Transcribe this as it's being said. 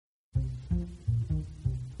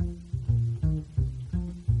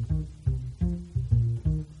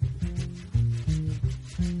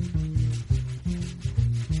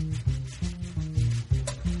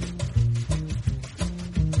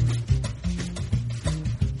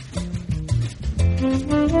Welcome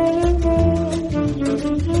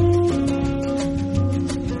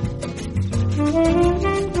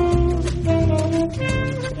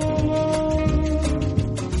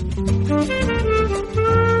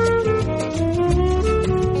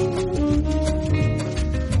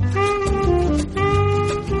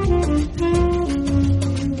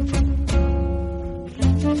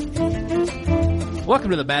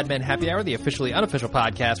to the Mad Men Happy Hour, the officially unofficial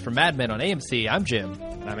podcast for Mad Men on AMC. I'm Jim.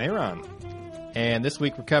 I'm Aaron. And this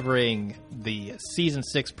week we're covering the Season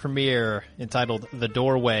 6 premiere entitled The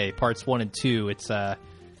Doorway, Parts 1 and 2. It's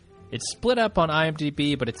split up on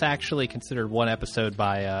IMDb, but it's actually considered one episode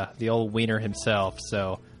by the old Wiener himself.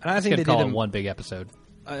 So I think they call it one big episode.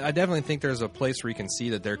 I definitely think there's a place where you can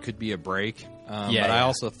see that there could be a break. But I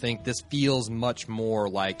also think this feels much more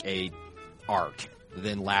like a arc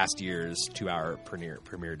than last year's 2-hour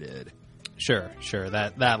premiere did. Sure.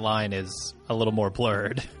 That line is a little more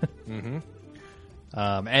blurred. Mm-hmm.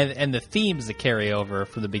 And the themes that carry over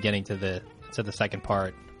from the beginning to the second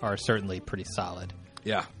part are certainly pretty solid.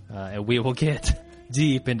 Yeah. And we will get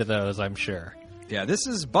deep into those, I'm sure. Yeah, this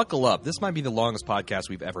is buckle up. This might be the longest podcast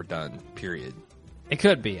we've ever done, period. It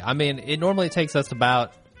could be. I mean, it normally takes us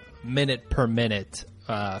about minute per minute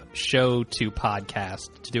show to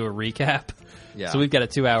podcast to do a recap. Yeah. So we've got a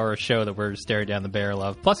 2-hour show that we're staring down the barrel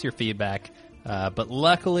of, plus your feedback. But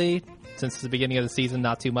luckily, since it's the beginning of the season,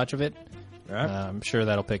 not too much of it. Right. I'm sure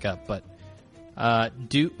that'll pick up. But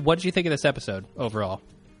what did you think of this episode overall?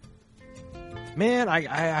 Man,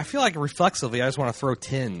 I feel like reflexively I just want to throw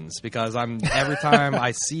tins because every time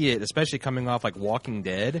I see it, especially coming off like Walking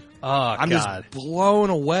Dead, I'm just blown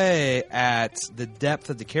away at the depth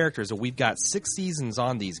of the characters. That we've got 6 seasons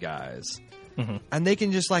on these guys. Mm-hmm. And they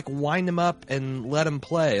can just like wind them up and let them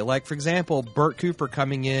play. Like, for example, Bert Cooper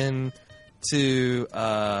coming in to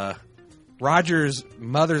Roger's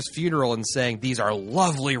mother's funeral and saying, "These are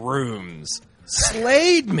lovely rooms."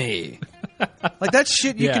 Slayed me. Like, that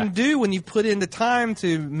shit you can do when you put in the time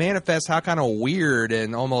to manifest how kind of weird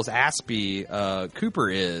and almost aspy Cooper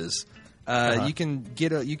is. You can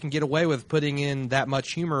get away with putting in that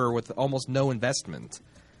much humor with almost no investment.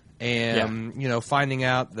 And, finding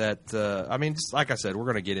out that, just like I said, we're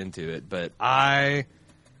going to get into it, but I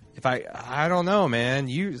don't know, man.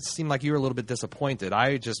 You seem like you were a little bit disappointed.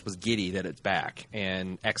 I just was giddy that it's back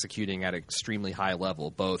and executing at an extremely high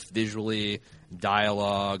level, both visually,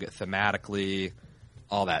 dialogue, thematically,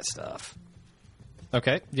 all that stuff.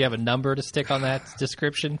 Okay. Do you have a number to stick on that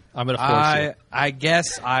description? I'm going to force you. I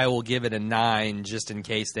guess I will give it a 9 just in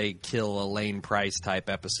case they kill a Lane Price type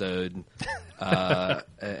episode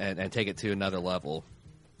and take it to another level.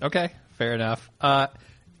 Okay. Fair enough.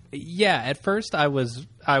 At first I was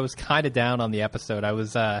kind of down on the episode. I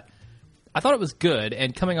thought it was good,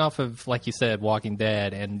 and coming off of, like you said, Walking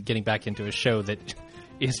Dead and getting back into a show that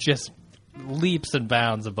is just leaps and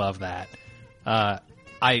bounds above that.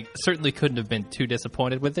 I certainly couldn't have been too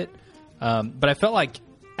disappointed with it. But I felt like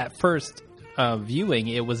at first viewing,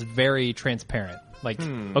 it was very transparent. Like,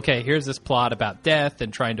 okay, here's this plot about death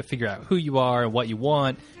and trying to figure out who you are and what you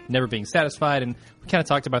want, never being satisfied. And we kind of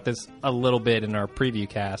talked about this a little bit in our preview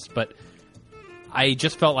cast, but I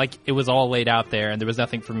just felt like it was all laid out there and there was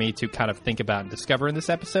nothing for me to kind of think about and discover in this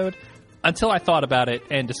episode until I thought about it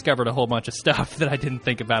and discovered a whole bunch of stuff that I didn't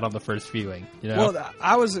think about on the first viewing. You know?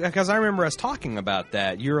 Well, because I remember us talking about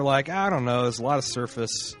that. You were like, I don't know, there's a lot of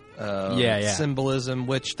surface symbolism,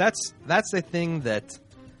 which that's the thing that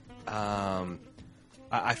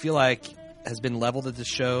I feel like has been leveled at the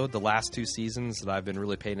show the last 2 seasons that I've been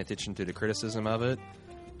really paying attention to the criticism of it.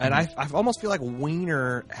 And I almost feel like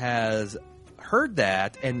Wiener has heard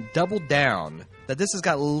that and doubled down that this has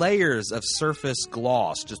got layers of surface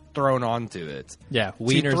gloss just thrown onto it. Yeah,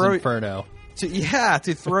 Wiener's Inferno.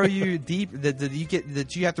 To throw you deep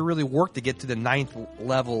that you have to really work to get to the 9th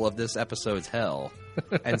level of this episode's hell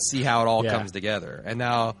and see how it all comes together. And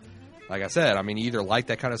now, like I said, I mean, you either like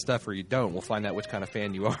that kind of stuff or you don't. We'll find out which kind of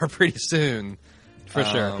fan you are pretty soon. For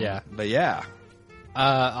sure, yeah. But yeah.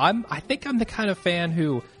 I think I'm the kind of fan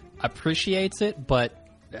who appreciates it, but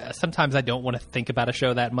sometimes I don't want to think about a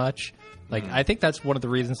show that much. Like, I think that's one of the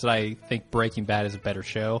reasons that I think Breaking Bad is a better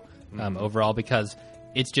show overall, because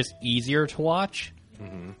it's just easier to watch.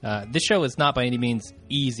 This show is not by any means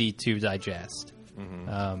easy to digest.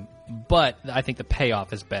 But I think the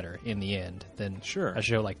payoff is better in the end than a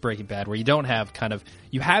show like Breaking Bad, where you don't have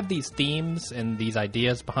you have these themes and these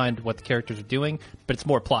ideas behind what the characters are doing, but it's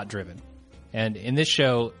more plot driven. And in this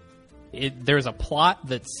show, there's a plot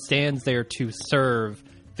that stands there to serve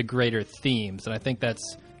the greater themes, and I think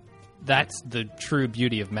that's the true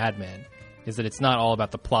beauty of Mad Men, is that it's not all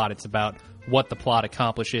about the plot; it's about what the plot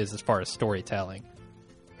accomplishes as far as storytelling.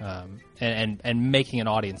 and making an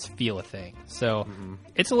audience feel a thing. So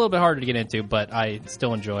it's a little bit harder to get into, but I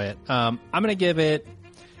still enjoy it. I'm going to give it,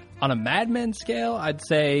 on a Mad Men scale, I'd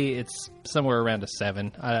say it's somewhere around a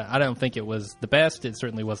 7. I don't think it was the best. It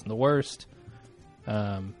certainly wasn't the worst.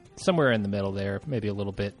 Somewhere in the middle there, maybe a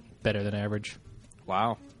little bit better than average.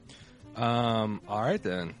 Wow. All right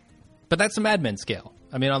then. But that's a Mad Men scale.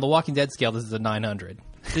 I mean, on the Walking Dead scale, this is a 900.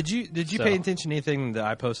 Did you pay attention to anything that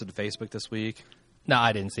I posted to Facebook this week? No,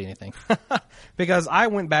 I didn't see anything. Because I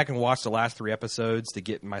went back and watched the last 3 episodes to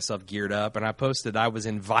get myself geared up, and I posted I was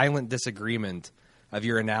in violent disagreement of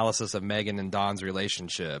your analysis of Megan and Don's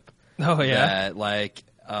relationship. Oh yeah,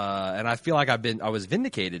 and I feel like I was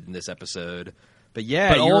vindicated in this episode. But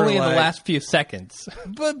but only in the last few seconds.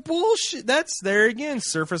 But bullshit. That's there again.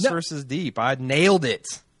 Surface versus deep. I nailed it.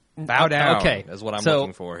 Bow down. Okay, is what I'm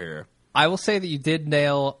looking for here. I will say that you did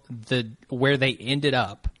nail where they ended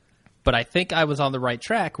up, but I think I was on the right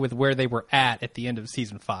track with where they were at the end of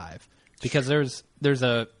season 5, because there's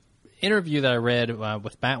a interview that I read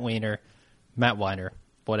with Matt Weiner,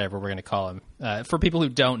 whatever we're going to call him. For people who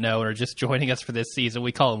don't know and are just joining us for this season,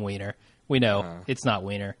 we call him Weiner. We know it's not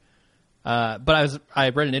Weiner. But I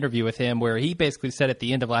read an interview with him where he basically said at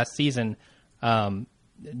the end of last season, Don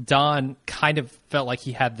kind of felt like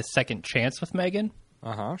he had the second chance with Megan.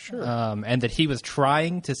 Sure. And that he was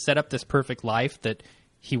trying to set up this perfect life that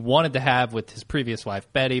he wanted to have with his previous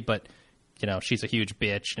wife, Betty, but, she's a huge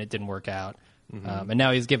bitch and it didn't work out. And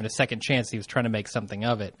now he's given a second chance. He was trying to make something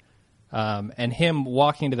of it. And him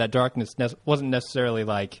walking into that darkness wasn't necessarily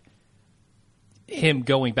like him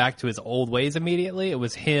going back to his old ways immediately. It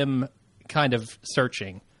was him kind of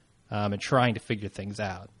searching and trying to figure things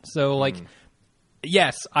out. So,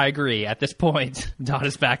 yes, I agree. At this point, Don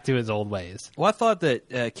is back to his old ways. Well, I thought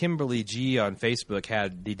that Kimberly G on Facebook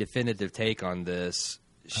had the definitive take on this.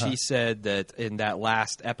 She said that in that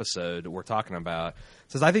last episode we're talking about,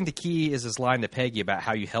 says, I think the key is this line to Peggy about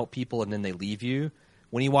how you help people and then they leave you.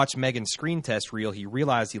 When he watched Megan's screen test reel, he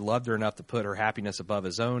realized he loved her enough to put her happiness above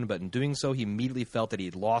his own, but in doing so, he immediately felt that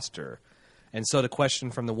he'd lost her. And so the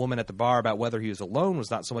question from the woman at the bar about whether he was alone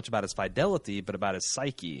was not so much about his fidelity, but about his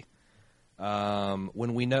psyche.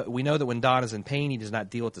 When we know that when Don is in pain, he does not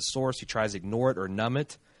deal with the source. He tries to ignore it or numb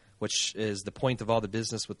it, which is the point of all the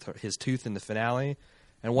business with his tooth in the finale.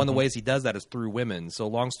 And one of the ways he does that is through women. So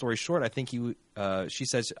long story short, I think she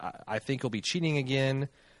says, I think he'll be cheating again,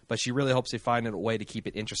 but she really hopes they find a way to keep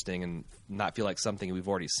it interesting and not feel like something we've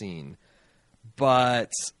already seen.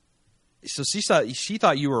 But so she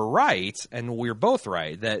thought you were right, and we were both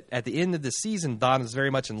right, that at the end of the season, Don is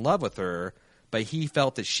very much in love with her, but he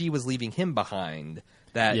felt that she was leaving him behind,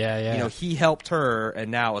 that he helped her,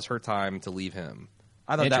 and now it's her time to leave him.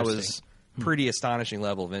 I thought that was pretty astonishing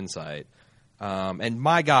level of insight. And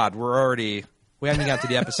my God, we haven't even got to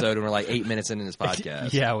the episode, and we're like 8 minutes into this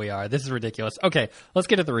podcast. Yeah, we are. This is ridiculous. Okay, let's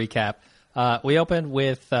get to the recap. We opened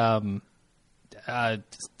with death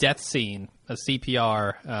scene, a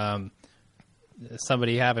CPR,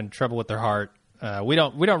 somebody having trouble with their heart. We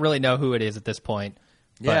don't really know who it is at this point.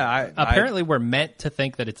 Yeah, apparently we're meant to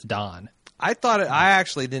think that it's Don. I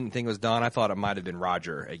actually didn't think it was Don. I thought it might have been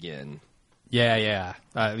Roger again. Yeah.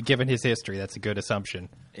 Given his history, that's a good assumption.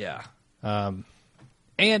 Yeah. And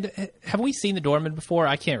have we seen the doorman before?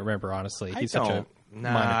 I can't remember, honestly. He's such a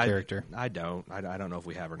minor character. I don't know if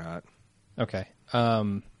we have or not. Okay.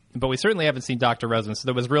 But we certainly haven't seen Dr. Roseman, so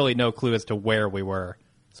there was really no clue as to where we were.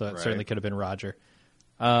 So it certainly could have been Roger.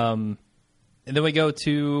 And then we go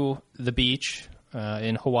to the beach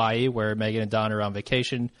in Hawaii, where Megan and Don are on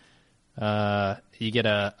vacation. You get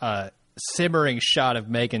a simmering shot of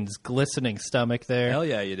Megan's glistening stomach there. Hell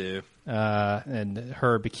yeah, you do. And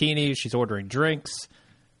her bikini. She's ordering drinks.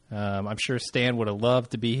 I'm sure Stan would have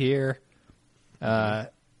loved to be here.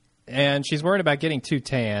 And she's worried about getting too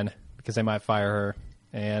tan because they might fire her.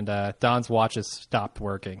 And Don's watch has stopped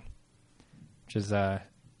working, which is, I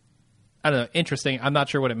don't know, interesting. I'm not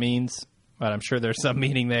sure what it means, but I'm sure there's some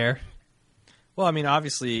meaning there. Well, I mean,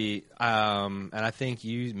 obviously, and I think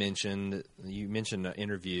you mentioned an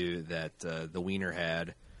interview that the Wiener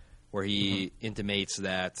had where he intimates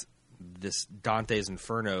that this Dante's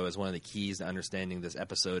Inferno is one of the keys to understanding this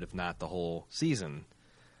episode, if not the whole season.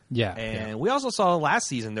 Yeah. And we also saw last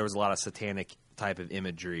season there was a lot of satanic type of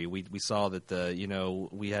imagery. We saw that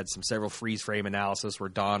we had several freeze frame analysis where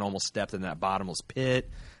Don almost stepped in that bottomless pit,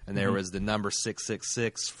 and there was the number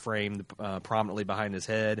 666 framed prominently behind his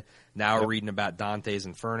head. Now we're reading about Dante's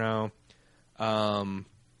Inferno.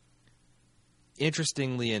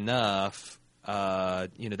 Interestingly enough,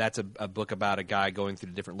 that's a book about a guy going through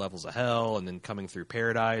the different levels of hell and then coming through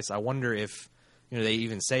paradise. I wonder if they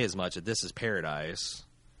even say as much that this is paradise.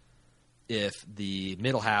 if the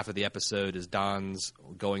middle half of the episode is Don's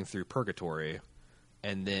going through purgatory,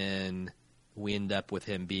 and then we end up with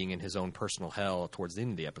him being in his own personal hell towards the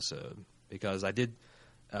end of the episode. Because I did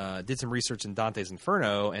some research in Dante's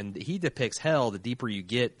Inferno, and he depicts hell. The deeper you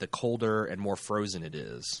get, the colder and more frozen it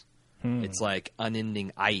is. It's like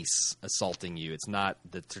unending ice assaulting you. It's not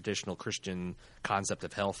the traditional Christian concept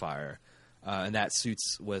of hellfire. And that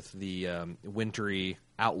suits with the wintry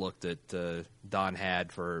outlook that Don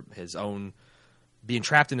had for his own being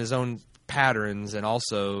trapped in his own patterns, and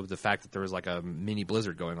also the fact that there was like a mini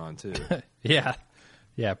blizzard going on too. Yeah,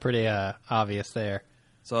 pretty obvious there.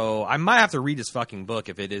 So I might have to read his fucking book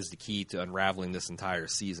if it is the key to unraveling this entire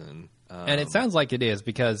season. And it sounds like it is,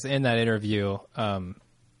 because in that interview,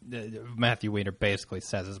 Matthew Weiner basically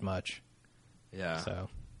says as much. Yeah. So,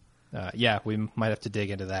 we might have to dig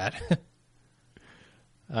into that.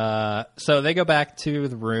 So they go back to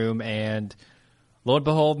the room, and lo and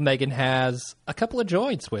behold, Megan has a couple of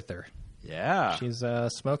joints with her. Yeah. She's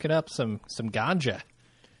smoking up some ganja.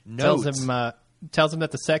 Note. Tells him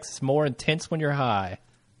that the sex is more intense when you're high.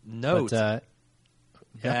 Note that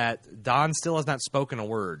Don still has not spoken a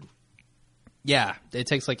word. Yeah, it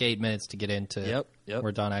takes like 8 minutes to get into Yep.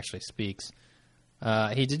 where Don actually speaks.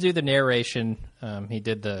 He did do the narration. He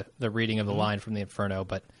did the reading of the line from the Inferno,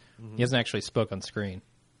 but he hasn't actually spoke on screen.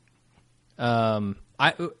 What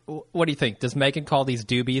do you think? Does Megan call these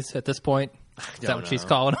doobies at this point? Is that what she's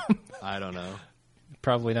calling them? I don't know.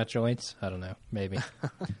 Probably not joints. I don't know. Maybe.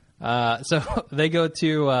 So they go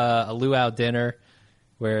to a luau dinner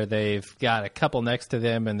where they've got a couple next to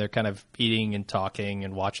them, and they're kind of eating and talking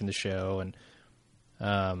and watching the show. And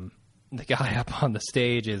the guy up on the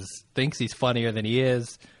stage thinks he's funnier than he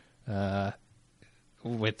is,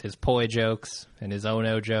 with his poi jokes and his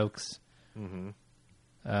ono jokes.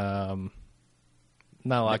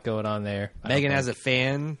 Not a lot going on there. Megan has a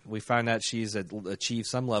fan. We find out she's achieved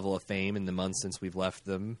some level of fame in the months since we've left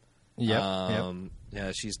them. Yep.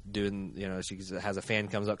 Yeah, she's doing. She has a fan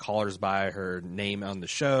comes up, callers by her name on the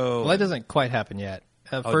show. Well, that doesn't quite happen yet.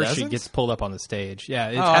 First, she gets pulled up on the stage. Yeah,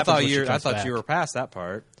 I thought you were past that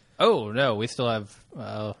part. Oh no, we still have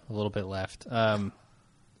a little bit left.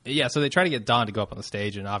 Yeah, so they try to get Don to go up on the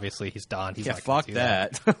stage, and obviously he's Don. He's not fuck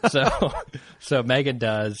that. so Megan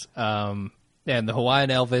does, and the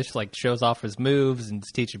Hawaiian Elvish shows off his moves and is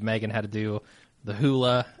teaching Megan how to do the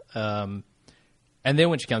hula. And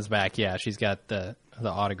then when she comes back, she's got the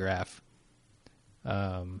autograph.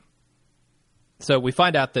 So we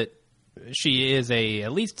find out that she is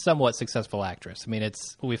at least somewhat successful actress. I mean,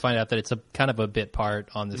 we find out that it's a kind of a bit part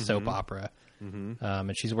on the soap opera.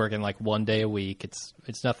 And she's working 1 day a week.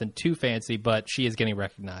 It's nothing too fancy, but she is getting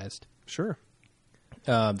recognized. Sure.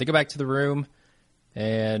 They go back to the room,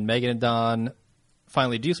 and Megan and Don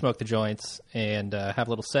finally do smoke the joints and have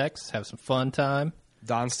a little sex, have some fun time.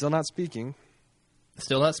 Don's still not speaking.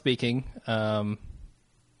 Still not speaking.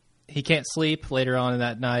 He can't sleep later on in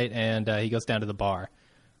that night, and he goes down to the bar,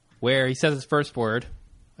 where he says his first word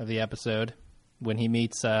of the episode when he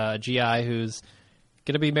meets a GI who's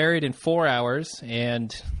going to be married in 4 hours,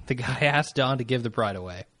 and the guy asks Don to give the bride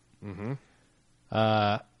away.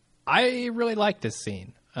 I really like this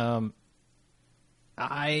scene. Don's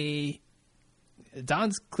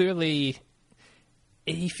clearly...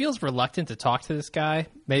 He feels reluctant to talk to this guy,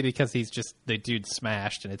 maybe because he's just the dude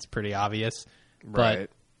smashed and it's pretty obvious. Right.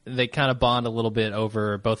 But they kind of bond a little bit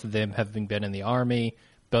over both of them having been in the army,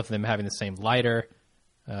 both of them having the same lighter,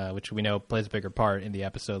 which we know plays a bigger part in the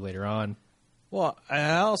episode later on. Well,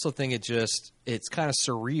 I also think it's kind of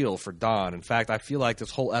surreal for Don. In fact, I feel like this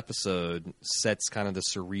whole episode sets kind of the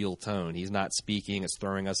surreal tone. He's not speaking. It's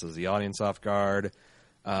throwing us as the audience off guard.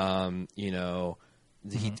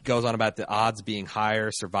 He goes on about the odds being higher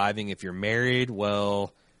surviving if you're married.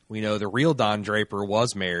 Well, we know the real Don Draper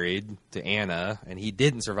was married to Anna, and he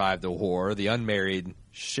didn't survive the war. The unmarried,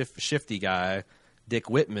 shifty guy, Dick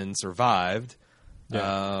Whitman, survived.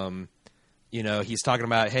 Yeah. He's talking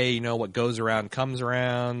about, hey, what goes around comes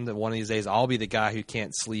around. One of these days, I'll be the guy who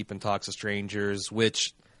can't sleep and talks to strangers,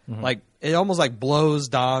 which, it almost blows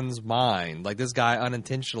Don's mind. This guy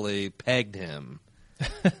unintentionally pegged him.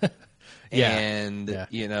 Yeah. Maybe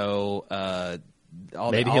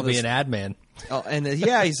he'll be an ad man.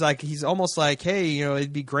 He's almost like, hey,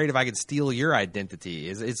 it'd be great if I could steal your identity.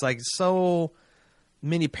 It's so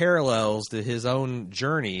many parallels to his own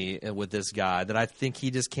journey with this guy that I think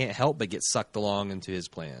he just can't help but get sucked along into his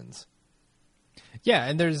plans. Yeah,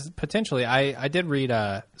 and there's potentially, I did read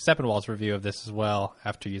Sepinwall's review of this as well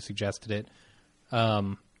after you suggested it.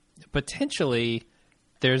 Potentially,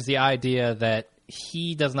 there's the idea that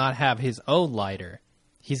he does not have his own lighter.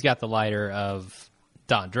 He's got the lighter of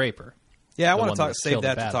Don Draper. Yeah, I want to save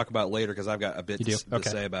that to talk about later because I've got a bit to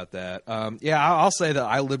say about that. I'll say that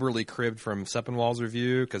I liberally cribbed from Sepinwall's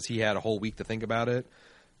review because he had a whole week to think about it.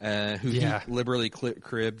 He liberally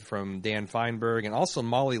cribbed from Dan Feinberg, and also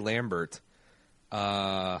Molly Lambert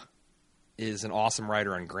is an awesome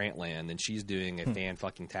writer on Grantland, and she's doing a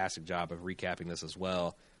fan-fucking-tastic job of recapping this as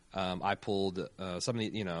well. I pulled some of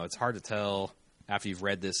the, it's hard to tell after you've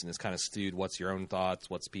read this and it's kind of stewed what's your own thoughts,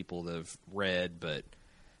 what's people that have read, but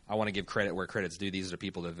I want to give credit where credit's due. These are the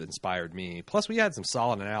people that have inspired me. Plus, we had some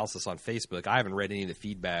solid analysis on Facebook. I haven't read any of the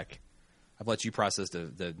feedback. I've let you process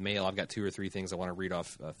the mail. I've got 2 or 3 things I want to read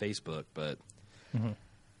off Facebook, but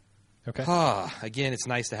okay. Again, it's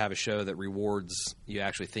nice to have a show that rewards you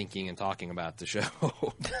actually thinking and talking about the show.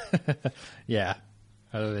 Yeah,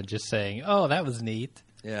 other than just saying, "Oh, that was neat."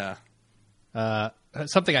 Yeah.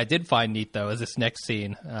 Something I did find neat though is this next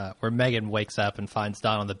scene where Megan wakes up and finds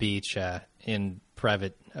Don on the beach in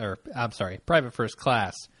private first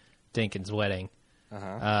class, Dinkins' wedding.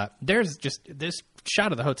 There's just this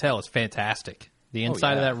shot of the hotel is fantastic. The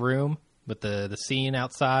inside of that room with the scene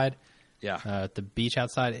outside, the beach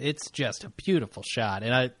outside, it's just a beautiful shot.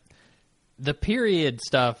 And the period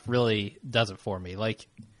stuff really does it for me. Like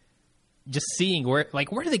just seeing where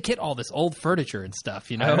do they get all this old furniture and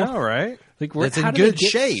stuff? You know, I know, right? Like it's in good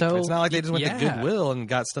shape. It's not like they just went to Goodwill and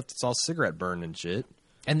got stuff that's all cigarette burned and shit.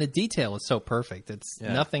 And the detail is so perfect. It's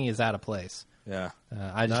nothing is out of place. Yeah,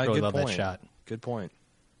 I just really love that shot. Good point.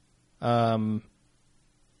 Not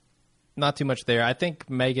too much there. I think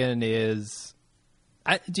Megan is.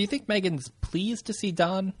 Do you think Megan's pleased to see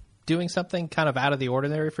Don doing something kind of out of the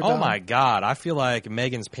ordinary for Don? Oh my God! I feel like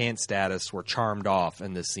Megan's pants status were charmed off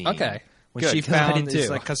in this scene. Okay, when she found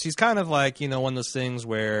because she's kind of like one of those things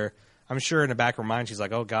where I'm sure in the back of her mind she's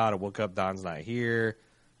like, oh God, I woke up, Don's not here.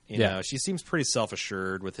 You know, she seems pretty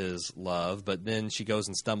self-assured with his love, but then she goes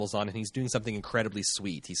and stumbles on, and he's doing something incredibly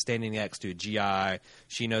sweet. He's standing next to a GI.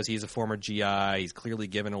 She knows he's a former GI. He's clearly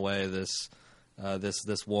given away this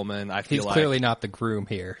woman. I feel he's clearly not the groom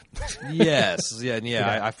here. Yes,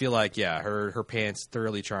 I feel like her pants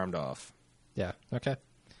thoroughly charmed off. Yeah. Okay.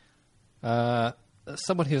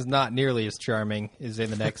 Someone who's not nearly as charming is in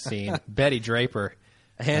the next scene. Betty Draper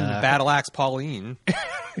and Battle Axe Pauline.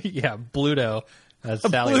 Yeah, Bluto. As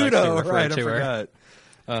Sally likes to refer to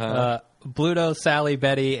her. Bluto, Sally,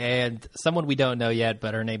 Betty, and someone we don't know yet,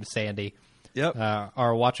 but her name's Sandy. Yep.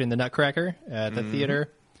 Are watching the Nutcracker at the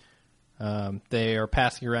theater. They are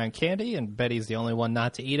passing around candy, and Betty's the only one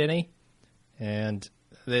not to eat any. And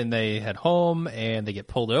then they head home, and they get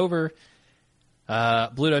pulled over.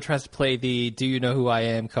 Bluto tries to play the "Do you know who I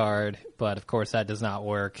am" card, but of course that does not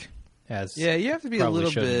work. You have to be a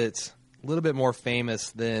little bit more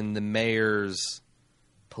famous than the mayor's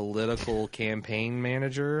political campaign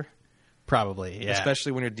manager. Probably, yeah.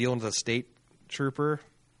 Especially when you're dealing with a state trooper.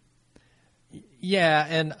 Yeah,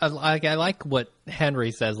 and I like what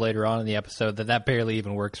Henry says later on in the episode that barely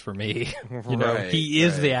even works for me. He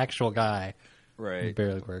is the actual guy. Right. It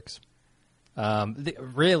barely works.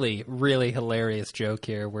 Really, really hilarious joke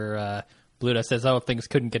here where Bluto says, "Oh, if things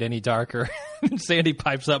couldn't get any darker," Sandy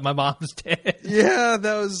pipes up, "My mom's dead." Yeah,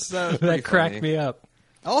 that was that cracked me up.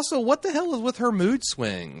 Also, what the hell is with her mood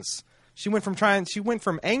swings? She went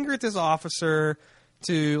from anger at this officer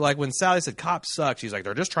to like when Sally said cops suck, she's like,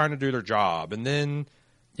 they're just trying to do their job, and then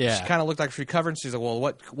she kind of looked like she recovered. And she's like, well,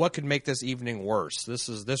 what could make this evening worse?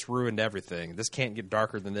 This ruined everything. This can't get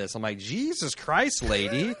darker than this. I'm like, Jesus Christ,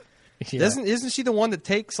 lady. Isn't she the one that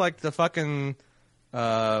takes like the fucking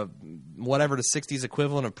whatever the 60s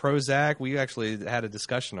equivalent of Prozac? We actually had a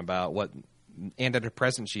discussion about what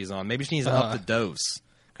antidepressant she's on. Maybe she needs to up the dose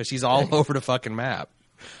because she's all over the fucking map.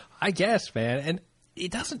 I guess, man. And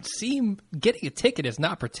it doesn't seem getting a ticket is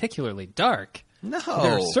not particularly dark. No.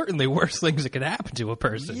 There are certainly worse things that could happen to a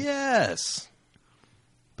person. Yes.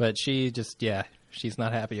 But she just, she's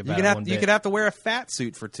not happy about it. You could have to wear a fat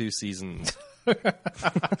suit for 2 seasons.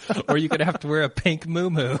 Or you could have to wear a pink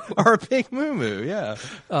muumuu. Or a pink muumuu, yeah.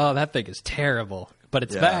 Oh, that thing is terrible. But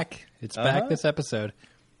it's back. It's back this episode.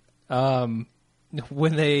 When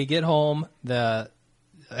they get home,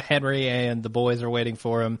 Henry and the boys are waiting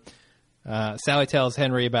for him. Sally tells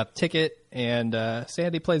Henry about the ticket, and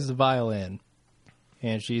Sandy plays the violin.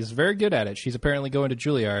 And she's very good at it. She's apparently going to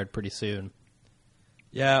Juilliard pretty soon.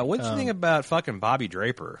 Yeah, what do you think about fucking Bobby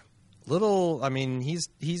Draper?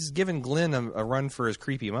 He's giving Glenn a run for his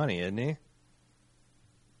creepy money, isn't he?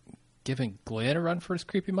 Giving Glenn a run for his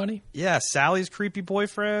creepy money? Yeah, Sally's creepy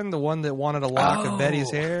boyfriend, the one that wanted a lock of Betty's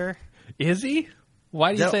hair. Is he?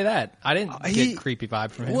 Why do you say that? I didn't get a creepy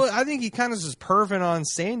vibe from him. Well, I think he kind of just perving on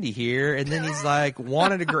Sandy here, and then he's like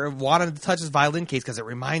wanted to touch his violin case because it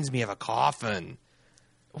reminds me of a coffin.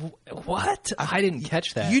 What? I didn't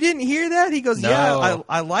catch that. You didn't hear that? He goes, No. yeah,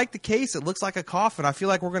 I like the case. It looks like a coffin. I feel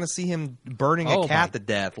like we're going to see him burning a cat to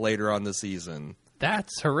death later on the season.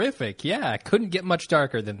 That's horrific. Yeah, couldn't get much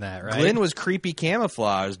darker than that, right? Glenn was creepy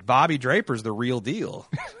camouflaged. Bobby Draper's the real deal.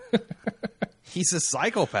 He's a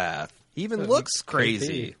psychopath. He even looks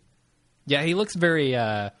crazy. Yeah, he looks very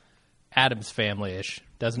Addams Family-ish,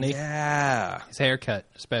 doesn't he? Yeah. His haircut,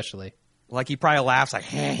 especially. Like he probably laughs like,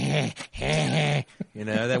 you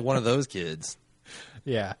know, that one of those kids.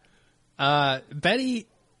 Yeah. Betty,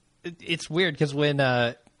 it's weird because when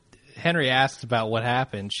Henry asks about what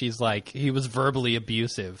happened, she's like, he was verbally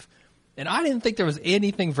abusive. And I didn't think there was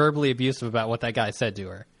anything verbally abusive about what that guy said to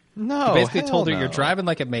her. No, He basically told her, no. you're driving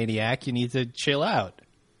like a maniac, you need to chill out.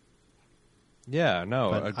 Yeah,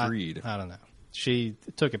 no, But agreed. I don't know. She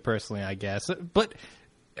took it personally, I guess. But,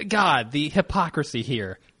 God, the hypocrisy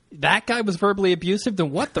here. That guy was verbally abusive,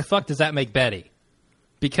 then what the fuck does that make Betty?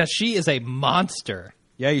 Because she is a monster.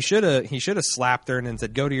 Yeah, he should have slapped her and then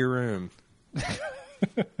said, "Go to your room."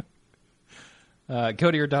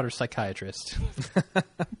 Go to your daughter's psychiatrist.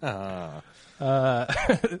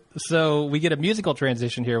 So we get a musical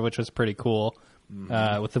transition here, which was pretty cool,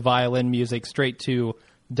 with the violin music straight to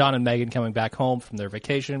Don and Megan coming back home from their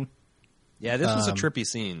vacation. Yeah, this was a trippy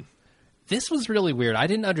scene. This was really weird. I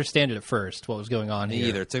didn't understand it at first, what was going on Me here.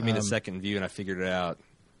 either. It took me the second view and I figured it out.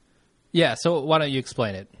 Yeah, so why don't you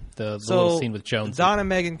explain it? The little scene with Jones. Don and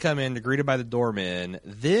Megan come in, they're greeted by the doorman.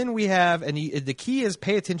 Then we have, and the key is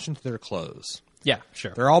pay attention to their clothes. Yeah,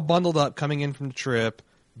 sure. They're all bundled up coming in from the trip.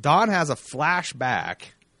 Don has a flashback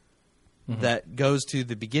that goes to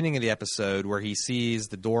the beginning of the episode where he sees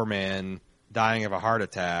the doorman dying of a heart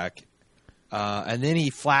attack. And then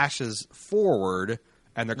he flashes forward,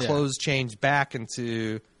 and their clothes change back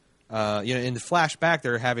into, in the flashback,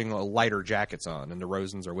 they're having lighter jackets on, and the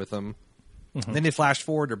Rosens are with them. Then they flash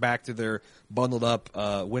forward, they're back to their bundled up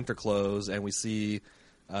winter clothes, and we see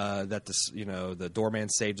that the doorman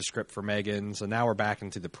saved a script for Megan. So now we're back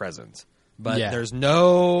into the present. But there's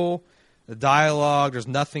no dialogue, there's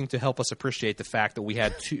nothing to help us appreciate the fact that we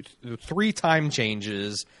had 3 time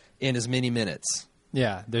changes in as many minutes.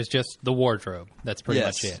 Yeah, there's just the wardrobe. That's pretty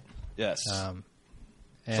much it. Yes.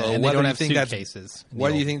 And they don't have suitcases.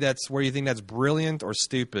 Whether you think that's brilliant or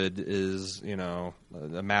stupid is, a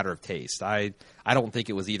matter of taste. I don't think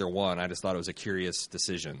it was either one. I just thought it was a curious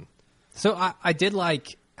decision. So I did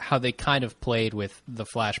like how they kind of played with the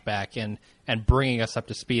flashback and bringing us up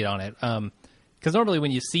to speed on it. Because normally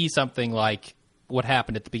when you see something like what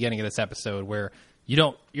happened at the beginning of this episode, where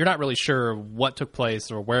you're not really sure what took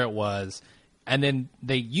place or where it was, and then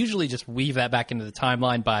they usually just weave that back into the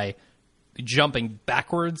timeline by jumping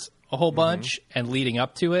backwards a whole bunch and leading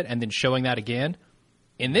up to it and then showing that again.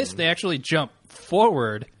 In this, they actually jump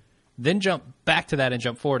forward, then jump back to that and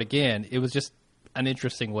jump forward again. It was just an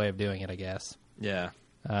interesting way of doing it, I guess. Yeah.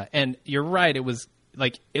 And you're right. It was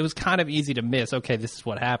kind of easy to miss. Okay, this is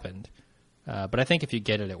what happened. But I think if you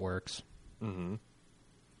get it, it works.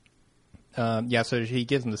 So he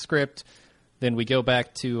gives him the script. Then we go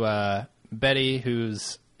back to Betty,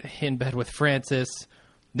 who's in bed with Francis.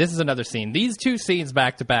 This is another scene. These 2 scenes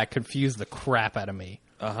back to back confuse the crap out of me.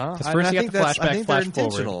 Because first you got the flashback, flash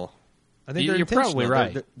forward. I think they're You're intentional. probably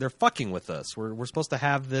right. They're fucking with us. We're supposed to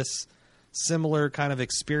have this similar kind of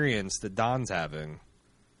experience that Don's having.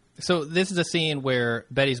 So this is a scene where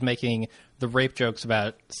Betty's making the rape jokes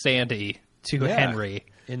about Sandy to Henry.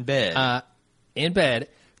 In bed. In bed.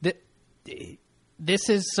 This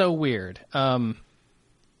is so weird.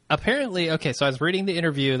 Apparently, okay, so I was reading the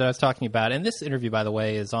interview that I was talking about, and this interview, by the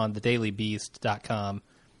way, is on thedailybeast.com,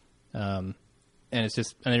 and it's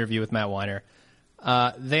just an interview with Matt Weiner.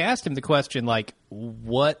 They asked him the question, like,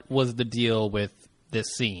 what was the deal with this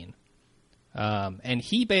scene? And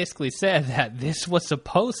he basically said that this was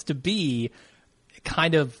supposed to be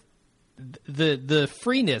kind of the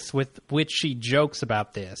freeness with which she jokes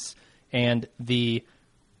about this, and the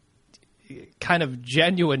kind of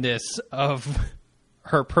genuineness of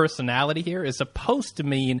her personality here is supposed to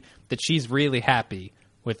mean that she's really happy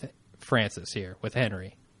with Francis here, with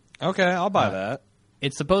Henry. Okay, I'll buy that.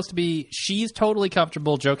 It's supposed to be she's totally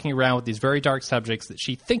comfortable joking around with these very dark subjects that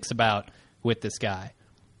she thinks about with this guy.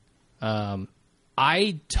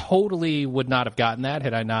 I totally would not have gotten that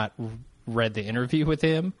had I not read the interview with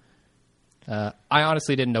him. I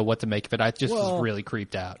honestly didn't know what to make of it. I just was really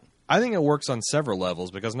creeped out. I think it works on several levels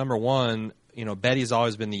because, number one, Betty's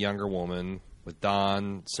always been the younger woman. With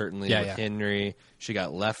Don, certainly with Henry. She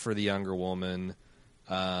got left for the younger woman.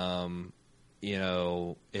 You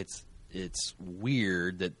know, it's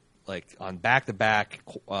weird that like on back-to-back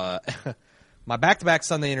my back-to-back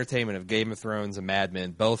Sunday entertainment of Game of Thrones and Mad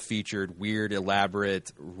Men both featured weird,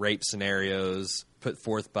 elaborate rape scenarios put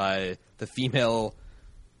forth by the female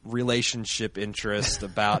relationship interest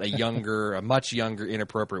about a much younger,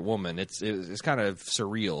 inappropriate woman. It's kind of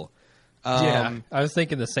surreal. Yeah, I was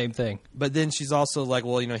thinking the same thing. But then she's also like,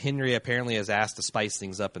 well, you know, Henry apparently has asked to spice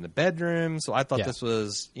things up in the bedroom, so I thought this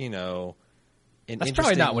was, you know, that's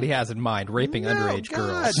probably not what he has in mind, raping underage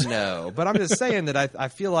girls. No, but I'm just saying that I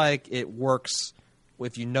feel like it works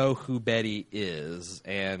if you know who Betty is,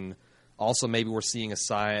 and also maybe we're seeing a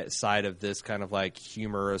side of this kind of like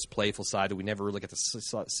humorous, playful side that we never really get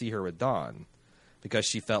to see her with Don, because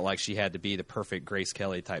she felt like she had to be the perfect Grace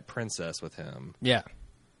Kelly type princess with him. Yeah.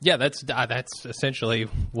 Yeah, that's essentially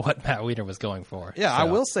what Matt Weiner was going for. Yeah, so I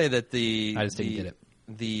will say that I just didn't get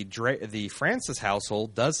it. The Francis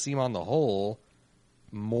household does seem on the whole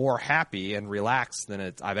more happy and relaxed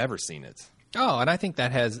than I've ever seen it. Oh, and I think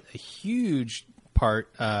that has a huge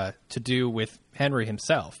part to do with Henry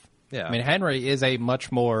himself. Yeah. I mean, Henry is a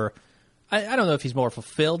much more... I don't know if he's more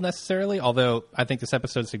fulfilled necessarily, although I think this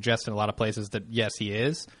episode suggests in a lot of places that, yes, he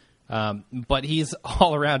is. But he's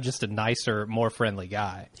all around just a nicer, more friendly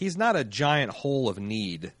guy. He's not a giant hole of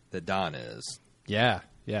need that Don is. Yeah,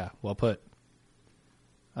 well put.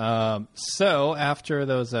 So after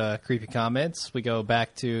those creepy comments, we go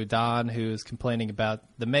back to Don, who's complaining about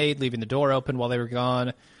the maid leaving the door open while they were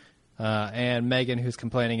gone, and Megan, who's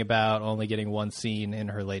complaining about only getting one scene in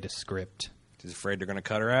her latest script. She's afraid they're going to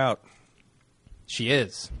cut her out. She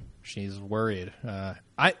is. She's worried.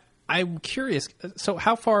 I'm curious. So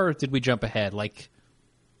how far did we jump ahead? Like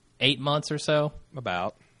 8 months or so?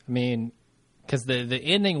 About. I mean, because the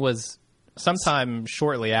ending was sometime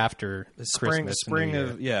shortly after Christmas.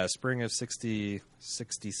 Spring of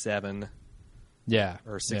 67. Yeah.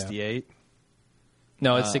 Or 68. Yeah.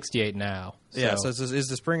 No, it's 68 now. So. Yeah, so is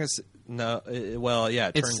the spring of... No, it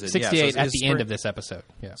turns it's 68 at the end of this episode.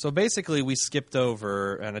 Yeah. So basically we skipped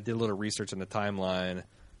over, and I did a little research on the timeline.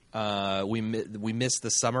 We missed the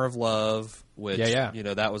Summer of Love, which, you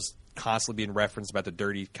know, that was constantly being referenced about the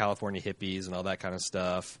dirty California hippies and all that kind of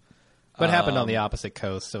stuff. But it happened on the opposite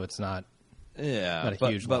coast, so it's not... Yeah, not a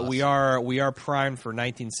huge but loss. we are primed for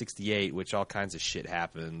 1968, which all kinds of shit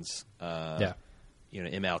happens. You know,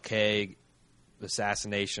 MLK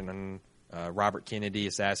assassination, and Robert Kennedy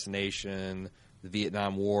assassination. The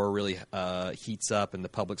Vietnam War really heats up, and the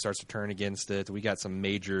public starts to turn against it. We got some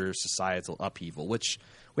major societal upheaval, which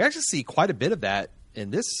we actually see quite a bit of that in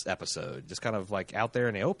this episode, just kind of like out there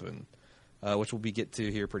in the open, which we'll get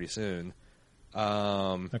to here pretty soon.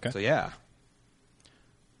 Okay. So yeah.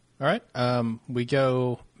 All right. We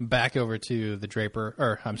go back over to the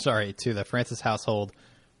to the Francis household,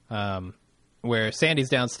 where Sandy's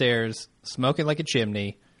downstairs smoking like a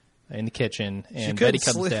chimney in the kitchen, and Betty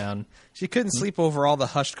comes down. She couldn't sleep over all the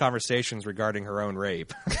hushed conversations regarding her own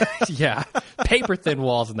rape. Yeah. Paper-thin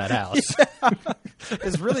walls in that house.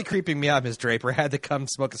 It's really creeping me out, Miss Draper. I had to come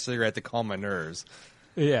smoke a cigarette to calm my nerves.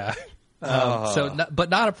 Yeah. But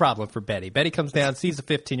not a problem for Betty. Betty comes down, sees a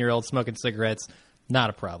 15-year-old smoking cigarettes. Not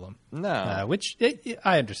a problem. No. Which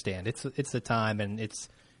I understand. It's the time, and it's,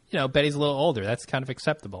 you know, Betty's a little older. That's kind of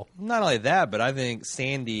acceptable. Not only that, but I think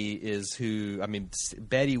Sandy is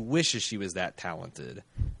Betty wishes she was that talented,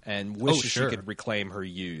 and wishes she could reclaim her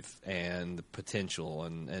youth and potential,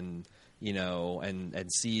 and you know, and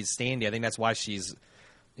sees Sandy. I think that's why she's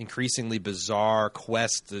increasingly bizarre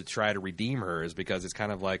quest to try to redeem her, is because it's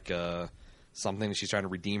kind of like something that she's trying to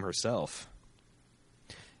redeem herself.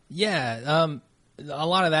 Yeah. A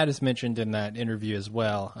lot of that is mentioned in that interview as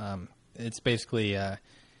well. It's basically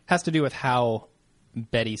has to do with how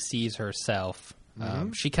Betty sees herself.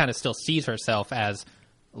 She kind of still sees herself as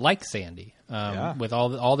like Sandy, with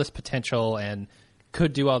all this potential, and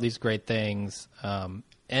could do all these great things, and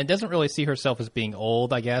doesn't really see herself as being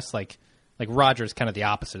old, I guess. Like Roger's kind of the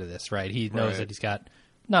opposite of this, right? He knows that he's got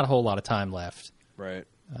not a whole lot of time left. Right.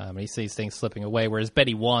 He sees things slipping away, whereas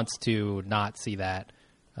Betty wants to not see that.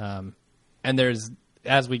 And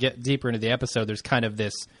as we get deeper into the episode, there's kind of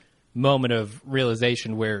this moment of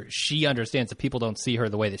realization where she understands that people don't see her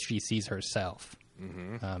the way that she sees herself,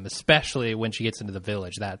 especially when she gets into the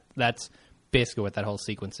village. That's basically what that whole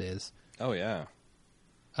sequence is. Oh yeah.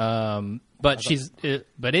 But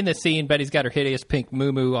but in the scene, Betty's got her hideous pink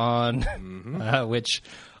muumuu on, which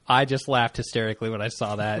I just laughed hysterically when I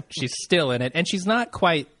saw that. She's still in it, and she's not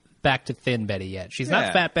quite back to thin Betty yet. She's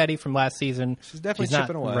not Fat Betty from last season. She's definitely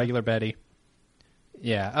chipping away. Regular Betty.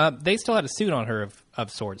 Yeah, they still had a suit on her of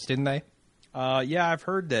sorts, didn't they? Yeah, I've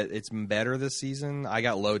heard that it's better this season. I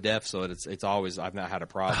got low def, so it's always I've not had a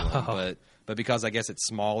problem. But because I guess it's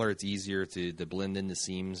smaller, it's easier to blend in the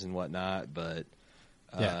seams and whatnot. But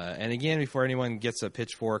and again, before anyone gets a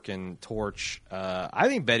pitchfork and torch, I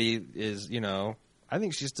think Betty is, I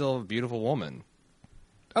think she's still a beautiful woman.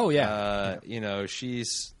 Oh yeah,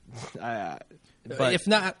 she's. But if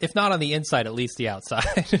not on the inside, at least the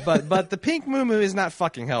outside. but the pink moo is not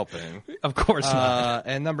fucking helping. Of course not.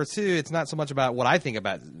 And number two, it's not so much about what I think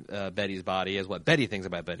about Betty's body as what Betty thinks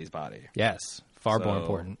about Betty's body. Yes, far more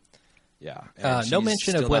important. Yeah. No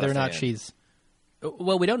mention of whether or not she's.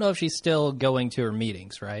 Well, we don't know if she's still going to her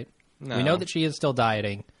meetings, right? No. We know that she is still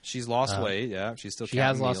dieting. She's lost weight. Yeah, she's still. She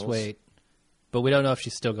has lost meals. weight, but we don't know if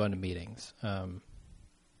she's still going to meetings.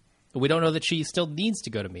 We don't know that she still needs to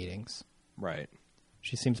go to meetings. Right.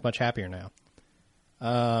 She seems much happier now.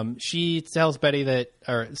 She tells Betty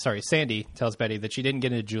Sandy tells Betty that she didn't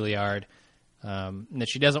get into Juilliard, and that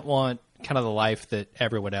she doesn't want kind of the life that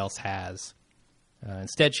everyone else has.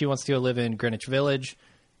 Instead, she wants to go live in Greenwich Village.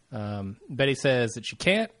 Betty says that she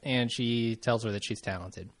can't, and she tells her that she's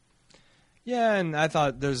talented. Yeah, and I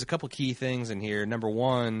thought there's a couple key things in here. Number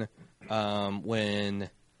one, when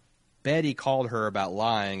Betty called her about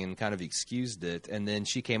lying and kind of excused it, and then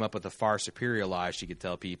she came up with a far superior lie she could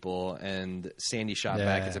tell people, and Sandy shot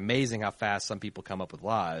back. It's amazing how fast some people come up with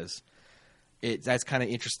lies. That's kind of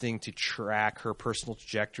interesting to track her personal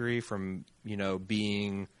trajectory from,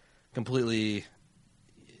 being completely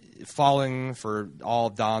falling for all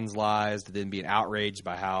of Don's lies to then being outraged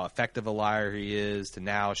by how effective a liar he is to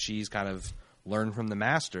now she's kind of learned from the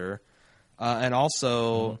master. And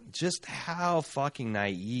also just how fucking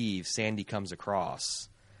naive Sandy comes across.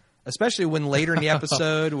 Especially when later in the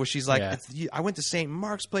episode where she's like, I went to St.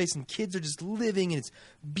 Mark's Place and kids are just living and it's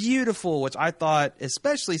beautiful, which I thought,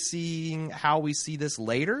 especially seeing how we see this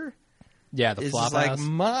later. Yeah, the flop house. Like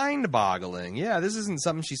mind-boggling. Yeah, this isn't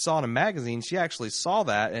something she saw in a magazine. She actually saw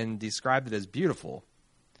that and described it as beautiful.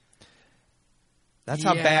 That's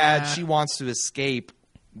how bad she wants to escape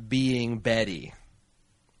being Betty.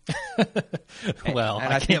 Well,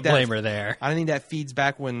 and I can't blame her there. I think that feeds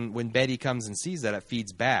back when Betty comes and sees that, it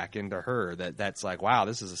feeds back into her that's like, wow,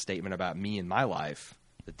 this is a statement about me and my life.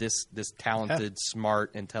 That this talented,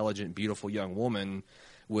 smart, intelligent, beautiful young woman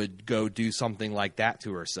would go do something like that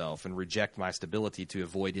to herself and reject my stability to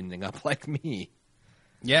avoid ending up like me.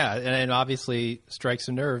 Yeah, and obviously strikes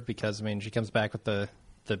a nerve because, she comes back with the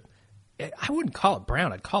I wouldn't call it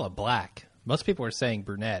brown, I'd call it black. Most people are saying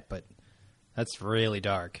brunette, but that's really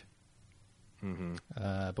dark. Mm-hmm.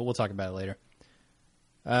 But we'll talk about it later.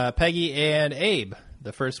 Peggy and Abe,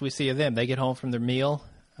 the first we see of them, they get home from their meal.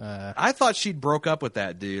 I thought she'd broke up with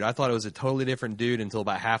that dude. I thought it was a totally different dude until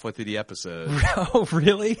about halfway through the episode. Oh,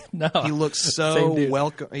 really? No. He looked so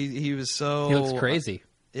welcome. He was so... He looks crazy.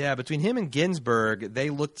 Yeah, between him and Ginsburg, they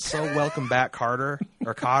looked so welcome back Cotter.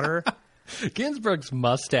 Ginsburg's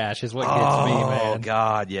mustache is what gets me, man. Oh,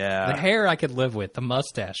 God, yeah. The hair I could live with. The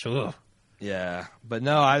mustache, ugh. Yeah, but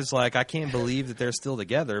no, I was like, I can't believe that they're still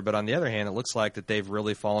together. But on the other hand, it looks like that they've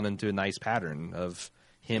really fallen into a nice pattern of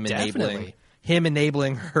him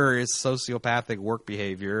enabling her his sociopathic work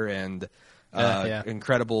behavior and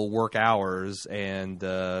incredible work hours and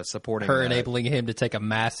supporting her, enabling him to take a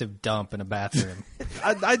massive dump in a bathroom.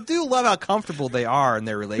 I do love how comfortable they are in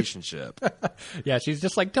their relationship. Yeah, she's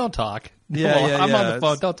just like, don't talk. I'm on the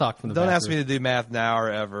phone. Don't talk from the bathroom. Don't ask me to do math now or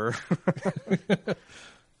ever.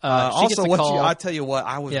 Also, I tell you what,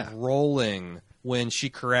 I was rolling when she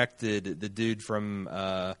corrected the dude from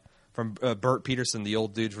Burt Peterson, the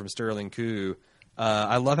old dude from Sterling Coup.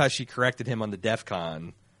 I love how she corrected him on the DEF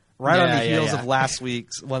CON. Right on the heels of last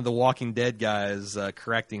week's one of the Walking Dead guys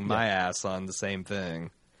correcting my ass on the same thing.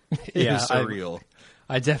 It was surreal.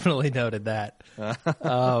 I definitely noted that.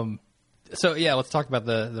 So, let's talk about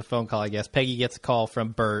the phone call, I guess. Peggy gets a call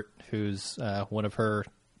from Burt, who's one of her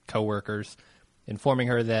coworkers, informing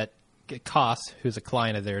her that Koss, who's a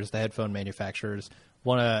client of theirs, the headphone manufacturers,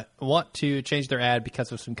 want to change their ad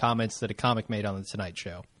because of some comments that a comic made on the Tonight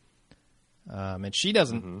Show. And she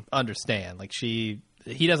doesn't understand.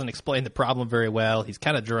 He doesn't explain the problem very well. He's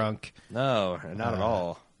kind of drunk. No, not at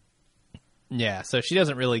all. Yeah, so she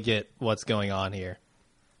doesn't really get what's going on here.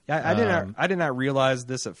 Yeah, I did not realize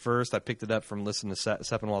this at first. I picked it up from listening to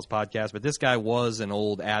Sepinwall's podcast, but this guy was an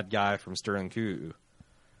old ad guy from Sterling Coup.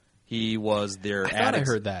 He was their ad. I thought I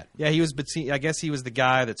heard that. Yeah, he was. I guess he was the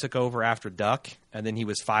guy that took over after Duck, and then he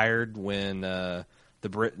was fired when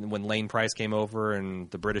when Lane Price came over and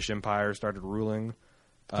the British Empire started ruling.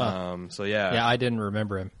 So yeah, I didn't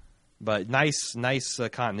remember him. But nice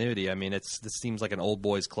continuity. This seems like an old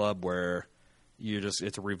boys club where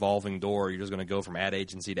it's a revolving door. You're just going to go from ad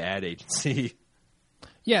agency to ad agency.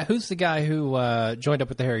 Yeah, who's the guy who joined up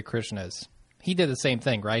with the Hare Krishnas? He did the same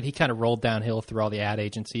thing, right? He kind of rolled downhill through all the ad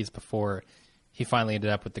agencies before he finally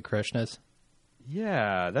ended up with the Krishnas.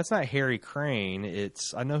 Yeah, that's not Harry Crane.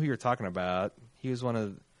 I know who you're talking about. He was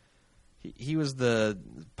he was the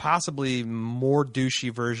possibly more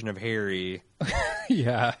douchey version of Harry.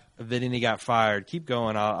 Yeah. Then he got fired. Keep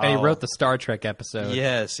going. And he wrote the Star Trek episode.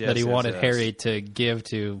 Yes, that he wanted Harry to give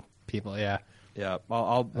to people. Yeah. Yeah.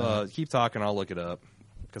 I'll keep talking. I'll look it up.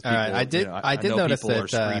 Because I did notice people that are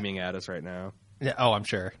screaming at us right now. Yeah, I'm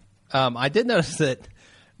sure. I did notice that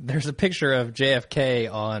there's a picture of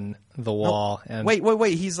JFK on the wall. No, and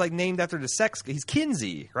wait. He's like named after the sex. He's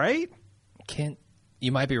Kinsey, right?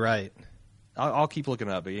 You might be right. I'll keep looking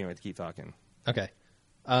up, but anyway, keep talking. Okay.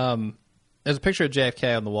 There's a picture of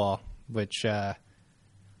JFK on the wall, which I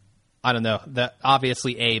don't know. That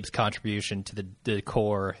obviously Abe's contribution to the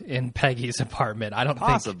decor in Peggy's apartment. I don't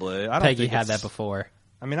think Peggy had that before.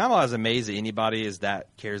 I mean, I'm always amazed that anybody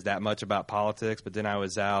cares that much about politics. But then I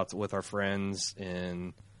was out with our friends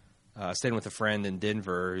staying with a friend in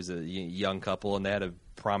Denver who's a young couple, and they had a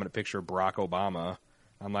prominent picture of Barack Obama.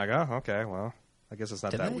 I'm like, oh, okay, well, I guess it's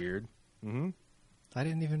not that weird. Mm-hmm. I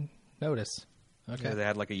didn't even notice. Okay, yeah, they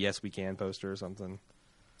had like a "Yes, We Can" poster or something.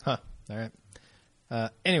 Huh. All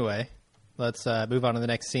right. Anyway, let's move on to the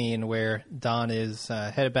next scene where Don is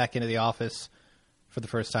headed back into the office for the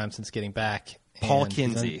first time since getting back. Paul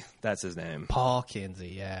Kinsey, that's his name. Paul Kinsey,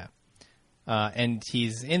 yeah. And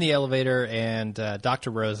he's in the elevator, and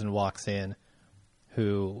Dr. Rosen walks in,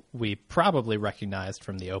 who we probably recognized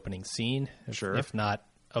from the opening scene, if not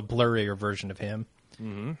a blurrier version of him.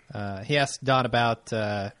 Mm-hmm. He asks Don about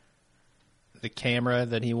the camera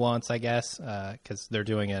that he wants, I guess, because they're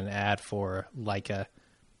doing an ad for Leica,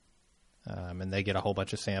 and they get a whole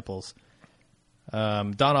bunch of samples.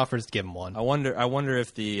 Don offers to give him one. I wonder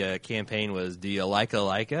if the campaign was, "Do you like a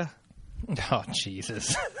Leica?" Oh,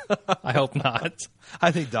 Jesus. I hope not.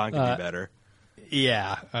 I think Don could be better.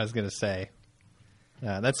 Yeah, I was going to say.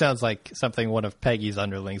 That sounds like something one of Peggy's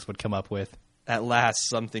underlings would come up with. At last,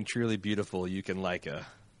 something truly beautiful you can Leica.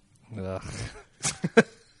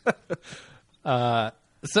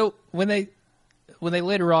 So when they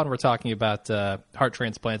later on were talking about heart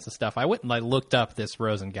transplants and stuff, I went and I looked up this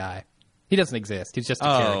Rosen guy. He doesn't exist. He's just a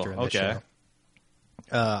character in the show.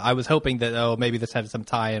 I was hoping that maybe this had some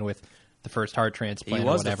tie-in with the first heart transplant. He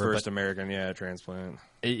was or whatever, the first American transplant.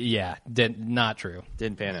 Yeah, not true.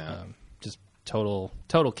 Didn't pan out. Just total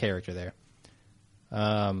character there.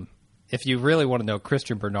 If you really want to know,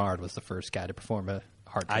 Christian Bernard was the first guy to perform a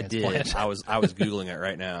heart transplant. I did. I was Googling it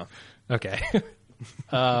right now. Okay.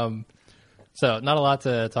 So not a lot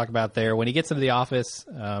to talk about there. When he gets into the office,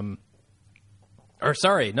 we've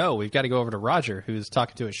got to go over to Roger, who's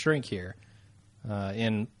talking to a shrink here,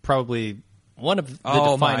 in probably one of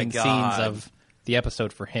the defining scenes of the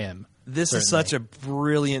episode for him. This is such a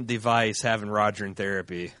brilliant device, having Roger in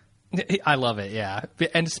therapy. I love it, yeah.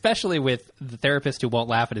 And especially with the therapist who won't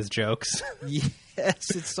laugh at his jokes. Yes,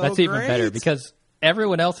 it's so That's great. even better, because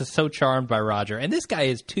everyone else is so charmed by Roger. And this guy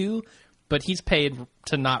is too, but he's paid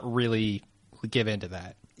to not really give into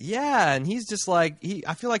that. Yeah, and he's just like,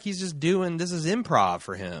 I feel like he's just this is improv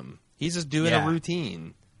for him. He's just doing a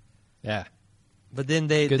routine. Yeah. But then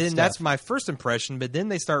that's my first impression, but then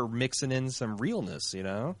they start mixing in some realness, you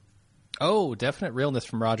know? Oh, definite realness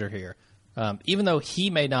from Roger here. Even though he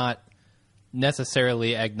may not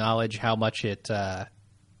necessarily acknowledge how much it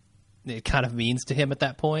kind of means to him at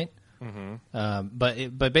that point. Mm-hmm.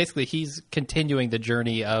 But basically he's continuing the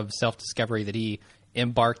journey of self-discovery that he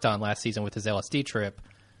embarked on last season with his LSD trip.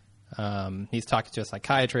 He's talking to a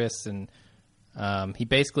psychiatrist, and he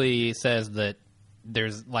basically says that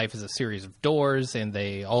life is a series of doors, and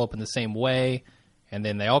they all open the same way, and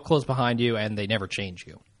then they all close behind you, and they never change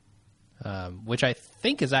you. Which I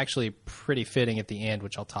think is actually pretty fitting at the end,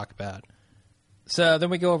 which I'll talk about. So then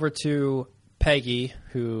we go over to Peggy,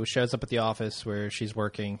 who shows up at the office where she's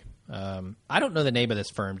working. I don't know the name of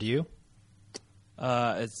this firm. Do you?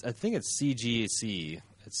 I think it's CGC.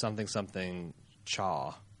 It's something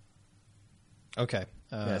Chaw. Okay.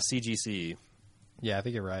 CGC. Yeah, I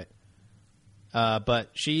think you're right.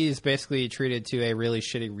 But she's basically treated to a really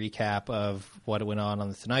shitty recap of what went on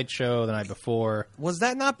The Tonight Show the night before. Was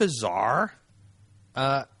that not bizarre?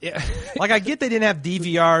 Yeah. Like, I get they didn't have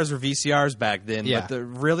DVRs or VCRs back then, yeah. but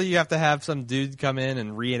really you have to have some dude come in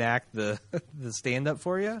and reenact the stand-up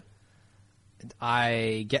for you?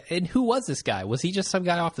 And who was this guy? Was he just some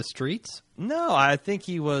guy off the streets? No, I think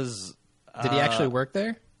he was... Did he actually work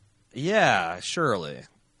there? Yeah, surely.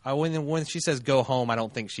 When she says go home, I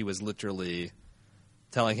don't think she was literally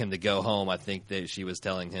telling him to go home, I think that she was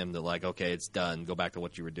telling him that, like, okay, it's done. Go back to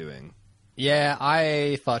what you were doing. Yeah,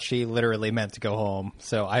 I thought she literally meant to go home,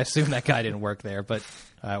 so I assume that guy didn't work there, but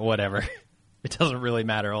whatever. It doesn't really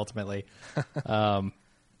matter ultimately.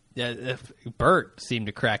 Bert seemed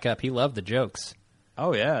to crack up. He loved the jokes.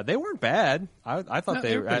 Oh, yeah. They weren't bad. I thought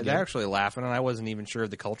they were they're actually laughing, and I wasn't even sure of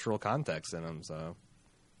the cultural context in them. So,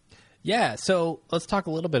 yeah, so let's talk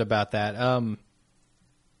a little bit about that.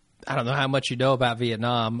 I don't know how much you know about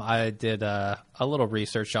Vietnam. I did a little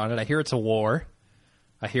research on it. I hear it's a war.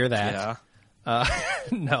 I hear that. Yeah.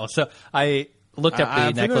 No, so I looked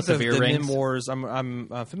up the necklace of earrings. Memoirs. I'm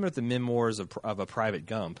familiar with the memoirs of a Private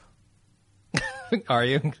Gump. Are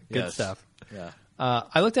you? Good Yes. stuff. Yeah.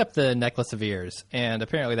 I looked up the necklace of ears, and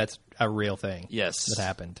apparently that's a real thing. Yes. That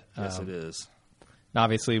happened. Yes, it is.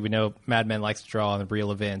 Obviously, we know Mad Men likes to draw on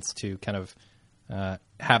real events to kind of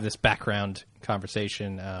have this background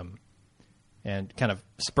conversation and kind of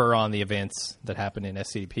spur on the events that happen in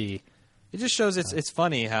SCP. It just shows it's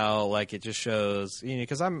funny how, like, it just shows, you know,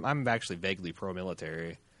 because I'm actually vaguely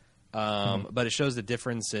pro-military, but it shows the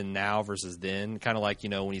difference in now versus then. Kind of like, you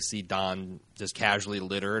know, when you see Don just casually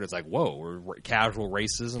littered, it's like, whoa, we're casual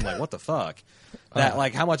racism. Like, what the fuck? That,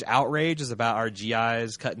 like, how much outrage is about our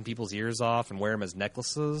GIs cutting people's ears off and wear them as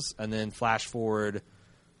necklaces, and then flash forward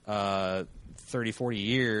 30, 40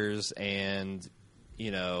 years and,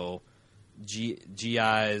 you know,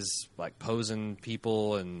 GIs like posing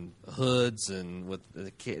people in hoods and with the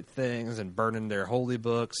things and burning their holy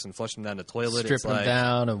books and flushing them down the toilet, stripping them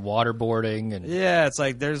down and waterboarding, and yeah, it's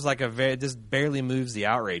like there's like it just barely moves the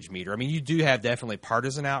outrage meter. I mean, you do have definitely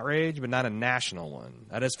partisan outrage, but not a national one.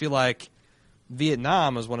 I just feel like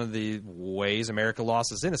Vietnam was one of the ways America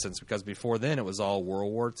lost its innocence, because before then it was all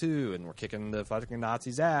World War II and we're kicking the fucking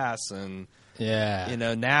Nazis' ass, and yeah, you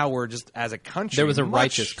know, now we're just, as a country, there was a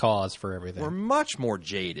righteous cause for everything. We're much more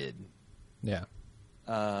jaded, yeah,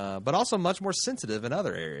 but also much more sensitive in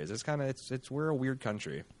other areas. It's kind of we're a weird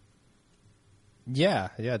country. Yeah,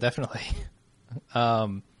 definitely.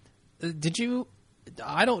 Did you?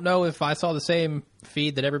 I don't know if I saw the same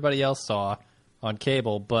feed that everybody else saw on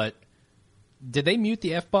cable, but did they mute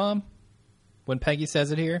the F-bomb when Peggy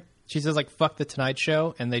says it here? She says, like, fuck the Tonight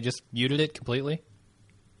Show, and they just muted it completely?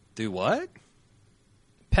 Do what?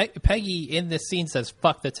 Peggy in this scene says,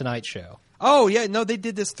 fuck the Tonight Show. Oh, yeah. No, they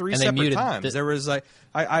did this three and separate times. There was, like,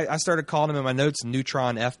 I started calling them in my notes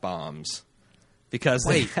neutron F-bombs. Because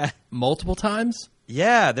multiple times?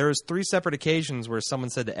 Yeah, there was 3 separate occasions where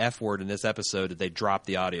someone said the F word in this episode that they dropped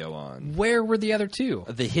the audio on. Where were the other 2?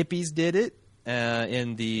 The hippies did it.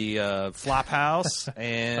 In the flop house,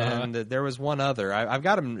 and there was one other. I've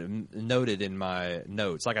got them noted in my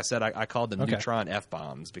notes. Like I said, I called them neutron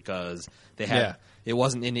F-bombs because they had it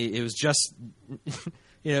wasn't any. It was just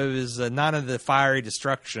you know, it was none of the fiery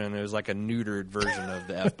destruction. It was like a neutered version of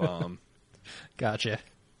the F-bomb. Gotcha.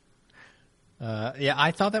 Yeah,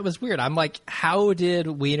 I thought that was weird. I'm like, how did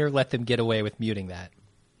Wiener let them get away with muting that?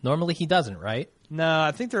 Normally he doesn't, right? No,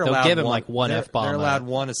 I think they're allowed. They'll give him like one F-bomb. They're allowed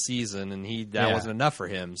one a season, and that wasn't enough for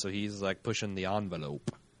him, so he's like pushing the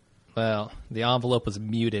envelope. Well, the envelope was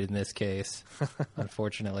muted in this case,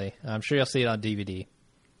 unfortunately. I'm sure you'll see it on DVD.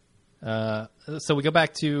 So we go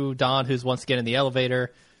back to Don, who's once again in the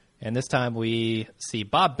elevator, and this time we see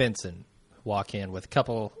Bob Benson walk in with a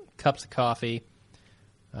couple cups of coffee.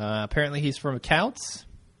 Apparently he's from accounts.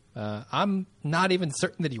 I'm not even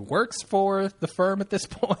certain that he works for the firm at this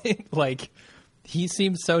point. Like, he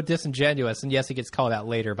seems so disingenuous, and yes, he gets called out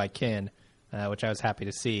later by Ken, which I was happy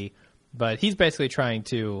to see. But he's basically trying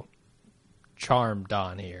to charm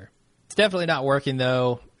Don here. It's definitely not working,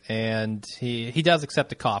 though, and he does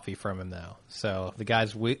accept a coffee from him, though. So the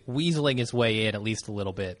guy's weaseling his way in at least a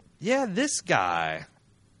little bit. Yeah, this guy.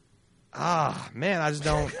 Man,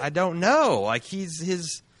 I don't know. Like,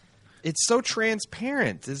 it's so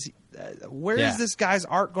transparent. Where is this guy's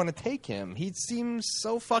art going to take him? He seems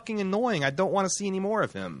so fucking annoying. I don't want to see any more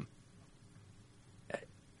of him.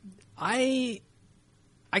 I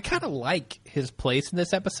kind of like his place in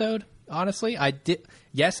this episode, honestly.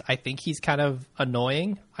 Yes, I think he's kind of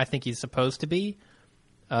annoying. I think he's supposed to be,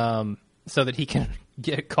 so that he can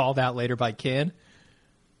get called out later by Ken.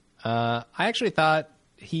 I actually thought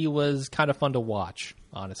he was kind of fun to watch,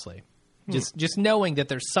 honestly. Just knowing that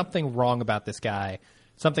there's something wrong about this guy.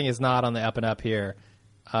 Something is not on the up and up here,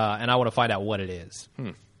 and I want to find out what it is.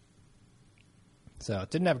 So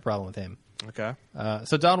didn't have a problem with him. Okay.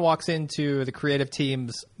 So Don walks into the creative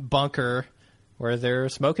team's bunker where they're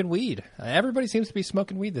smoking weed. Everybody seems to be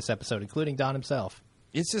smoking weed this episode, including Don himself.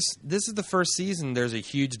 It's just, this is the first season there's a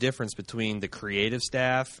huge difference between the creative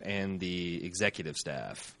staff and the executive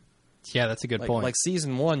staff. Yeah, that's a good point. Like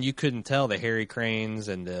season 1, you couldn't tell the Harry Cranes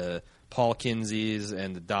and the Paul Kinseys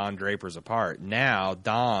and the Don Drapers apart. Now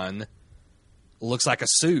Don looks like a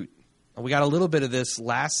suit. We got a little bit of this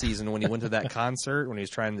last season when he went to that concert when he was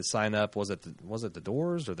trying to sign up. Was it the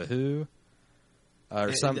Doors or the Who?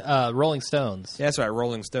 Or some Rolling Stones. Yeah, that's right,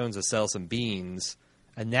 Rolling Stones to sell some beans.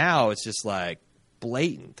 And now it's just like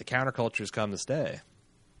blatant. The counterculture's come to stay.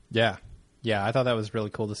 Yeah. Yeah, I thought that was really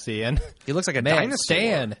cool to see. And he looks like a dinosaur.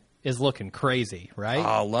 Stan is looking crazy, right?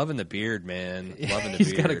 Oh, loving the beard, man. Loving the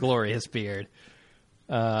He's beard. got a glorious beard.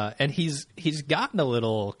 And he's gotten a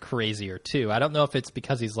little crazier, too. I don't know if it's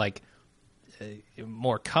because he's, like,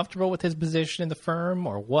 more comfortable with his position in the firm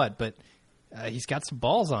or what, but he's got some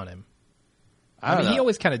balls on him. I mean, he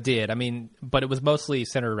always kind of did. I mean, but it was mostly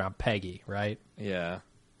centered around Peggy, right? Yeah.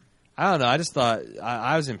 I don't know. I just thought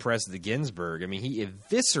I was impressed with the Ginsburg. I mean, he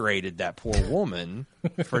eviscerated that poor woman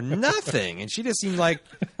for nothing. And she just seemed like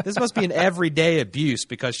this must be an everyday abuse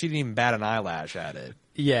because she didn't even bat an eyelash at it.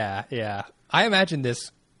 Yeah, yeah. I imagine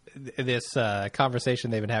this conversation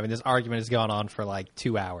they've been having, this argument has gone on for like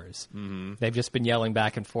 2 hours. Mm-hmm. They've just been yelling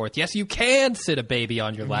back and forth. Yes, you can sit a baby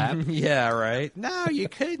on your lap. Yeah, right. No, you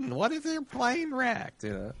couldn't. What if they're plane wrecked?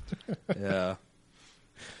 You know?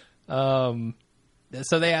 Yeah.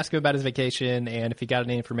 So they asked him about his vacation and if he got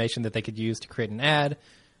any information that they could use to create an ad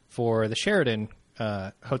for the Sheraton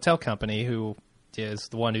hotel company, who is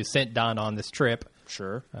the one who sent Don on this trip.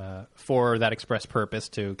 Sure. For that express purpose,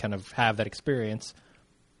 to kind of have that experience.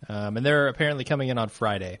 And they're apparently coming in on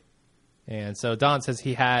Friday. And so Don says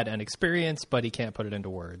he had an experience, but he can't put it into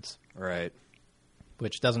words. Right.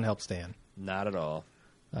 Which doesn't help Stan. Not at all.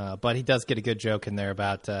 But he does get a good joke in there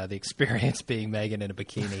about the experience being Megan in a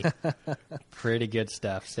bikini. Pretty good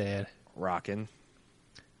stuff, Stan. Rockin'.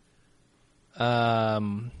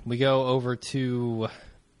 We go over to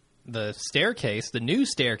the staircase, the new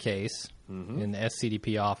staircase in the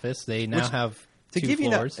SCDP office. They now have two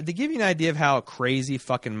floors. To give you an idea of how crazy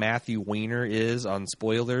fucking Matthew Weiner is on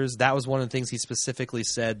spoilers, that was one of the things he specifically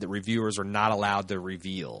said that reviewers are not allowed to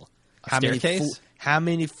reveal. How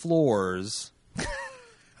many floors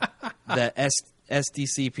that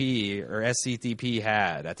SDCP or SCTP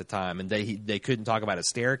had at the time, and they couldn't talk about a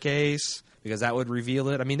staircase because that would reveal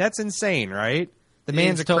it. I mean, that's insane, right? The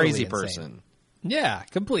man's a crazy person. Yeah,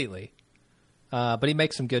 completely. But he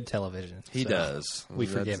makes some good television. He does. We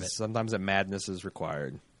forgive it. Sometimes that madness is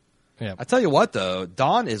required. Yeah. I tell you what, though,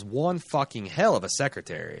 Dawn is one fucking hell of a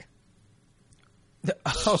secretary.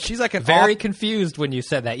 Oh, she's like very confused when you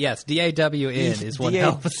said that. Yes, DAWN is one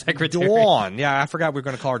hell of a secretary. Dawn. Yeah, I forgot we were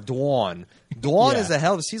going to call her Dawn. Dawn is a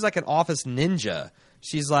hell of a... She's like an office ninja.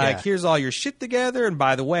 She's like, here's all your shit together, and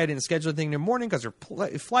by the way, I didn't schedule anything in the morning because her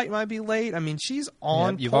flight might be late. I mean, she's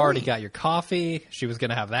on You've point. already got your coffee. She was going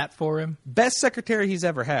to have that for him. Best secretary he's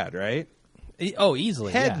ever had, right? Oh,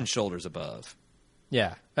 easily. Head and shoulders above.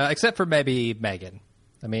 Yeah, except for maybe Megan.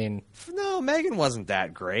 I mean... No, Megan wasn't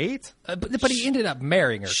that great. But he ended up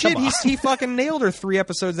marrying her. Shit, he fucking nailed her 3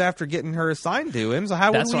 episodes after getting her assigned to him, so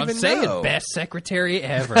how would we even know? That's what I'm saying. Best secretary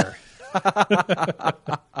ever.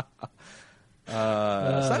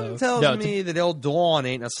 Something tells me that old Dawn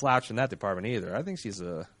ain't a slouch in that department either. I think she's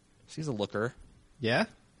a looker. Yeah?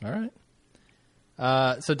 All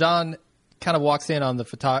right. So Don kind of walks in on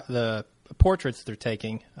the portraits they're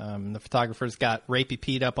taking. The photographer's got Rapey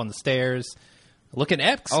Pete up on the stairs. Looking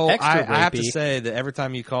extra rapey. I have to say that every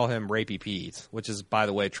time you call him Rapey Pete, which is, by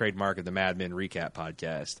the way, trademark of the Mad Men Recap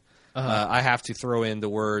podcast, I have to throw in the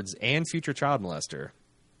words, and future child molester.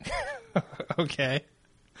 Okay.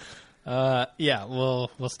 Yeah, we'll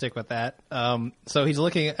stick with that. So he's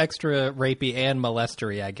looking extra rapey and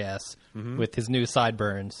molestery, I guess, with his new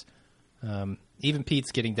sideburns. Even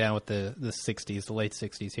Pete's getting down with the 60s, the late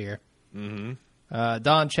 60s here. Mm-hmm.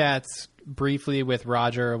 Don chats briefly with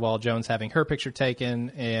Roger while Joan's having her picture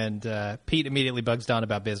taken, and Pete immediately bugs Don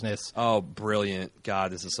about business. Oh, brilliant.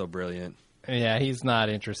 God, this is so brilliant. Yeah, he's not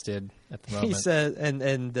interested at the moment. He said,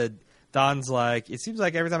 and Don's like, it seems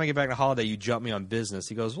like every time I get back to holiday, you jump me on business.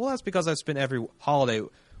 He goes, well, that's because I've spent every holiday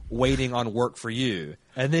waiting on work for you.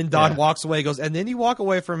 And then Don walks away, goes, and then you walk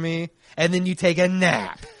away from me, and then you take a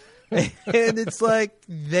nap. And it's like,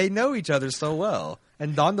 they know each other so well.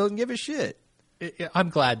 And Don doesn't give a shit. I'm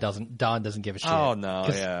glad Don doesn't give a shit. Oh, no,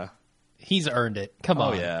 yeah. He's earned it. Come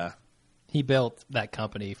on. Oh, yeah. He built that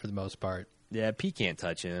company for the most part. Yeah, Pete can't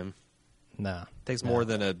touch him. No. Takes more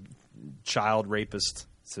than a child rapist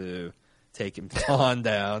to take him on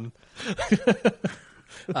down.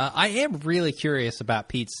 I am really curious about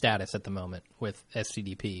Pete's status at the moment with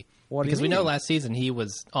SCDP. Because we know last season he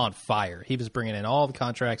was on fire. He was bringing in all the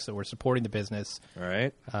contracts that were supporting the business.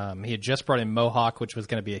 Right. He had just brought in Mohawk, which was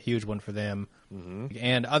going to be a huge one for them. Mm-hmm.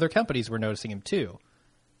 And other companies were noticing him too.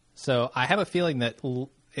 So I have a feeling that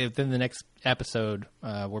within the next episode,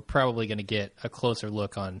 we're probably going to get a closer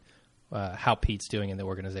look on how Pete's doing in the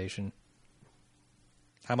organization.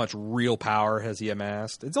 How much real power has he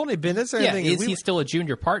amassed? It's only been is he still a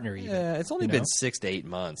junior partner? Even, yeah, it's only been 6 to 8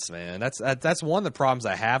 months, man. That's one of the problems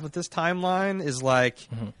I have with this timeline. Is like,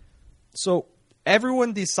 so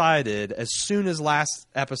everyone decided as soon as last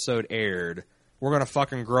episode aired, we're gonna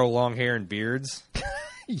fucking grow long hair and beards.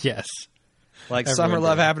 Yes, like Summer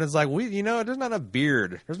Love happened. It's like there's not a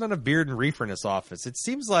beard. There's not a beard and reefer in this office. It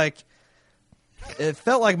seems like. It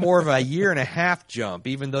felt like more of a 1.5 jump,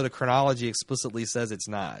 even though the chronology explicitly says it's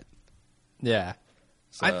not. Yeah.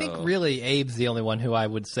 So. I think really Abe's the only one who I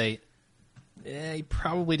would say he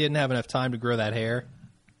probably didn't have enough time to grow that hair.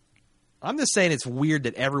 I'm just saying it's weird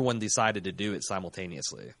that everyone decided to do it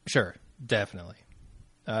simultaneously. Sure, definitely.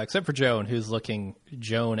 Except for Joan, who's looking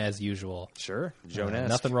Joan as usual. Sure, Joan-esque.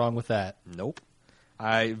 Nothing wrong with that. Nope.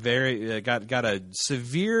 I got a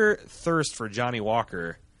severe thirst for Johnny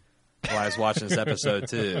Walker while I was watching this episode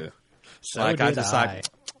too. So like I decided,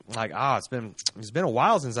 it's been a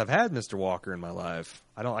while since I've had Mr. Walker in my life.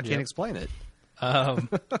 I can't explain it.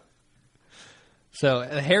 So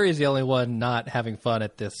Harry's the only one not having fun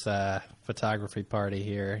at this photography party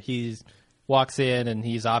here. He walks in and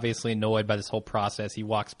he's obviously annoyed by this whole process. He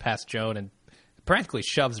walks past Joan and practically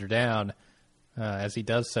shoves her down as he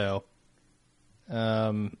does so.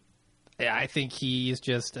 I think he's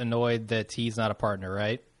just annoyed that he's not a partner,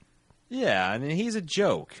 right? Yeah, I mean, he's a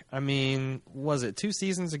joke. I mean, was it 2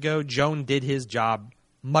 seasons ago? Joan did his job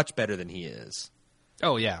much better than he is.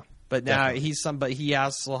 Oh, yeah. But now but he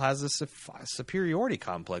also has a superiority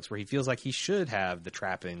complex where he feels like he should have the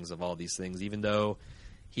trappings of all these things, even though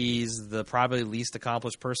he's the probably least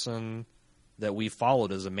accomplished person that we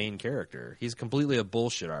followed as a main character. He's completely a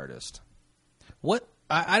bullshit artist. What?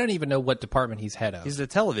 I don't even know what department he's head of. He's the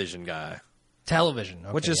television guy. Television,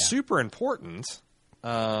 okay, which is super important.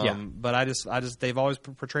 But I just they've always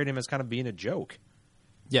portrayed him as kind of being a joke.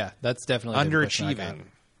 Yeah, that's definitely underachieving.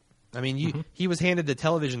 I mean, he was handed the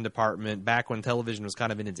television department back when television was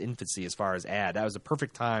kind of in its infancy as far as ad. That was a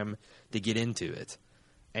perfect time to get into it,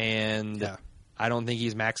 and I don't think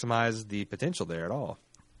he's maximized the potential there at all.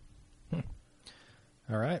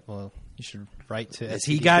 All right, well, you should write to. Has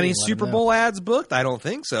he got any Super Bowl ads booked? I don't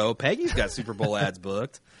think so. Peggy's got Super Bowl ads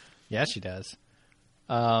booked. Yeah, she does.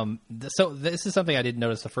 So this is something I didn't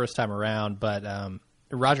notice the first time around, but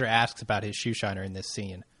Roger asks about his shoe shiner in this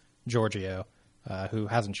scene, Giorgio, who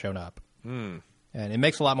hasn't shown up. And it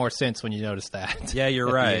makes a lot more sense when you notice that. Yeah,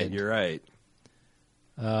 you're right. You're right.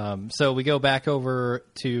 So we go back over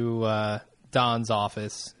to Don's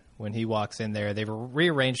office. When he walks in there, they've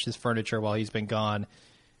rearranged his furniture while he's been gone.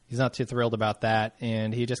 He's not too thrilled about that,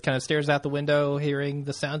 and he just kind of stares out the window, hearing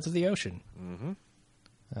the sounds of the ocean. Mm-hmm.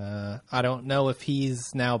 I don't know if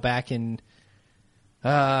he's now back in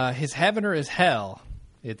his heaven or his hell.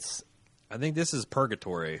 I think this is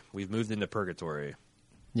purgatory. We've moved into purgatory.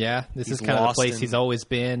 Yeah, this is kind of the place he's always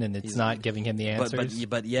been, and it's not giving him the answers.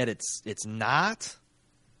 But yet it's not.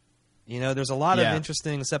 You know, there's a lot of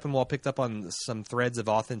interesting. Sepinwall picked up on some threads of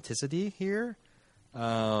authenticity here.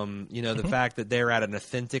 The fact that they're at an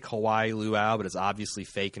authentic Hawaii luau, but it's obviously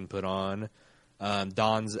fake and put on.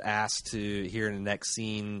 Don's asked to, here in the next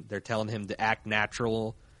scene, they're telling him to act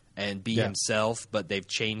natural and be himself, but they've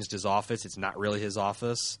changed his office. It's not really his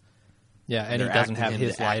office. Yeah, and he doesn't have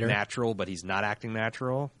his lighter. Act natural, but he's not acting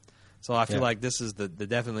natural. So I feel like this is the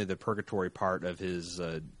definitely the purgatory part of his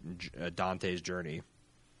Dante's journey.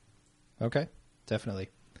 Okay, definitely.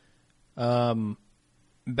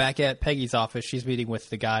 Back at Peggy's office, she's meeting with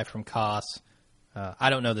the guy from COS. I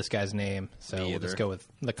don't know this guy's name, so we'll just go with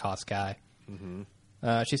the COS guy.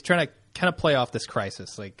 Mm-hmm. She's trying to kind of play off this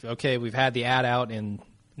crisis. Like, okay, we've had the ad out in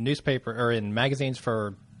newspaper or in magazines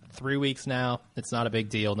for 3 weeks now. It's not a big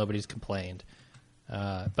deal. Nobody's complained.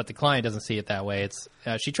 But the client doesn't see it that way.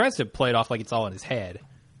 She tries to play it off like it's all in his head.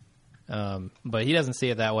 But he doesn't see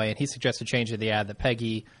it that way, and he suggests a change to the ad that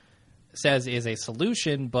Peggy says is a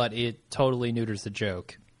solution, but it totally neuters the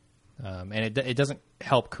joke. And it doesn't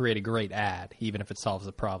help create a great ad, even if it solves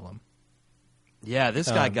the problem. Yeah, this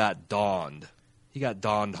guy got dawned. He got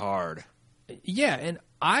dawned hard. Yeah, and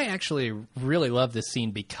I actually really love this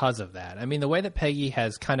scene because of that. I mean, the way that Peggy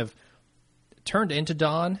has kind of turned into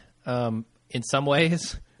Dawn in some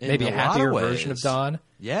ways, maybe a happier version of Dawn.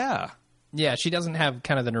 Yeah. Yeah, she doesn't have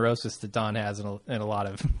kind of the neurosis that Dawn has in a lot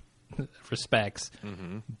of respects,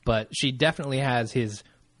 but she definitely has his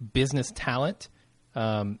business talent,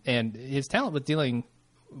 and his talent with dealing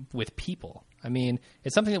with people. I mean,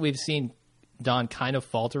 it's something that we've seen Don kind of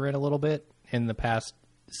falter in a little bit in the past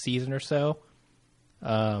season or so.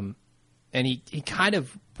 And he kind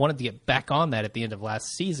of wanted to get back on that at the end of last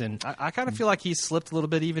season. I kind of feel like he slipped a little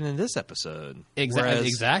bit even in this episode.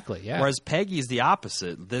 Exactly, yeah. Whereas Peggy's the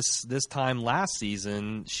opposite. This time last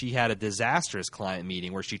season, she had a disastrous client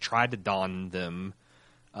meeting where she tried to Don them,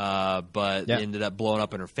 but ended up blowing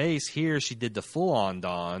up in her face. Here, she did the full-on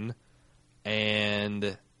Don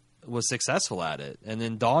and was successful at it. And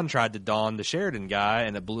then Don tried to Don the Sheridan guy,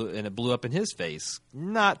 and it blew up in his face.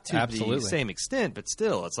 Not to the same extent, but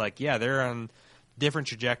still, it's like, yeah, they're on different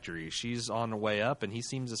trajectories. She's on the way up, and he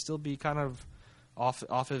seems to still be kind of off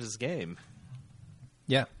of his game.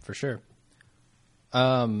 Yeah, for sure.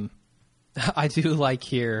 I do like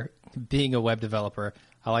here, being a web developer,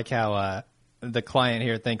 I like how the client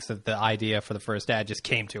here thinks that the idea for the first ad just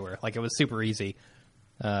came to her. Like, it was super easy.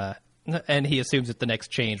 And he assumes that the next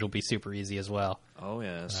change will be super easy as well. Oh,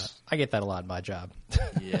 yes. I get that a lot in my job.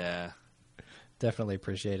 Yeah. Definitely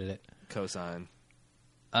appreciated it. Cosign.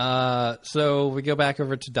 So we go back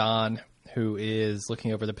over to Don, who is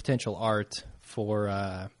looking over the potential art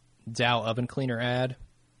for Dow oven cleaner ad.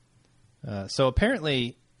 So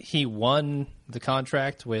apparently he won the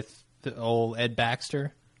contract with the old Ed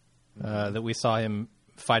Baxter that we saw him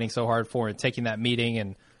fighting so hard for and taking that meeting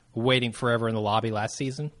and waiting forever in the lobby last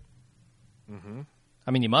season. Mm-hmm.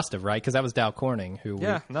 I mean, you must have, right? Because that was Dow Corning who.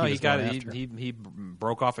 Yeah, he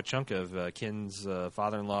broke off a chunk of Ken's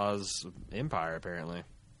father-in-law's empire. Apparently,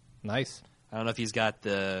 nice. I don't know if he's got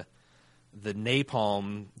the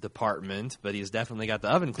napalm department, but he's definitely got the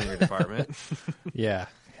oven cleaner department. Yeah,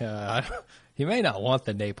 he may not want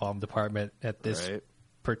the napalm department at this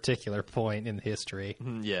particular point in history.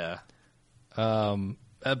 Yeah.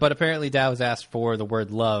 But apparently Dow has asked for the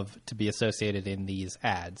word love to be associated in these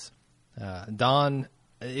ads. Don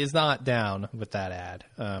is not down with that ad,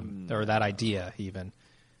 or that idea even.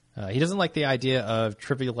 He doesn't like the idea of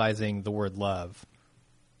trivializing the word love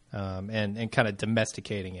and kind of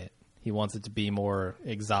domesticating it. He wants it to be more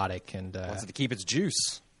exotic and wants it to keep its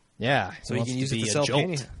juice. Yeah, so he can use it to sell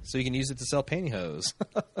so you can use it to sell pantyhose.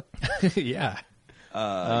 Yeah.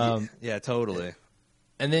 Yeah, totally.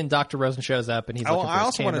 And then Dr. Rosen shows up, and he's looking for his I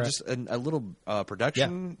also camera. want to just a little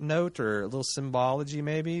production note or a little symbology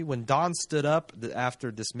maybe. When Don stood up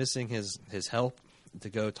after dismissing his help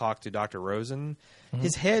to go talk to Dr. Rosen,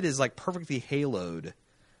 his head is like perfectly haloed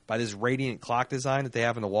by this radiant clock design that they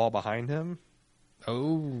have in the wall behind him.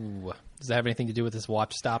 Oh, does that have anything to do with his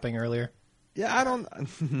watch stopping earlier? Yeah, I don't.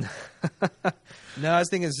 No, I was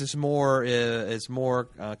thinking it's just more. It's more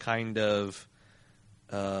kind of.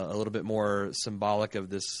 A little bit more symbolic of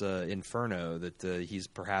this inferno that he's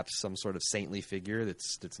perhaps some sort of saintly figure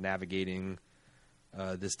that's navigating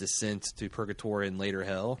this descent to purgatory and later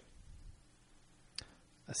hell.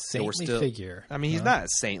 A saintly figure. I mean, he's not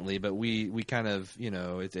saintly, but we kind of,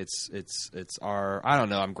 it's our. I don't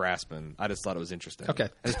know. I'm grasping. I just thought it was interesting. Okay,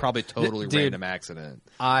 it's probably totally random accident.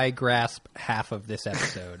 I grasp half of this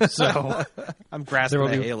episode, so I'm grasping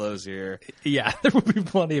the halos here. Yeah, there will be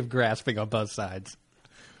plenty of grasping on both sides.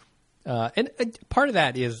 And part of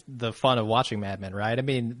that is the fun of watching Mad Men, right? I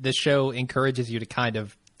mean, this show encourages you to kind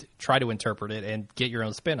of try to interpret it and get your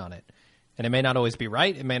own spin on it. And it may not always be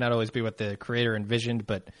right. It may not always be what the creator envisioned,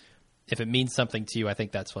 but if it means something to you, I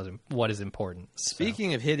think that's what is important.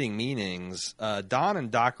 Speaking of hitting meanings, Don and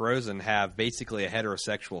Doc Rosen have basically a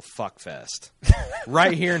heterosexual fuckfest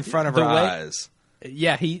right here in front of our eyes.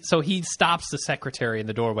 Yeah, he stops the secretary in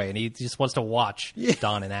the doorway, and he just wants to watch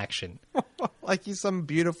Don in action. Like he's some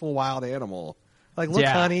beautiful wild animal. Like, look,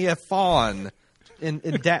 honey, a fawn,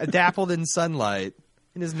 dappled in sunlight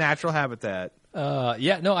in his natural habitat.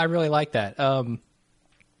 I really like that. And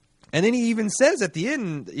then he even says at the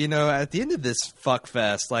end, at the end of this fuck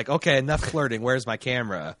fest, like, okay, enough flirting. Where's my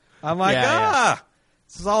camera? I'm like,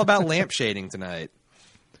 this is all about lampshading tonight.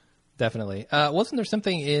 Definitely. Wasn't there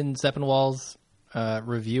something in Sepinwall's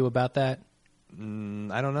review about that?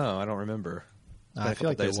 I don't know. I don't remember. I feel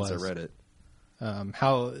like there was. Since I read it.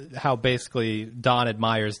 How basically Don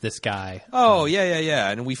admires this guy. Oh, yeah.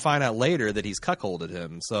 And we find out later that he's cuckolded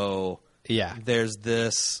him. So there's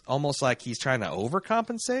this almost like he's trying to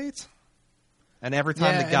overcompensate. And every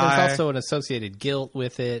time the guy... there's also an associated guilt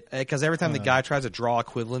with it. Because every time the guy tries to draw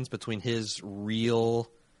equivalence between his real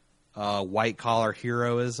white-collar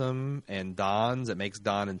heroism and Don's, it makes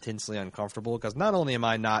Don intensely uncomfortable. Because not only am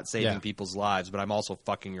I not saving people's lives, but I'm also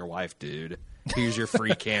fucking your wife, dude. Here's your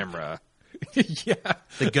free camera.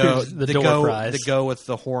 The go with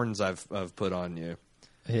the horns I've put on you.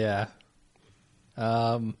 Yeah.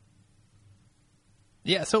 Yeah,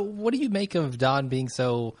 so what do you make of Don being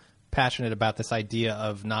so passionate about this idea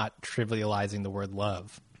of not trivializing the word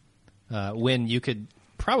love? When you could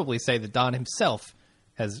probably say that Don himself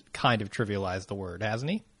has kind of trivialized the word,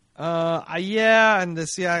 hasn't he? Yeah, and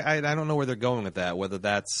I don't know where they're going with that. Whether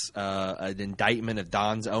that's an indictment of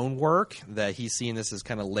Don's own work, that he's seeing this as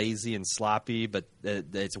kind of lazy and sloppy, but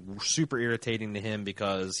it's super irritating to him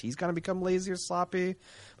because he's going to become lazy or sloppy.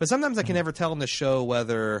 But sometimes I can never tell in the show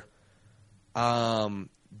whether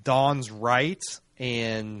Don's right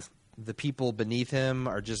and the people beneath him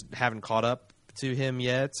are just haven't caught up to him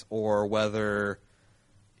yet, or whether.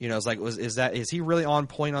 It's like, is he really on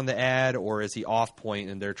point on the ad, or is he off point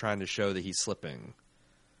and they're trying to show that he's slipping?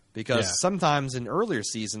 Because sometimes in earlier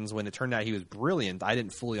seasons, when it turned out he was brilliant, I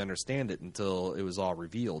didn't fully understand it until it was all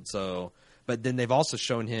revealed. So, but then they've also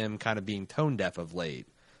shown him kind of being tone deaf of late.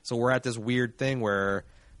 So we're at this weird thing where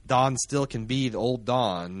Don still can be the old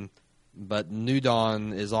Don, but new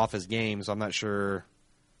Don is off his game. So I'm not sure.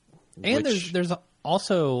 And there's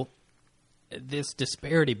also this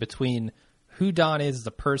disparity between who Don is as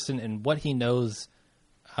a person and what he knows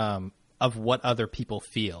of what other people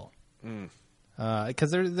feel.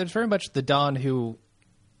 Because there's very much the Don who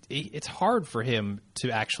it's hard for him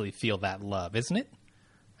to actually feel that love, isn't it?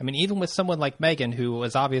 I mean, even with someone like Megan, who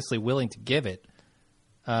was obviously willing to give it,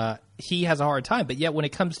 he has a hard time. But yet when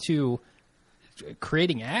it comes to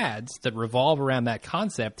creating ads that revolve around that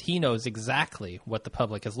concept, he knows exactly what the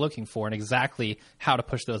public is looking for and exactly how to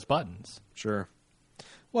push those buttons. Sure.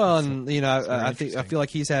 Well, and I feel like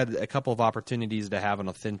he's had a couple of opportunities to have an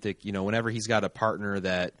authentic. Whenever he's got a partner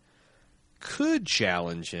that could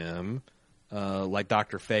challenge him, like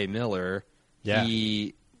Dr. Faye Miller,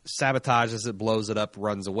 he sabotages it, blows it up,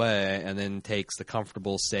 runs away, and then takes the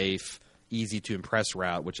comfortable, safe, easy to impress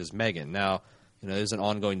route, which is Megan. Now, there's an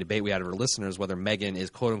ongoing debate we had of our listeners whether Megan is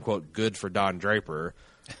quote unquote good for Don Draper.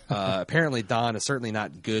 Apparently, Don is certainly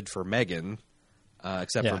not good for Megan.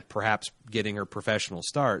 Except for perhaps getting her professional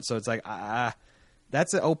start. So it's like,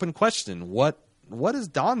 that's an open question. What does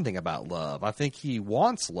Don think about love? I think he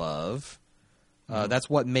wants love. That's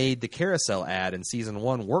what made the carousel ad in season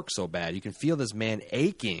 1 work so bad. You can feel this man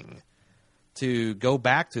aching to go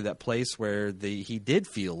back to that place where he did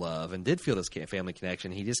feel love and did feel this family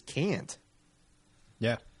connection. He just can't.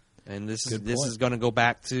 Yeah. And this is going to go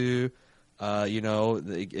back to,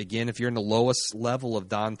 again, if you're in the lowest level of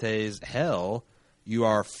Dante's hell, you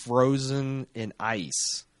are frozen in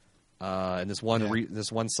ice. And this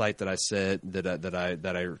one site that I said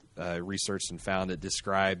that I researched and found, it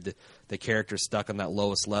described the character stuck on that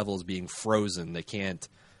lowest level as being frozen. They can't.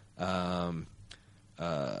 What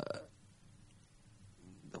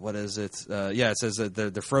is it? It says that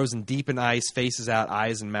they're frozen deep in ice, faces out,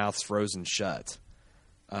 eyes and mouths frozen shut.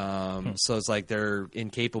 So it's like they're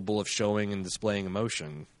incapable of showing and displaying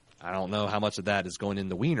emotion. I don't know how much of that is going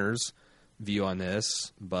into Wiener's view on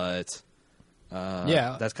this, but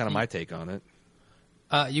that's kind of my take on it.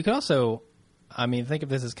 You can also, think of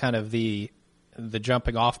this as kind of the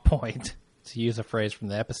jumping off point, to use a phrase from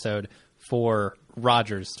the episode, for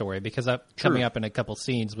Roger's story, because coming up in a couple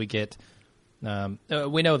scenes we get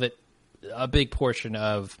we know that a big portion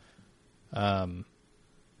of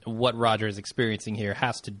what Roger is experiencing here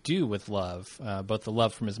has to do with love, both the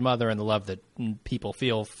love from his mother and the love that people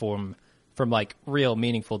feel from like real,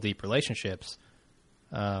 meaningful, deep relationships,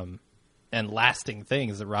 and lasting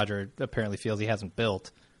things that Roger apparently feels he hasn't built.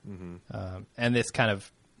 Mm-hmm. And this kind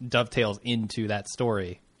of dovetails into that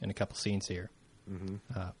story in a couple scenes here.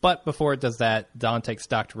 Mm-hmm. But before it does that, Don takes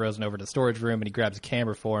Dr. Rosen over to the storage room and he grabs a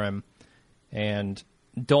camera for him. And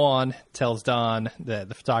Dawn tells Don that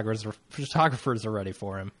the photographers are ready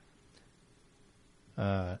for him.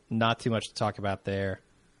 Not too much to talk about there.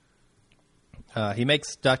 He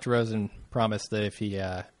makes Dr. Rosen promise that if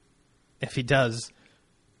he does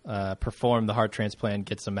perform the heart transplant,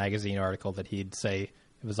 gets a magazine article that he'd say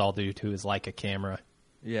it was all due to his Leica camera.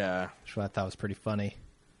 Yeah. Which I thought was pretty funny.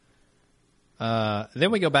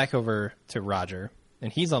 Then we go back over to Roger,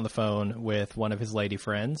 and he's on the phone with one of his lady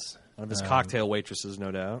friends. One of his cocktail waitresses,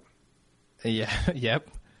 no doubt. Yeah, yep.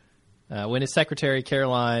 When his secretary,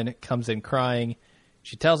 Caroline, comes in crying,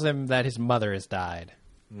 she tells him that his mother has died.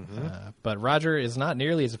 Mm-hmm. But Roger is not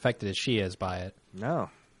nearly as affected as she is by it. No.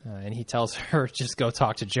 And he tells her, just go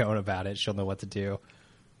talk to Joan about it. She'll know what to do.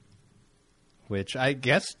 Which, I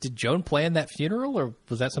guess, did Joan plan that funeral, or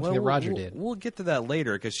was that something that Roger did? We'll get to that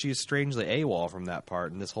later, because she's strangely AWOL from that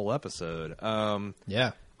part in this whole episode.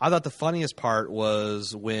 Yeah. I thought the funniest part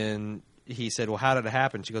was when he said, well, how did it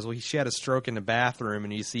happen? She goes, well, she had a stroke in the bathroom,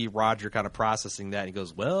 and you see Roger kind of processing that, and he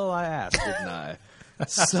goes, well, I asked, didn't I?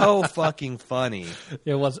 So fucking funny.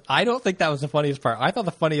 It was. I don't think that was the funniest part. I thought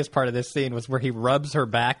the funniest part of this scene was where he rubs her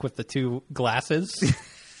back with the two glasses.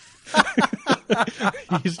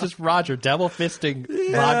 He's just Roger double fisting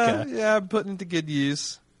vodka. Yeah, putting it to good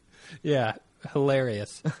use. Yeah,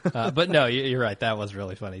 hilarious. But no, you're right. That was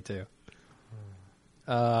really funny too.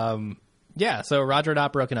 Yeah. So Roger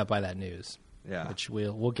not broken up by that news. Yeah, which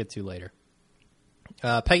we'll get to later.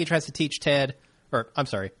 Peggy tries to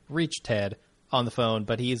reach Ted on the phone,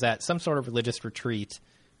 but he's at some sort of religious retreat,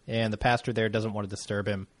 and the pastor there doesn't want to disturb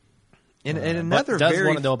him. And another does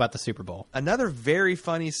want to know about the Super Bowl. Another very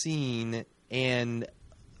funny scene and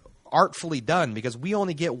artfully done because we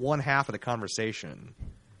only get one half of the conversation.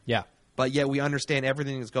 Yeah, but yet we understand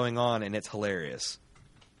everything that's going on, and it's hilarious.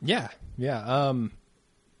 Yeah, yeah.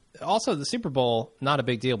 Also, the Super Bowl not a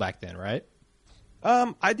big deal back then, right?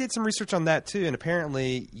 I did some research on that too, and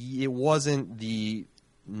apparently it wasn't the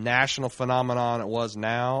national phenomenon it was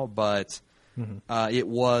now, but it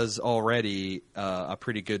was already a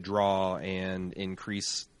pretty good draw and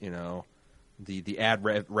increase, the ad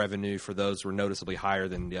revenue for those were noticeably higher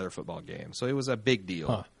than the other football games. So it was a big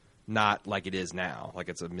deal, not like it is now, like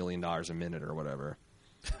it's $1 million a minute or whatever.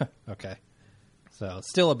 Okay, so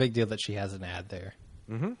still a big deal that she has an ad there.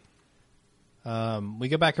 Mm-hmm. We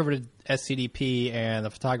go back over to SCDP, and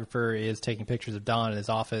the photographer is taking pictures of Don in his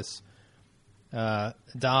office.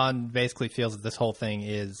 Don basically feels that this whole thing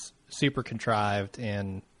is super contrived,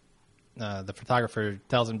 and the photographer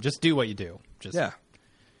tells him, just do what you do. Just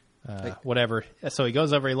whatever. So he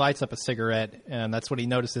goes over, he lights up a cigarette, and that's what he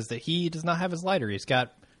notices, that he does not have his lighter. He's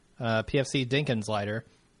got PFC Dinkins lighter,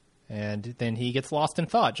 and then he gets lost in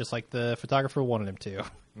thought, just like the photographer wanted him to.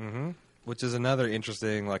 Mm-hmm. Which is another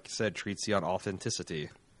interesting, like you said, treats you on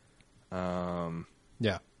authenticity. Yeah.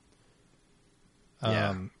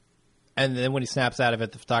 Yeah. And then when he snaps out of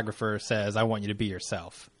it, the photographer says, I want you to be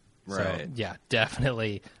yourself. Right. So, yeah,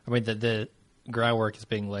 definitely. I mean, the groundwork is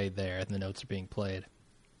being laid there, and the notes are being played.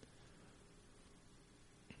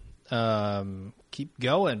 Keep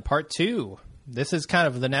going. Part 2. This is kind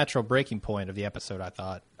of the natural breaking point of the episode, I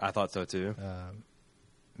thought. I thought so, too.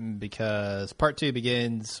 Because part 2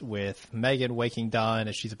 begins with Megan waking Dawn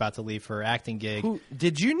as she's about to leave for her acting gig.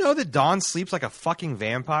 Did you know that Dawn sleeps like a fucking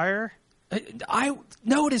vampire? I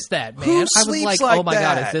noticed that, man. Who I was sleeps like, oh my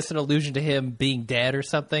that? God, is this an allusion to him being dead or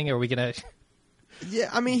something? Are we going to... Yeah,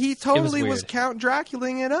 I mean, he totally was weird. Count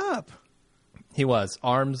Draculaing it up. He was.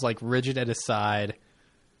 Arms like rigid at his side.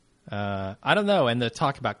 I don't know. And the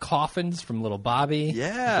talk about coffins from Little Bobby.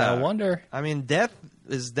 Yeah. I wonder. I mean, death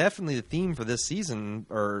is definitely the theme for this season,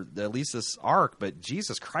 or at least this arc, but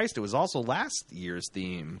Jesus Christ, it was also last year's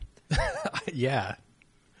theme. Yeah.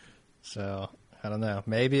 So, I don't know.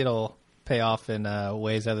 Maybe it'll pay off in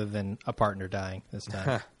ways other than a partner dying this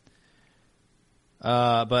time.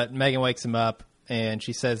 But Megan wakes him up, and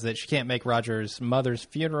she says that she can't make Roger's mother's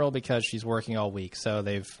funeral because she's working all week. So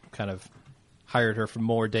they've kind of hired her for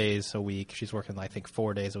more days a week. She's working, I think,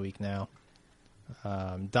 4 days a week now.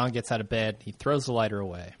 Don gets out of bed. He throws the lighter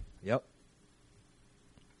away. Yep.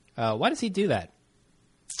 Why does he do that?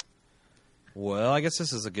 Well, I guess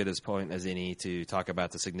this is as good a point as any to talk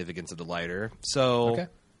about the significance of the lighter. So,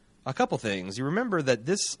 a couple things. You remember that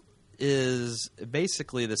this is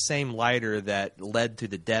basically the same lighter that led to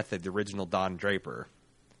the death of the original Don Draper.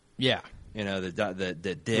 Yeah. You know, the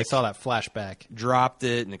Dick We saw that flashback. dropped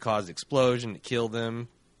it, and it caused an explosion. It killed him.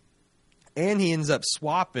 And he ends up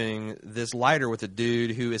swapping this lighter with a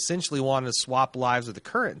dude who essentially wanted to swap lives with the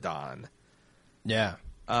current Don. Yeah.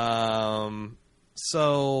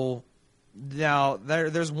 So now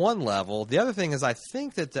there's one level. The other thing is, I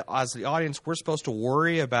think that as the audience, we're supposed to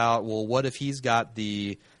worry about, well, what if he's got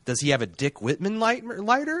does he have a Dick Whitman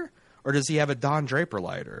lighter, or does he have a Don Draper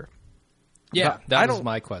lighter? Yeah, that was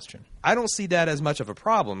my question. I don't see that as much of a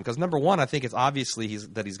problem because, number one, I think it's obviously he's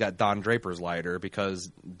got Don Draper's lighter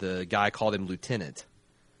because the guy called him Lieutenant.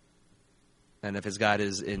 And if he's got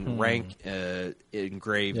his rank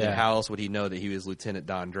engraved, then how else would he know that he was Lieutenant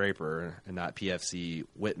Don Draper and not PFC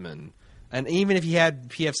Whitman? And even if he had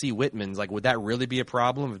PFC Whitman's, like, would that really be a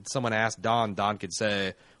problem? If someone asked Don could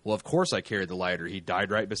say, well, of course I carried the lighter. He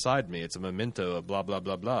died right beside me. It's a memento of blah, blah,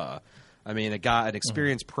 blah, blah. I mean, an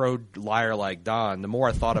experienced pro liar like Don, the more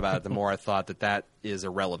I thought about it, the more I thought that is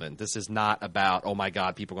irrelevant. This is not about, oh, my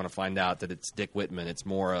God, people are going to find out that it's Dick Whitman. It's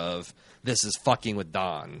more of, this is fucking with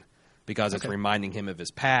Don because it's reminding him of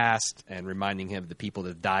his past and reminding him of the people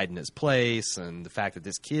that died in his place and the fact that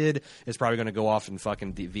this kid is probably going to go off in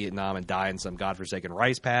fucking Vietnam and die in some godforsaken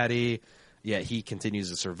rice paddy. yet he continues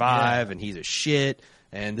to survive, and he's a shit.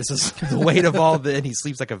 And this is the weight of all the. And he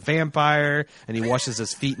sleeps like a vampire, and he washes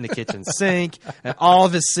his feet in the kitchen sink, and all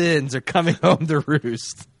of his sins are coming home to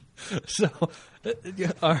roost. So,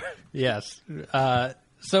 yes.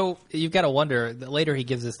 So you've got to wonder. Later, he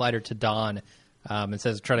gives this lighter to Dawn and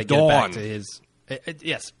says, "Try to get it back to his."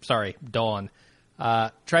 Yes, sorry, Dawn.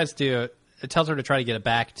 Tells her to try to get it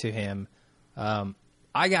back to him.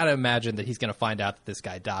 I got to imagine that he's going to find out that this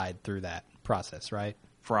guy died through that process, right?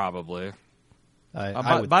 Probably.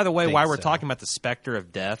 By the way, while we're talking about the specter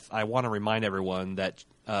of death, I want to remind everyone that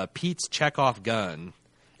Pete's Chekhov gun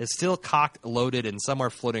is still cocked, loaded, and somewhere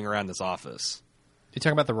floating around this office. You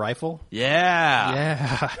talking about the rifle?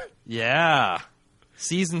 Yeah. Yeah.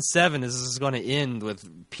 Season 7 is going to end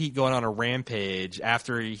with Pete going on a rampage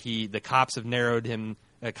after the cops have narrowed him.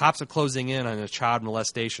 Cops are closing in on a child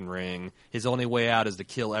molestation ring. His only way out is to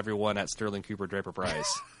kill everyone at Sterling Cooper Draper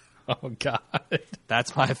Price. Oh, God.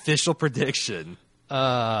 That's my official prediction.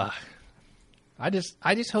 I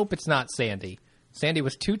just hope it's not Sandy. Sandy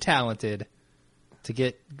was too talented to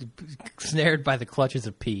get snared by the clutches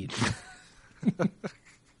of Pete.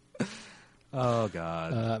 Oh,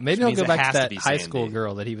 God. Maybe he'll go back to that high school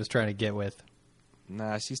girl that he was trying to get with.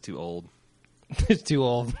 Nah, she's too old. She's too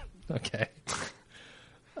old. Okay.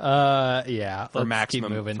 Yeah. For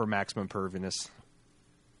maximum perviness.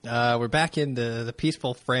 We're back in the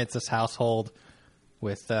peaceful Francis household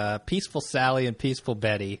with peaceful Sally and peaceful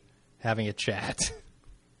Betty having a chat.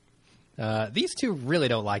 These two really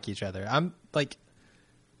don't like each other.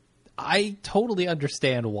 I totally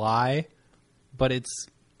understand why, but it's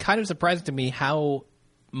kind of surprising to me how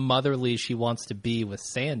motherly she wants to be with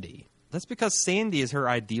Sandy. That's because Sandy is her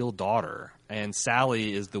ideal daughter, and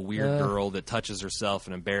Sally is the weird girl that touches herself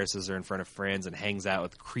and embarrasses her in front of friends and hangs out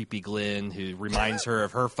with creepy Glenn, who reminds her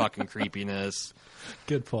of her fucking creepiness.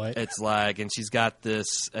 Good point. It's like, and she's got this,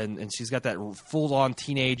 and she's got that full-on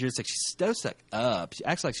teenager. It's like she's so stuck up. She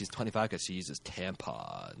acts like she's 25 because she uses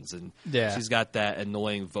tampons, and she's got that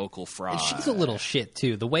annoying vocal fry. And she's a little shit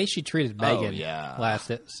too. The way she treated Megan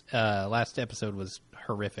last episode was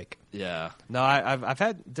horrific. Yeah. No, I've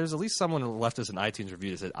had. There's at least someone who left us an iTunes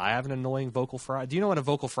review that said I have an annoying vocal fry. Do you know what a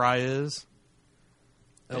vocal fry is?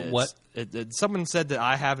 What? Someone said that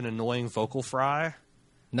I have an annoying vocal fry.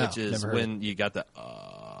 No, which is when you got the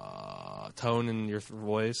tone in your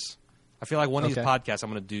voice. I feel like one of these podcasts, I'm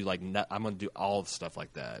going to do all the stuff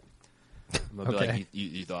like that. I'm going to be like,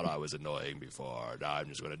 you thought I was annoying before. Now I'm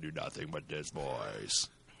just going to do nothing but this voice.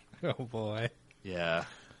 Oh, boy. Yeah.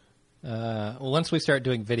 Well, once we start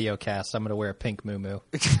doing video casts, I'm going to wear a pink muumuu.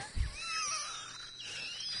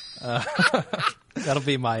 That'll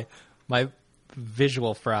be my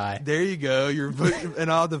visual fry. There you go. And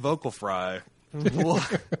I'll have the vocal fry.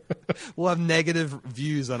 We'll have negative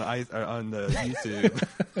views on the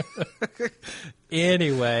YouTube.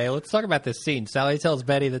 Anyway, let's talk about this scene. Sally tells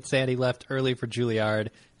Betty that Sandy left early for Juilliard,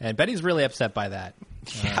 and Betty's really upset by that.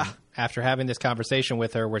 Yeah. After having this conversation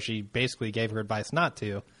with her where she basically gave her advice not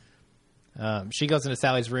to, she goes into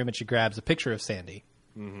Sally's room and she grabs a picture of Sandy.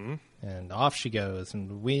 Mm-hmm. And off she goes.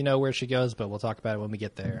 And we know where she goes, but we'll talk about it when we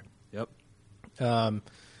get there. Yep.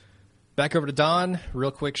 Back over to Don.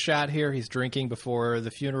 Real quick shot here. He's drinking before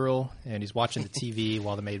the funeral, and he's watching the TV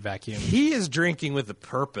while the maid vacuums. He is drinking with a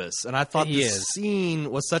purpose, and I thought this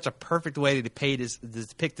scene was such a perfect way to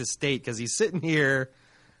depict his state, because he's sitting here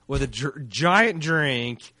with a giant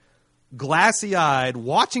drink, glassy-eyed,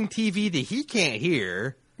 watching TV that he can't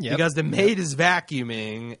hear because the maid is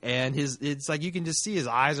vacuuming, and it's like you can just see his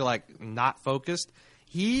eyes are like not focused.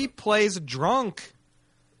 He plays drunk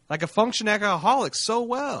like a functioning alcoholic so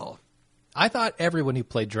well. I thought everyone who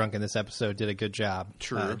played drunk in this episode did a good job.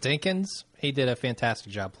 True. Dinkins, he did a fantastic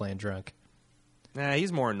job playing drunk. Nah,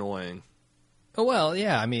 he's more annoying. Oh, well,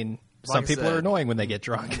 yeah. I mean, some people are annoying when they get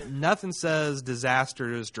drunk. Nothing says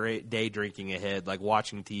disastrous day drinking ahead like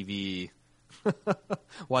watching TV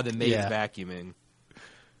while the maid's vacuuming.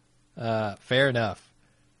 Fair enough.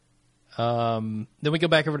 Then we go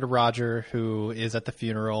back over to Roger, who is at the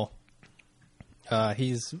funeral.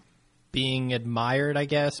 He's being admired, I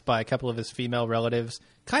guess, by a couple of his female relatives.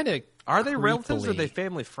 Kind of Are they relatives or are they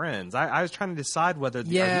family friends? I was trying to decide whether are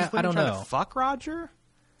these I don't know. To fuck Roger?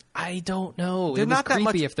 I don't know. They're it was not creepy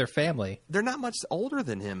that much, if they're family. They're not much older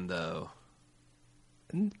than him, though.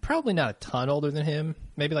 Probably not a ton older than him.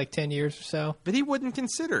 Maybe like 10 years or so. But he wouldn't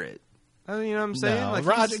consider it. You know what I'm saying? No, like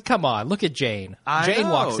Roger, come on. Look at Jane. Jane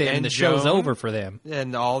walks in and the show's over for them.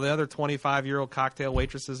 And all the other 25-year-old cocktail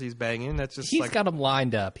waitresses he's banging. That's just He's got them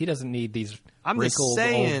lined up. He doesn't need these wrinkled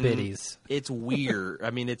old biddies. It's weird.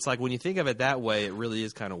 I mean, it's like when you think of it that way, it really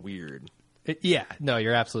is kind of weird. Yeah, no,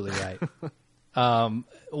 you're absolutely right.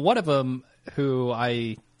 One of them who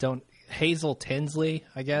I don't, Hazel Tinsley,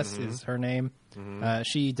 I guess, is her name.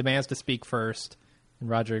 She demands to speak first, and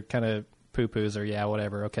Roger kind of poo-poos her. Yeah,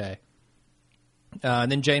 whatever, okay.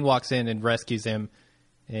 And then Jane walks in and rescues him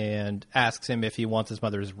and asks him if he wants his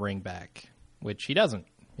mother's ring back, which he doesn't.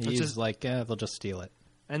 He's like, they'll just steal it.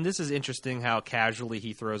 And this is interesting how casually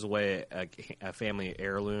he throws away a family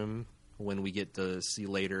heirloom when we get to see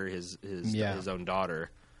later his own daughter.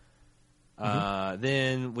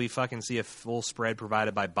 Then we fucking see a full spread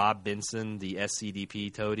provided by Bob Benson, the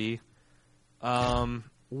SCDP toady.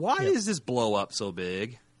 Why is this blow up so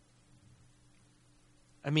big?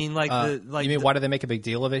 I mean, you mean why do they make a big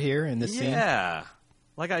deal of it here in this scene? Yeah,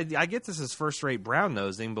 like I get this is first rate brown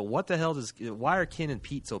nosing, but what the hell why are Ken and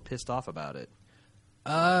Pete so pissed off about it?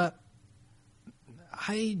 I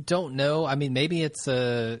don't know. I mean, maybe it's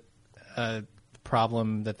a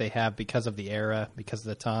problem that they have because of the era, because of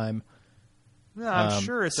the time. No, I'm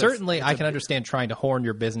sure it's certainly. I can understand trying to horn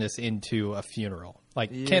your business into a funeral.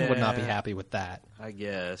 Like Ken would not be happy with that, I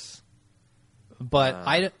guess.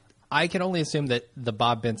 But I can only assume that the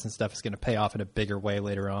Bob Benson stuff is going to pay off in a bigger way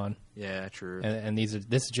later on. Yeah, true. And this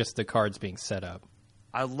is just the cards being set up.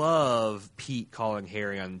 I love Pete calling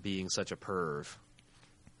Harry on being such a perv.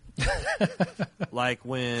 Like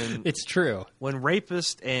when it's true. When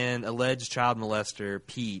rapist and alleged child molester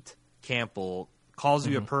Pete Campbell calls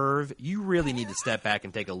you a perv, you really need to step back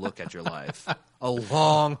and take a look at your life. A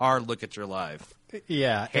long, hard look at your life.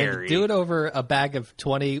 Yeah, Harry. And do it over a bag of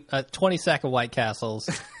 20-sack of White Castles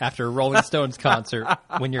after a Rolling Stones concert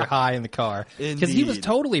when you're high in the car. Because he was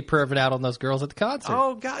totally perving out on those girls at the concert.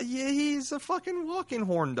 Oh, God, yeah, he's a fucking walking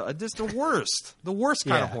horn dog. Just the worst. The worst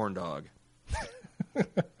kind of horn dog.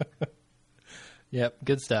 Yep,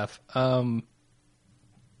 good stuff. Let's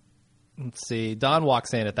see. Don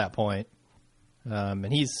walks in at that point,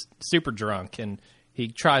 and he's super drunk, and he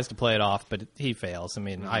tries to play it off, but he fails. I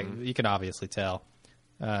mean, you can obviously tell.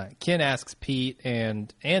 Ken asks Pete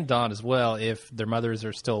and Don as well if their mothers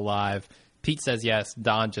are still alive. Pete says yes.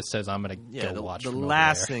 Don just says, I'm going to go watch. The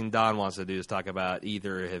last thing Don wants to do is talk about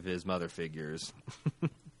either of his mother figures.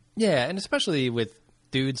 Yeah, and especially with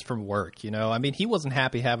dudes from work, you know. I mean, he wasn't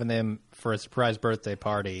happy having them for a surprise birthday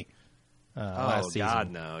party last season. Oh,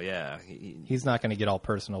 God, no, yeah. He's not going to get all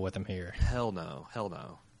personal with him here. Hell no.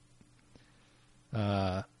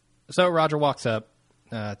 So Roger walks up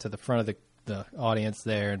to the front of the audience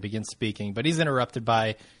there and begins speaking, but he's interrupted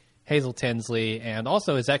by Hazel Tinsley and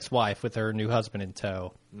also his ex-wife with her new husband in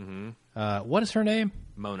tow. Mm-hmm. What is her name?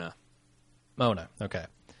 Mona, okay.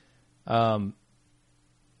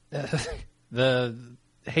 The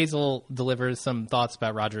Hazel delivers some thoughts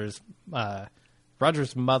about Roger's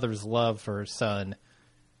mother's love for her son,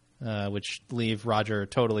 which leave Roger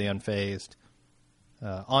totally unfazed.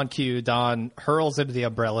 On cue, Don hurls into the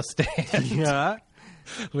umbrella stand. Yeah.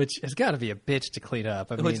 Which has got to be a bitch to clean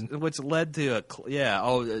up. I mean, which led to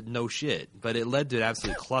no shit. But it led to an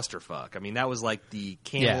absolute clusterfuck. I mean, that was like the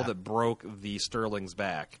camel that broke the Sterling's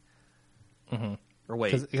back. Mm-hmm. Or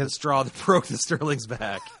wait, the straw that broke the Sterling's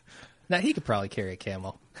back. Now, he could probably carry a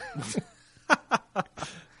camel.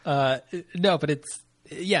 No, but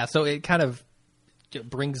so it kind of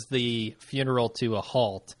brings the funeral to a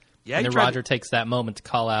halt. Yeah, and then Roger takes that moment to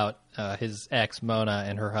call out his ex, Mona,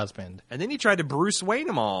 and her husband. And then he tried to Bruce Wayne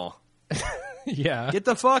them all. Yeah. Get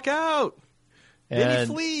the fuck out. Then he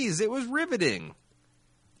flees. It was riveting.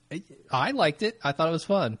 I liked it. I thought it was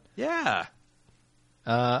fun. Yeah.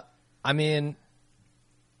 I mean,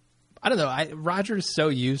 I don't know. Roger's so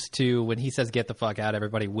used to when he says get the fuck out,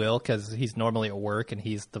 everybody will, because he's normally at work and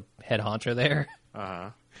he's the head honcho there.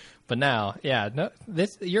 Uh-huh. But now,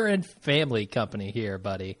 you're in family company here,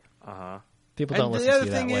 buddy. Uh-huh. People don't listen to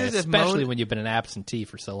you that way, especially when you've been an absentee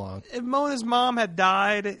for so long. If Mona's mom had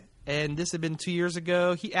died and this had been 2 years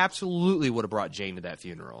ago, he absolutely would have brought Jane to that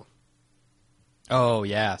funeral. Oh,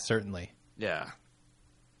 yeah, certainly. Yeah.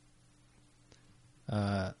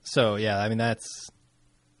 So, I mean,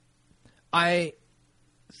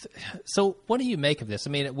 So what do you make of this? I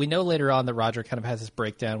mean, we know later on that Roger kind of has this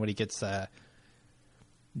breakdown when he gets the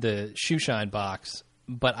shoeshine box,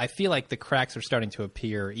 but I feel like the cracks are starting to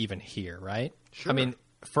appear even here, right? Sure. I mean,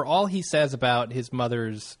 for all he says about his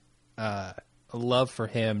mother's love for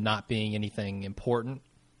him not being anything important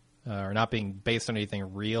or not being based on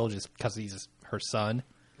anything real just because he's her son,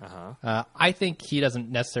 I think he doesn't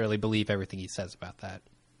necessarily believe everything he says about that.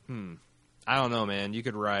 I don't know, man. You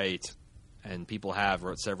could write, and people have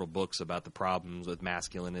wrote several books about the problems with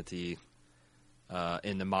masculinity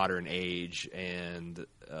in the modern age and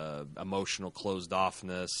emotional closed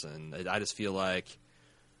offness, and I just feel like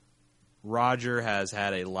Roger has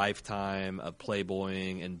had a lifetime of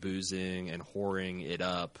playboying and boozing and whoring it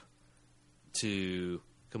up to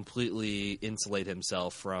completely insulate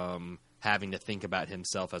himself from having to think about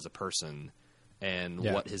himself as a person and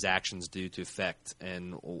what his actions do to affect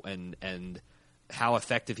and how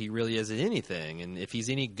effective he really is at anything, and if he's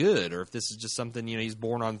any good, or if this is just something he's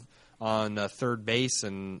born on third base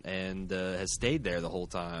and has stayed there the whole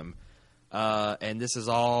time, and this is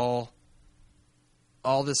all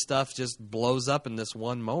this stuff just blows up in this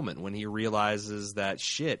one moment when he realizes that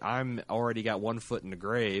I'm already got one foot in the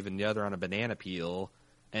grave and the other on a banana peel,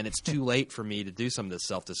 and it's too late for me to do some of this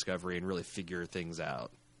self-discovery and really figure things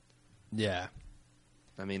out. Yeah.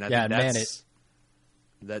 I mean, I think that's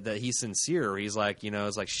that he's sincere. He's like,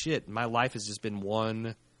 it's like, shit, my life has just been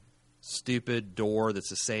one stupid door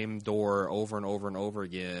that's the same door over and over and over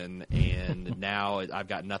again, and now I've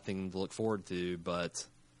got nothing to look forward to but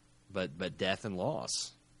death and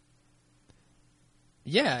loss.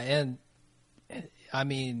 Yeah, and I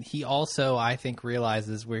mean, he also, I think,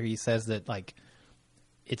 realizes where he says that, like,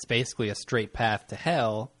 it's basically a straight path to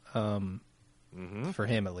hell, for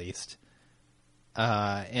him at least.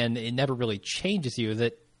 And it never really changes you,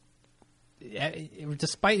 that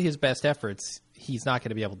despite his best efforts, he's not going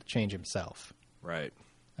to be able to change himself. Right.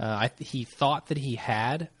 He thought that he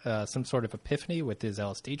had some sort of epiphany with his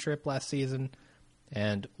LSD trip last season,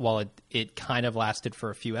 and while it kind of lasted for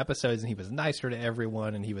a few episodes and he was nicer to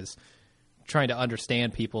everyone and he was trying to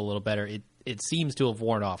understand people a little better, it seems to have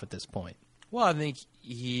worn off at this point. Well, I think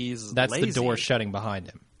that's lazy. The door shutting behind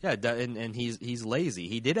him. Yeah, and he's lazy.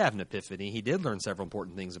 He did have an epiphany. He did learn several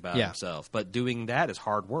important things about himself, but doing that is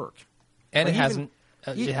hard work. And it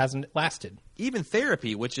hasn't lasted. Even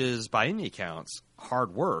therapy, which is, by any accounts,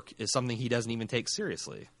 hard work, is something he doesn't even take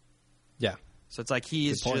seriously. Yeah. So it's like he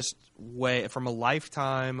is just from a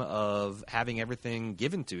lifetime of having everything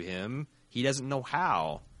given to him, he doesn't know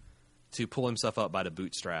how to pull himself up by the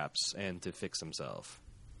bootstraps and to fix himself.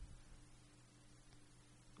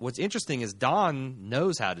 What's interesting is Don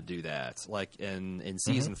knows how to do that. Like in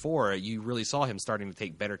season 4, you really saw him starting to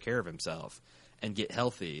take better care of himself and get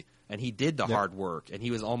healthy. And he did the hard work, and he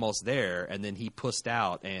was almost there. And then he pussed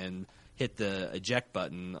out and hit the eject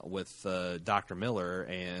button with Dr. Miller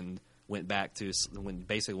and went back to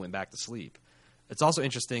sleep. It's also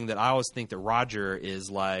interesting that I always think that Roger is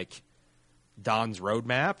like Don's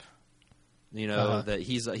roadmap. That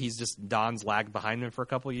he's just Don's lagged behind him for a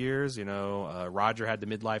couple of years. Roger had the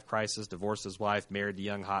midlife crisis, divorced his wife, married the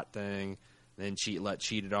young hot thing, then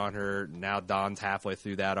cheated on her. Now Don's halfway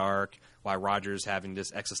through that arc, while Roger's having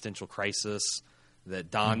this existential crisis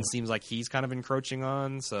that Don seems like he's kind of encroaching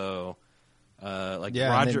on. So,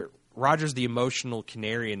 Roger's the emotional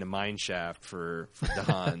canary in the mine shaft for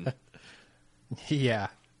Don. Yeah,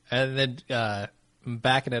 and then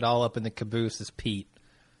backing it all up in the caboose is Pete.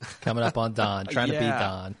 Coming up on Don, trying to beat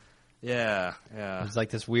Don. Yeah. There's like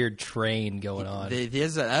this weird train going on.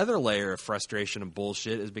 There's another layer of frustration and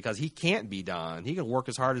bullshit is because he can't be Don. He can work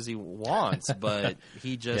as hard as he wants, but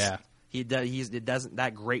he just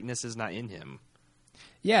that greatness is not in him.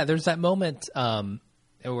 Yeah, there's that moment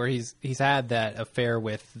where he's had that affair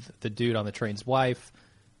with the dude on the train's wife,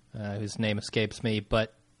 whose name escapes me,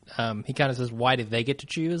 but he kind of says, "Why did they get to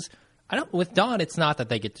choose?" With Don, it's not that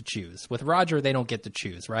they get to choose. With Roger, they don't get to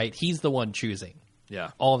choose, right? He's the one choosing. Yeah.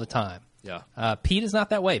 All the time. Yeah. Pete is not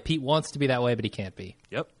that way. Pete wants to be that way, but he can't be.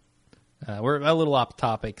 Yep. We're a little off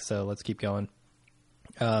topic, so let's keep going.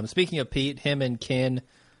 Speaking of Pete, him and Kin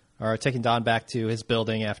are taking Don back to his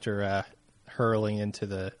building after hurling into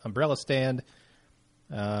the umbrella stand.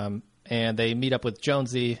 And they meet up with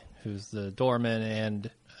Jonesy, who's the doorman,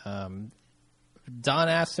 and Don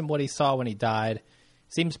asks him what he saw when he died.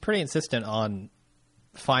 Seems pretty insistent on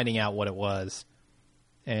finding out what it was.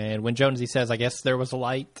 And when Jonesy says, I guess there was a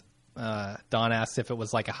light, Don asks if it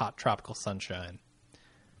was like a hot tropical sunshine.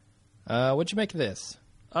 What'd you make of this?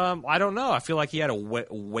 I don't know. I feel like he had a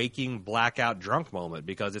waking, blackout, drunk moment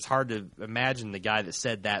because it's hard to imagine the guy that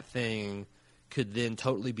said that thing could then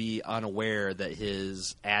totally be unaware that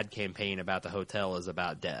his ad campaign about the hotel is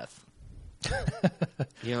about death.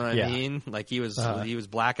 You know what I mean? Like he was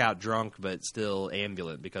blackout drunk, but still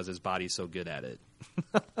ambulant because his body's so good at it.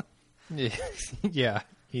 Yeah,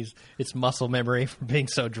 it's muscle memory from being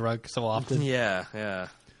so drunk so often. Yeah.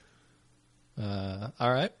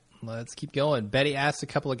 All right, let's keep going. Betty asks a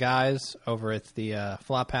couple of guys over at the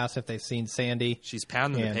flop house if they've seen Sandy. She's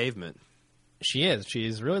pounding the pavement. She is.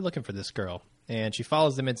 She's really looking for this girl, and she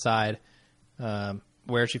follows them inside,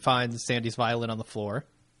 where she finds Sandy's violin on the floor.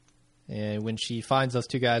 And when she finds those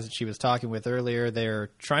two guys that she was talking with earlier, they're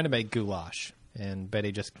trying to make goulash. And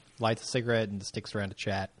Betty just lights a cigarette and sticks around to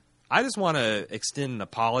chat. I just want to extend an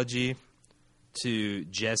apology to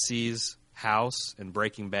Jesse's house in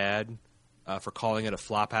Breaking Bad for calling it a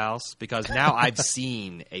flop house, because now I've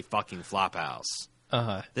seen a fucking flop house.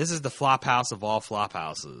 This is the flop house of all flop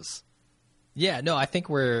houses. Yeah, no, I think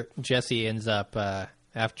where Jesse ends up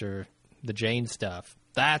after the Jane stuff,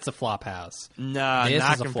 that's a flop house. Nah,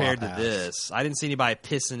 not compared to this. I didn't see anybody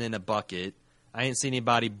pissing in a bucket. I didn't see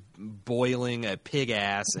anybody boiling a pig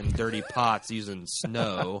ass in dirty pots using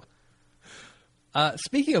snow.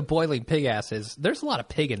 Speaking of boiling pig asses, there's a lot of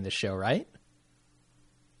pig in this show, right?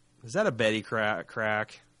 Is that a Betty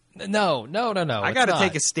crack? No. I got to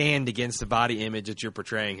take a stand against the body image that you're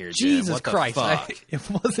portraying here, Jim. Jesus what the Christ. fuck? It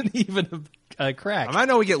wasn't even a crack. I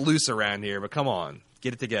know we get loose around here, but come on.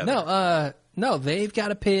 Get it together. No, they've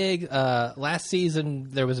got a pig. Last season,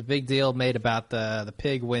 there was a big deal made about the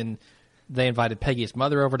pig when they invited Peggy's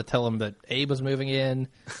mother over to tell him that Abe was moving in.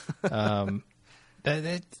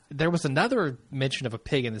 There was another mention of a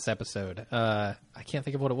pig in this episode. I can't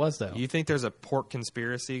think of what it was, though. You think there's a pork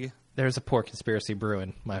conspiracy? There's a pork conspiracy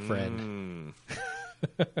brewing, my friend.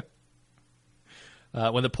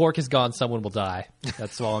 When the pork is gone, someone will die.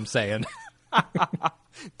 That's all I'm saying.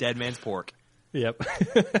 Dead man's pork. Yep.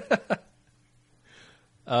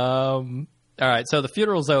 All right, so the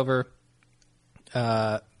funeral's over.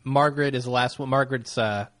 Margaret is the last one. Margaret's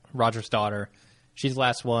Roger's daughter. She's the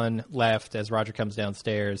last one left as Roger comes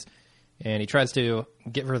downstairs, and he tries to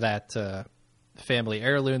give her that family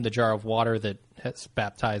heirloom, the jar of water that has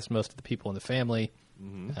baptized most of the people in the family.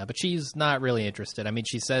 Mm-hmm. But she's not really interested. I mean,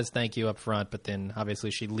 she says thank you up front, but then obviously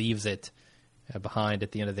she leaves it behind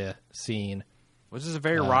at the end of the scene. Which is a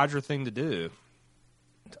very Roger thing to do.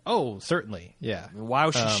 Oh, certainly, yeah. I mean, why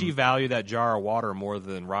should she value that jar of water more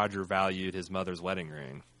than Roger valued his mother's wedding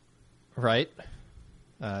ring? Right.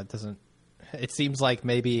 It seems like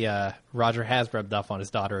maybe Roger has rubbed off on his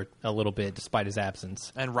daughter a little bit despite his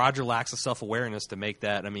absence. And Roger lacks the self-awareness to make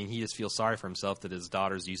that. I mean, he just feels sorry for himself that his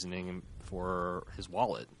daughter's using him for his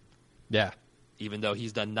wallet. Yeah. Even though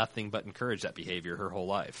he's done nothing but encourage that behavior her whole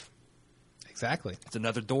life. Exactly. It's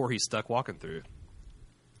another door he's stuck walking through.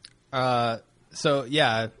 So,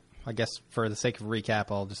 yeah, I guess for the sake of recap,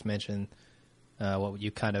 I'll just mention what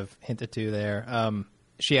you kind of hinted to there.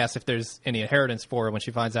 She asks if there's any inheritance for her when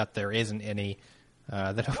she finds out there isn't any,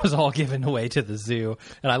 that it was all given away to the zoo.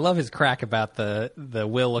 And I love his crack about the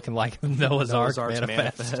will looking like Noah's Ark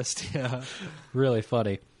manifest. Yeah. Really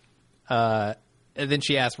funny. And then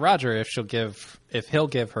she asks Roger if he'll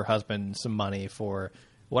give her husband some money for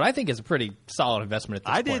what I think is a pretty solid investment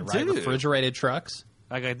at this point, right? Too. Refrigerated trucks.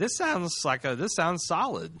 Okay, this sounds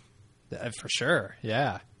solid. For sure,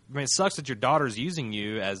 yeah. I mean, it sucks that your daughter's using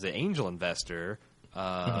you as the angel investor,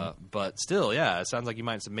 but still, yeah, it sounds like you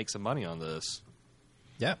might make some money on this.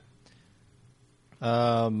 Yeah.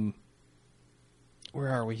 Where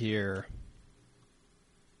are we here?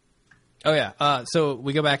 Oh, yeah. So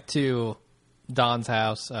we go back to Don's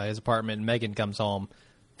house, his apartment, and Megan comes home,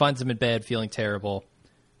 finds him in bed feeling terrible,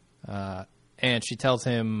 and she tells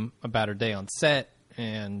him about her day on set,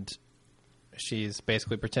 and she's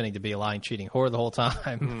basically pretending to be a lying, cheating whore the whole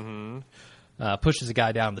time. Pushes a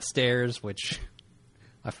guy down the stairs, which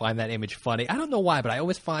I find that image funny. I don't know why, but I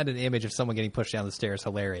always find an image of someone getting pushed down the stairs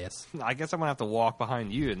hilarious. I guess I'm going to have to walk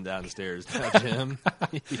behind you and downstairs, Jim.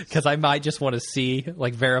 Because I might just want to see,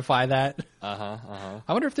 verify that. I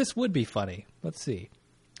wonder if this would be funny. Let's see.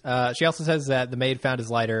 She also says that the maid found his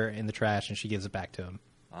lighter in the trash, and she gives it back to him.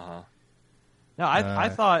 No, I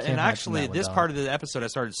thought, and actually, this part of the episode, I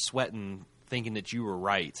started sweating, thinking that you were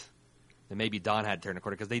right. That maybe Don had turned a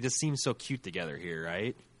corner, because they just seem so cute together here,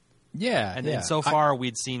 right? Yeah. And then so far,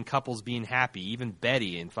 we'd seen couples being happy. Even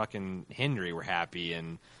Betty and fucking Henry were happy,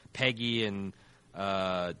 and Peggy and,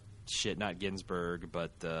 not Ginsburg,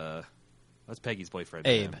 but, what's Peggy's boyfriend?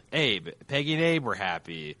 Abe. Peggy and Abe were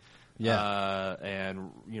happy. Yeah.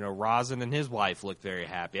 And, Rosin and his wife looked very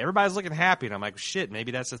happy. Everybody's looking happy, and I'm like, shit,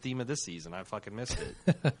 maybe that's the theme of this season. I fucking missed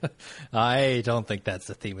it. I don't think that's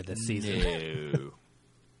the theme of this season.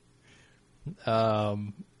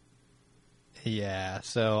 No. Yeah,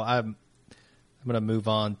 so I'm going to move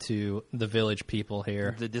on to the village people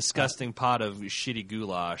here. The disgusting pot of shitty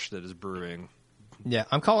goulash that is brewing. Yeah,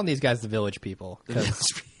 I'm calling these guys the village people, because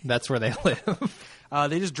that's where they live.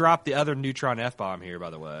 They just dropped the other neutron F-bomb here,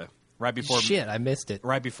 by the way. Right before Shit, I missed it.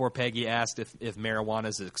 Right before Peggy asked if marijuana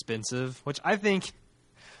is expensive, which I think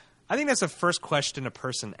that's the first question a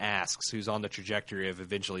person asks who's on the trajectory of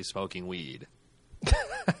eventually smoking weed.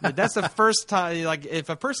 That's the first time. If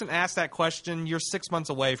a person asks that question, you're 6 months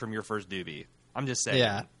away from your first doobie. I'm just saying.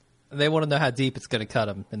 Yeah, they want to know how deep it's going to cut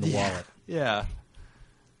them in the wallet. Yeah.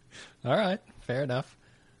 All right, fair enough.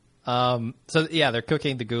 So yeah, they're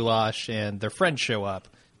cooking the goulash, and their friends show up,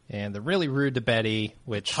 and they're really rude to Betty.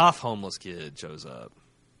 Which tough homeless kid shows up.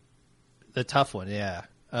 The tough one, yeah.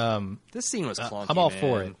 This scene was clunky. I'm all man.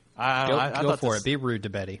 for it. I go for it. Be rude to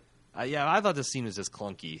Betty. Yeah, I thought this scene was just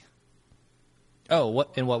clunky. Oh,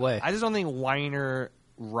 what? In what way? I just don't think Weiner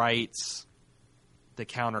writes the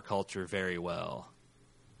counterculture very well.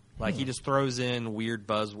 Like he just throws in weird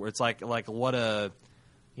buzzwords. It's like what a,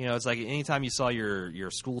 it's like anytime you saw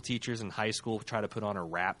your school teachers in high school try to put on a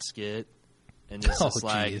rap skit, and it's just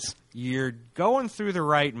like you're going through the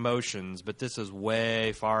right motions, but this is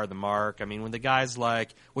way far the mark. I mean, when the guy's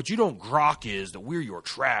like, "What you don't grok is that we're your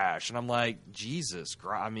trash," and I'm like, Jesus,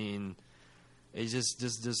 I mean, it's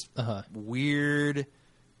just weird,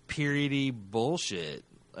 periody bullshit.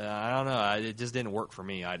 I don't know. It just didn't work for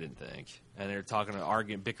me. I didn't think. And they're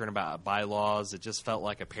bickering about bylaws. It just felt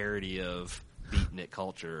like a parody of beatnik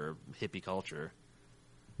culture, hippie culture.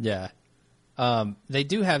 Yeah. They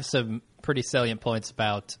do have some pretty salient points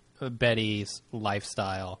about Betty's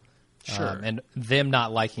lifestyle. Sure. And them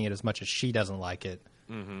not liking it as much as she doesn't like it.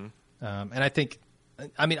 Mm-hmm. And I think,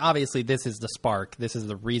 obviously this is the spark. This is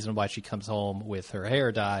the reason why she comes home with her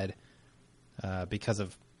hair dyed, because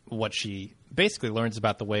of what she basically learns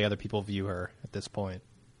about the way other people view her at this point.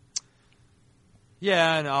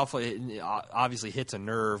 Yeah, and obviously hits a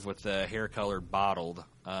nerve with the hair color bottled.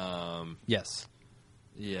 Yes.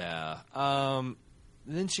 Yeah. Then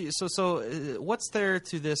what's there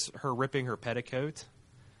to this? Her ripping her petticoat.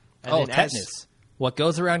 And tetanus. What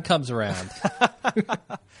goes around comes around.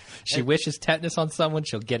 She wishes tetanus on someone,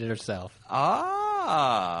 she'll get it herself.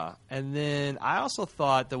 And then I also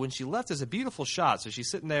thought that when she left, there's a beautiful shot. So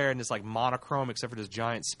she's sitting there in this like monochrome, except for this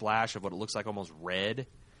giant splash of what it looks like almost red.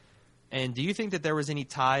 And do you think that there was any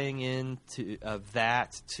tying in of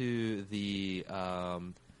that to the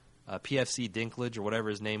PFC Dinklage or whatever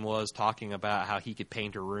his name was, talking about how he could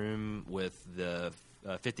paint a room with the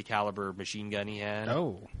 50 caliber machine gun he had?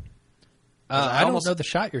 Oh. I don't know the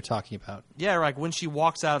shot you're talking about. Yeah, like when she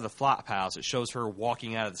walks out of the flop house, it shows her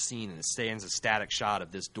walking out of the scene, and it stands a static shot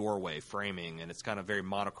of this doorway framing, and it's kind of very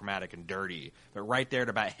monochromatic and dirty. But right there at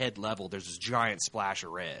about head level, there's this giant splash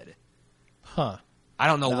of red. Huh. I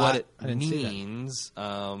don't know what it means,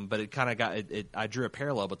 but it kind of got it. I drew a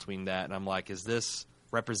parallel between that, and I'm like, is this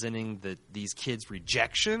representing these kids'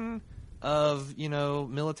 rejection of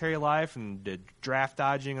military life and the draft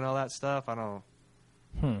dodging and all that stuff? I don't.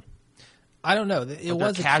 I don't know. It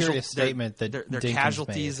was a curious statement that they're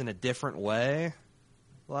casualties in a different way.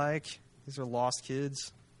 Like these are lost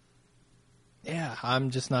kids. Yeah, I'm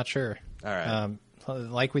just not sure. All right.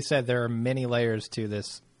 Like we said, there are many layers to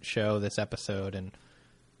this show, this episode, and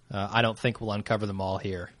I don't think we'll uncover them all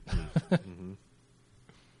here. Mm-hmm.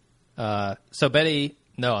 So Betty,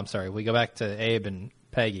 no, I'm sorry. We go back to Abe and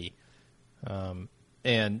Peggy,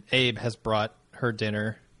 and Abe has brought her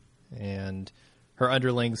dinner, and her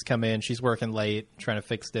underlings come in. She's working late, trying to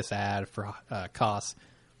fix this ad for costs.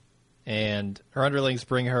 And her underlings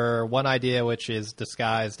bring her one idea, which is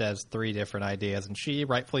disguised as 3 different ideas, and she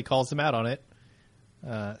rightfully calls them out on it.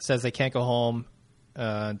 Says they can't go home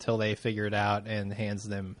until they figure it out, and hands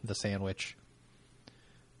them the sandwich.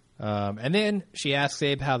 And then she asks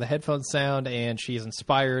Abe how the headphones sound, and she's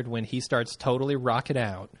inspired when he starts totally rocking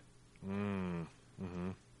out.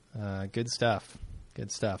 Mm-hmm. Good stuff.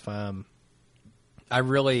 Good stuff. I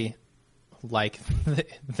really like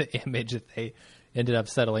the image that they ended up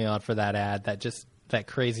settling on for that ad. That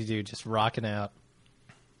crazy dude just rocking out.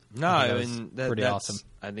 No, I mean that's pretty awesome.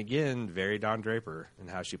 And again, very Don Draper and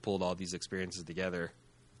how she pulled all these experiences together.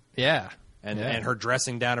 Yeah, and her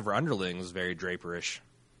dressing down of her underlings was very Draperish.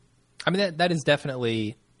 I mean that is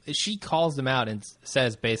definitely. She calls them out and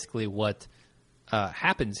says basically what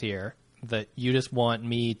happens here. That you just want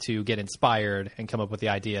me to get inspired and come up with the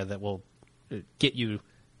idea that will get you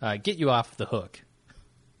off the hook.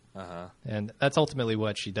 And that's ultimately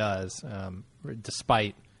what she does,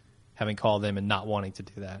 despite having called them and not wanting to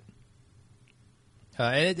do that.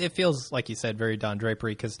 And it feels, like you said, very Don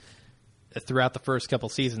Drapery, because throughout the first couple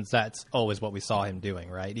seasons, that's always what we saw him doing,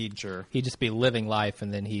 right? He'd just be living life,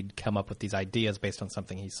 and then he'd come up with these ideas based on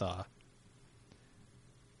something he saw.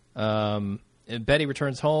 Betty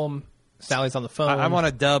returns home. Sally's on the phone. I want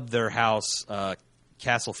to dub their house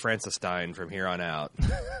Castle Frankenstein from here on out.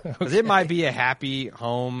 Okay. It might be a happy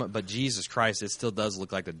home, but Jesus Christ, it still does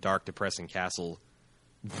look like the dark, depressing castle.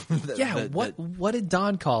 What did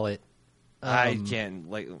Don call it? I can't,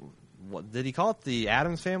 what did he call it? The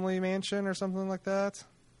Addams Family Mansion or something like that?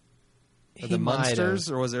 Or the Munsters?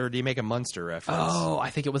 Or did he make a Munster reference? Oh, I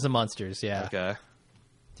think it was a Munsters, yeah. Okay.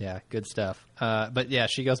 Yeah, good stuff. But yeah,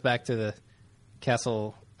 she goes back to the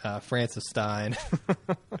castle Francis Stein.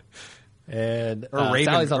 And or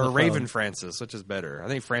Raven, Raven Francis, which is better. I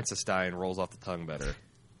think Francis Stein rolls off the tongue better.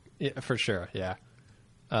 Yeah, for sure, yeah.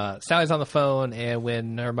 Sally's on the phone, and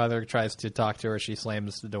when her mother tries to talk to her, she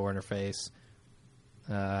slams the door in her face.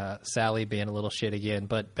 Sally being a little shit again,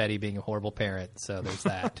 but Betty being a horrible parent, so there's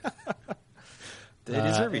that. They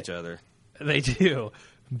deserve each other. They do.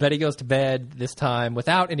 Betty goes to bed, this time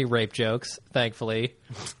without any rape jokes, thankfully.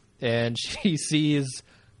 And she sees...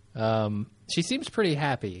 she seems pretty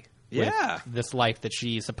happy with this life that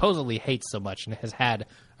she supposedly hates so much and has had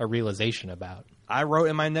a realization about. I wrote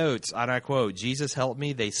in my notes, and I quote, "Jesus help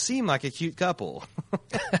me, they seem like a cute couple."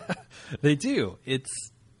 They do.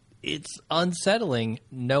 It's unsettling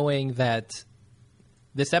knowing that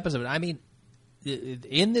this episode, I mean,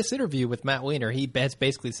 in this interview with Matt Weiner, he has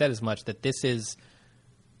basically said as much, that this is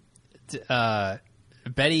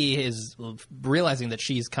Betty is realizing that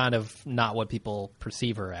she's kind of not what people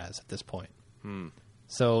perceive her as at this point.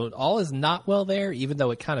 So all is not well there, even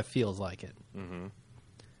though it kind of feels like it. Mm-hmm.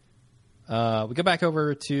 We go back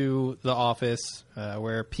over to the office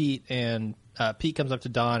where Pete comes up to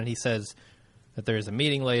Don and he says that there's a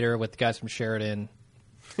meeting later with the guys from Sheridan.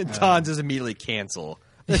 Don just immediately cancel.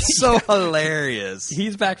 It's so hilarious.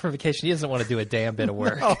 He's back from vacation. He doesn't want to do a damn bit of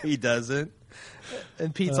work. No, he doesn't.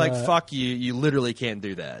 And Pete's like, fuck you. You literally can't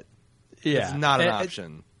do that. Yeah. It's not an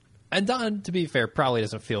option. And Don, to be fair, probably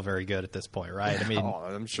doesn't feel very good at this point, right? I mean,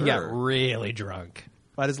 I'm sure. He got really drunk.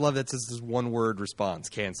 I just love that it's this one-word response,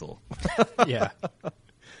 cancel. Yeah.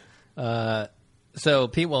 So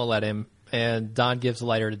Pete won't let him, and Don gives the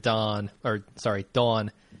lighter to Dawn,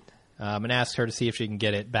 and asks her to see if she can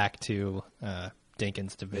get it back to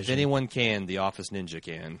Dinkins' division. If anyone can, the Office Ninja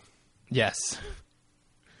can. Yes.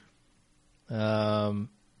 Then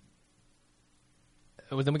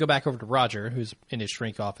we go back over to Roger, who's in his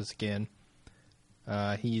shrink office again.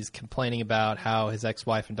 He's complaining about how his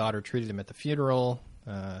ex-wife and daughter treated him at the funeral.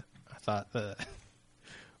 I thought the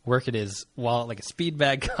work at his wallet like a speed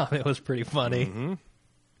bag comment was pretty funny. Mm-hmm.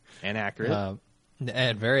 And accurate.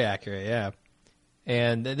 And very accurate, yeah.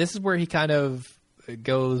 And this is where he kind of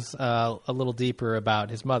goes a little deeper about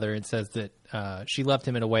his mother and says that she loved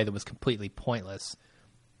him in a way that was completely pointless.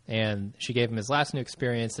 And she gave him his last new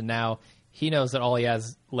experience, and now he knows that all he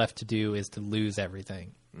has left to do is to lose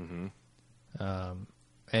everything. Mm-hmm.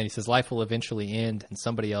 And he says life will eventually end, and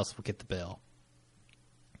somebody else will get the bill.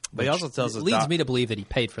 But he also tells us... leads me to believe that he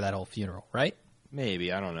paid for that whole funeral, right?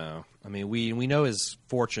 Maybe. I don't know. I mean, we know his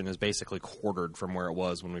fortune is basically quartered from where it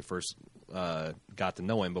was when we first got to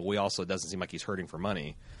know him, but it doesn't seem like he's hurting for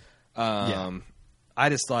money. I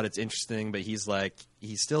just thought it's interesting, but he's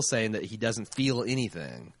still saying that he doesn't feel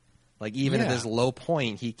anything. Like, even at this low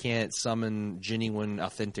point, he can't summon genuine,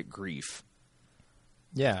 authentic grief.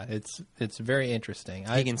 Yeah, it's very interesting.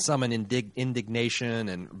 He can summon indignation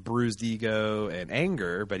and bruised ego and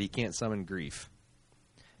anger, but he can't summon grief.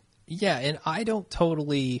 Yeah, and I don't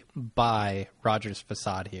totally buy Roger's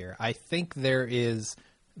facade here. I think there is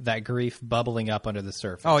that grief bubbling up under the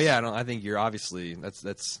surface. Oh, yeah, I think you're obviously...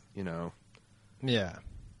 That's you know... Yeah.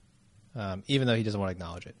 Even though he doesn't want to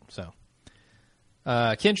acknowledge it. So,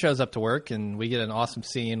 Ken shows up to work, and we get an awesome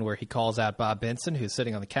scene where he calls out Bob Benson, who's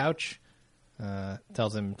sitting on the couch,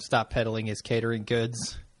 tells him stop peddling his catering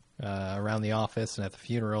goods around the office and at the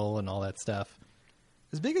funeral and all that stuff.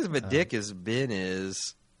 As big as of a dick as Ben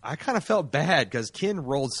is, I kind of felt bad because Ken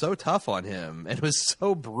rolled so tough on him and was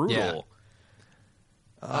so brutal.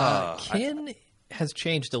 Yeah. Ken has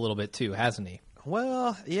changed a little bit too, hasn't he?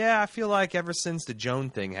 Well, yeah, I feel like ever since the Joan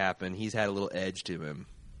thing happened, he's had a little edge to him.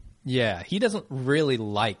 Yeah, he doesn't really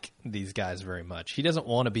like these guys very much. He doesn't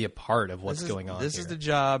want to be a part of what's going on This is the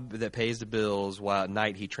job that pays the bills, while at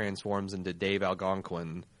night he transforms into Dave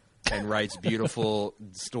Algonquin and writes beautiful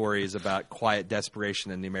stories about quiet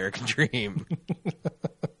desperation and the American dream.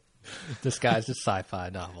 Disguised as sci-fi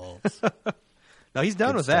novels. No, he's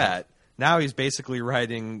done with that. Now he's basically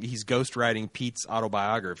he's ghostwriting Pete's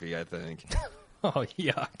autobiography, I think. Oh,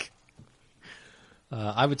 yuck.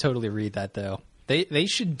 I would totally read that, though. They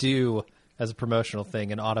should do, as a promotional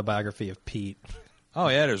thing, an autobiography of Pete. Oh,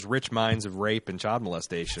 yeah, there's rich minds of rape and child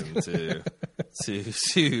molestation to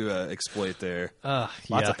exploit there.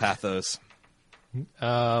 Lots of pathos.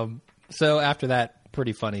 So after that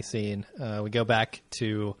pretty funny scene, we go back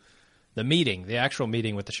to the meeting, the actual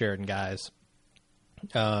meeting with the Sheridan guys.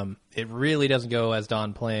 It really doesn't go as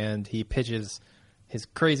Don planned. He pitches his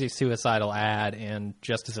crazy suicidal ad, and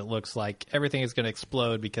just as it looks like everything is going to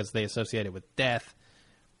explode because they associate it with death,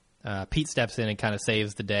 Pete steps in and kind of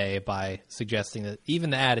saves the day by suggesting that even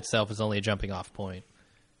the ad itself is only a jumping off point.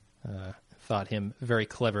 Thought him very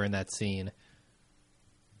clever in that scene.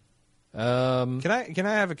 Can I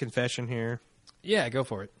have a confession here? Yeah, go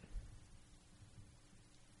for it.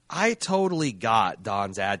 I totally got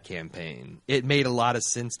Don's ad campaign. It made a lot of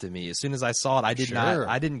sense to me. As soon as I saw it, I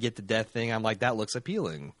didn't get the death thing. I'm like, that looks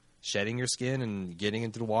appealing. Shedding your skin and getting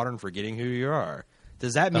into the water and forgetting who you are.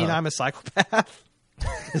 Does that mean I'm a psychopath?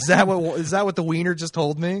 Is that what the wiener just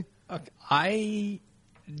told me? Okay. I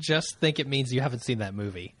just think it means you haven't seen that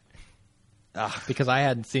movie. Because I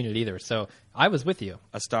hadn't seen it either, so I was with you.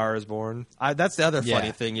 A Star is Born. That's the other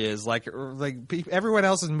funny thing is like everyone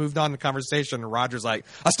else has moved on to conversation, and Roger's like,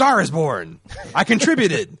 A Star is Born. I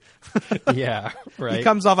contributed. Yeah, right. He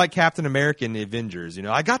comes off like Captain America in the Avengers.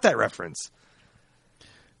 I got that reference.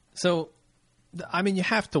 So, I mean, you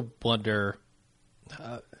have to wonder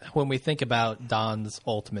when we think about Don's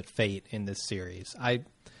ultimate fate in this series.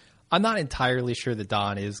 I'm not entirely sure that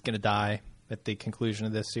Don is going to die at the conclusion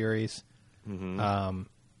of this series. Mm-hmm.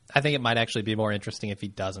 I think it might actually be more interesting if he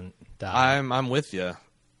doesn't die. I'm with you.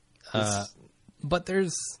 But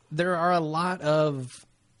there are a lot of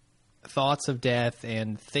thoughts of death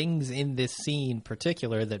and things in this scene in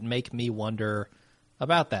particular that make me wonder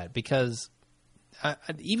about that, because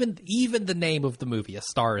even the name of the movie, A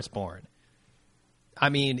Star is Born, I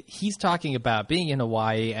mean, he's talking about being in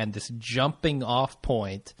Hawaii and this jumping off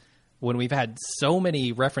point when we've had so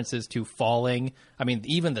many references to falling. I mean,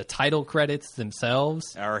 even the title credits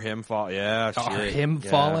themselves are him falling. Yeah,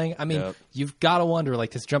 falling. I mean, You've got to wonder, like,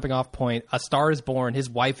 this jumping off point. A Star is Born. His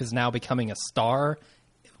wife is now becoming a star,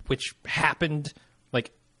 which happened, like,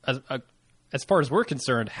 as far as we're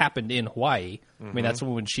concerned, happened in Hawaii. Mm-hmm. I mean, that's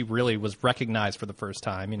when she really was recognized for the first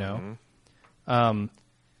time. Mm-hmm.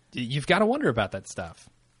 You've got to wonder about that stuff.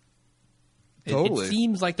 Totally. It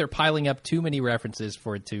seems like they're piling up too many references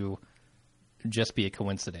for it to just be a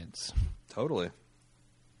coincidence. Totally.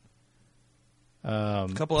 A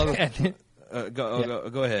couple other.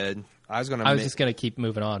 Go ahead. I was just going to keep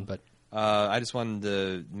moving on, but I just wanted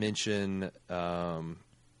to mention, one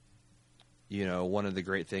of the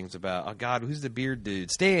great things about who's the beard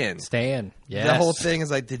dude? Stan. Yes. The whole thing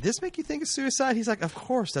is like, did this make you think of suicide? He's like, of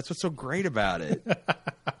course. That's what's so great about it.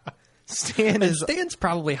 Stan's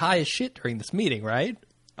probably high as shit during this meeting, right?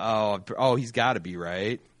 Oh, he's got to be,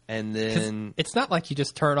 right. And then it's not like you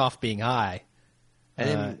just turn off being high. And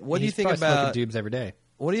then what do you think about smoking dubes every day?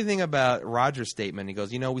 What do you think about Roger's statement? He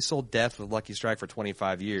goes, we sold death with Lucky Strike for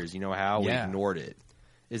 25 years. You know how? We ignored it.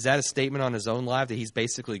 Is that a statement on his own life that he's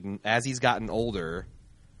basically, as he's gotten older,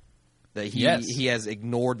 that he has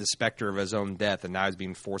ignored the specter of his own death and now he's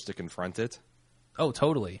being forced to confront it? Oh,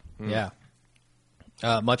 totally. Yeah.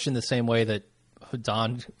 Much in the same way that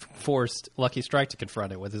Don forced Lucky Strike to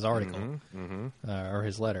confront it with his article or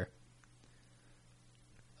his letter.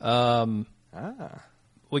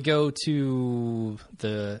 We go to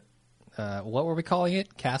the what were we calling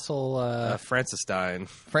it? Castle Frankenstein.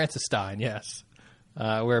 Frankenstein, yes.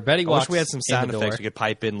 Where Betty walks. I wish we had some sound effects. We could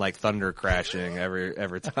pipe in like thunder crashing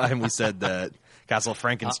every time we said that. Castle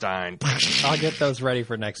Frankenstein. I'll get those ready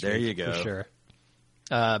for next week. There you go. For sure.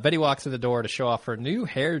 Betty walks to the door to show off her new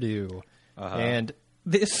hairdo. And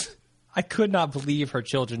this, I could not believe her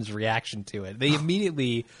children's reaction to it. They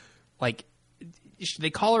immediately, they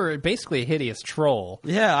call her basically a hideous troll.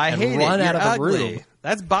 Yeah, I hate it. Run out of the ugly. room.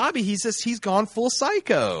 That's Bobby. He's gone full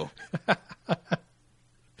psycho.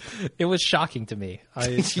 It was shocking to me.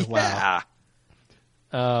 Yeah.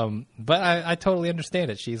 Wow. But I totally understand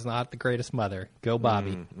it. She's not the greatest mother. Go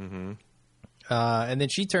Bobby. Mm-hmm. And then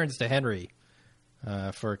she turns to Henry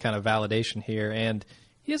for kind of validation here, and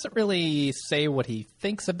he doesn't really say what he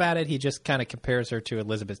thinks about it. He just kind of compares her to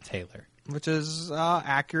Elizabeth Taylor. Which is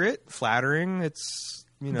accurate, flattering. It's,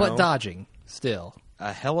 but dodging, still.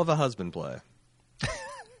 A hell of a husband play.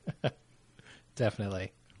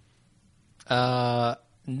 Definitely.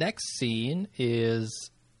 Next scene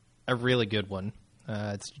is a really good one.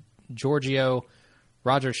 It's Giorgio.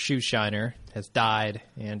 Roger's shoe shiner has died,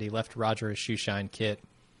 and he left Roger a shoe shine kit.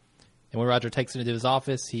 And when Roger takes it into his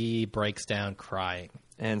office, he breaks down crying.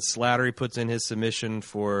 And Slattery puts in his submission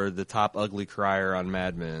for the top ugly crier on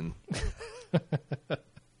Mad Men.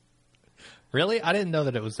 Really? I didn't know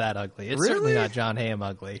that it was that ugly. It's certainly not John Hamm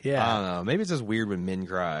ugly. Yeah. I don't know. Maybe it's just weird when men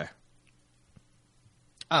cry.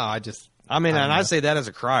 Oh, I say that as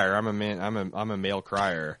a crier. I'm a man. I'm a male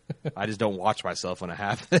crier. I just don't watch myself when it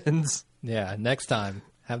happens. Yeah. Next time,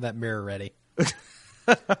 have that mirror ready.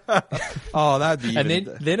 Oh, that'd be. And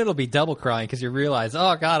then it'll be double crying because you realize,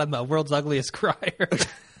 oh God, I'm the world's ugliest crier.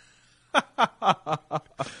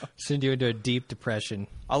 Send you into a deep depression.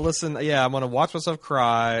 I'll listen. Yeah, I'm gonna watch myself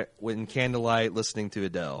cry in candlelight, listening to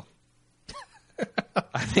Adele.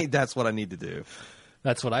 I think that's what I need to do.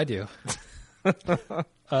 That's what I do.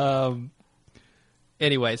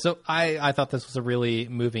 Anyway, so I thought this was a really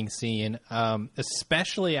moving scene,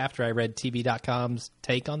 especially after I read TB.com's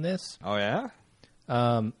take on this. Oh, yeah?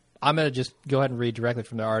 I'm going to just go ahead and read directly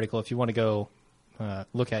from the article. If you want to go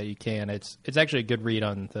look at it, you can. It's actually a good read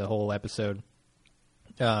on the whole episode.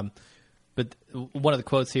 But one of the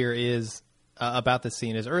quotes here is about this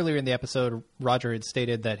scene is, earlier in the episode, Roger had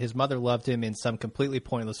stated that his mother loved him in some completely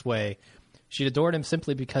pointless way. She'd adored him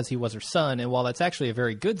simply because he was her son, and while that's actually a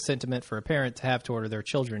very good sentiment for a parent to have toward their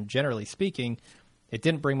children, generally speaking, it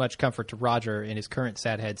didn't bring much comfort to Roger in his current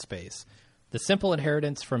sad headspace. The simple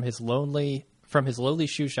inheritance from his lowly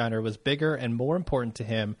shoeshiner was bigger and more important to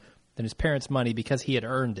him than his parents' money because he had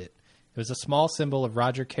earned it. It was a small symbol of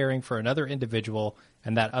Roger caring for another individual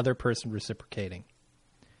and that other person reciprocating.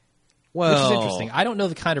 Well, which is interesting. I don't know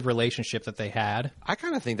the kind of relationship that they had. I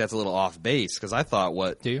kind of think that's a little off base because I thought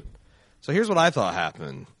Do you? So here's what I thought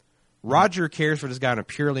happened. Roger cares for this guy in a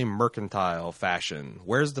purely mercantile fashion.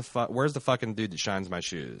 Where's the fucking dude that shines my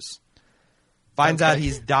shoes? Finds out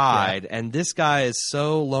he's died, and this guy is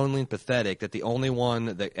so lonely and pathetic that the only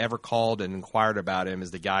one that ever called and inquired about him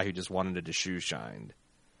is the guy who just wanted his shoes shined.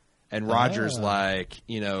 And Roger's like,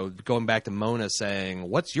 going back to Mona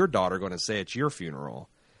saying, what's your daughter going to say at your funeral?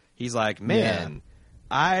 He's like, man,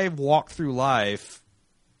 I've walked through life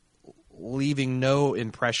leaving no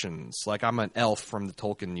impressions. Like, I'm an elf from the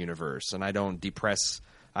Tolkien universe, and I don't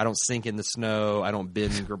sink in the snow, I don't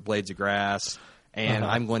bend blades of grass, and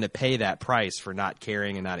I'm going to pay that price for not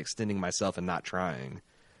caring and not extending myself and not trying.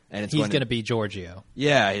 And he's going to be Giorgio.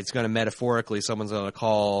 Yeah, it's going to metaphorically, someone's going to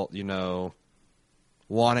call,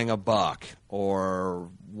 wanting a buck or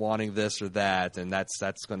wanting this or that, and that's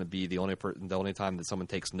going to be the only time that someone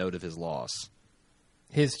takes note of his loss.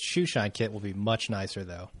 His shoe shine kit will be much nicer,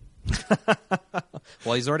 though.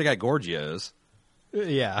 Well, he's already got Gorgios.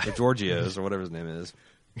 Yeah. Or Georgios, or whatever his name is.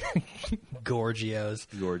 Gorgios.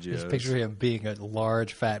 Just picture him being a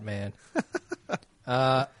large, fat man.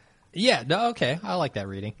 Okay. I like that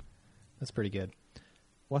reading. That's pretty good.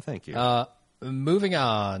 Well, thank you. Moving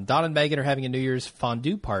on. Don and Megan are having a New Year's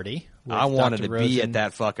fondue party. I wanted to be at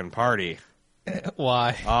that fucking party.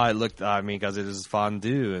 Why? Because it is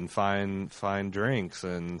fondue and fine drinks,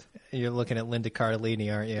 and you're looking at Linda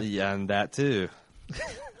Cardellini, aren't you? Yeah, and that too.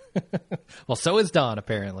 Well, so is Don,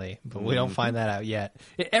 apparently, but we don't find that out yet.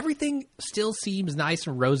 Everything still seems nice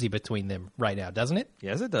and rosy between them right now, doesn't it?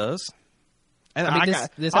 Yes, it does. And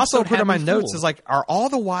this also put in my notes is like, are all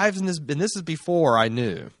the wives in this? And this is before I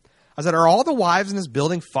knew. I said, are all the wives in this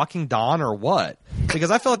building fucking Don or what?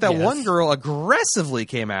 Because I felt like that one girl aggressively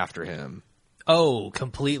came after him. Oh,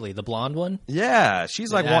 completely. The blonde one? Yeah,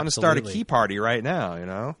 she's like wanting to start a key party right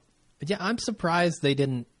now, Yeah, I'm surprised they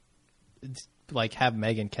didn't have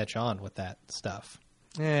Megan catch on with that stuff.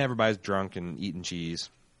 Yeah, everybody's drunk and eating cheese.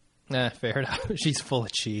 Fair enough. She's full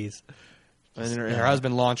of cheese. And her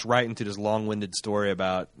husband launched right into this long-winded story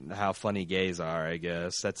about how funny gays are, I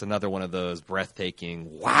guess. That's another one of those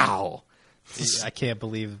breathtaking, wow. I can't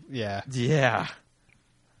believe, Yeah.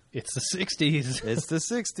 It's the 60s. It's the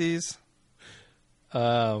 60s.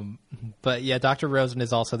 But yeah, Dr. Rosen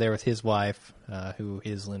is also there with his wife, who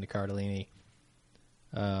is Linda Cardellini.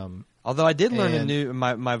 Although I did learn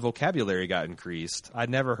my vocabulary got increased. I'd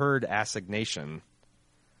never heard assignation.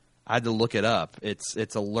 I had to look it up.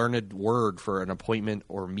 It's a learned word for an appointment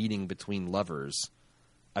or meeting between lovers,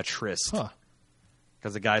 a tryst.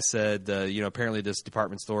 Because the guy said, apparently this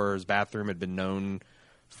department store's bathroom had been known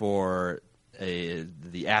for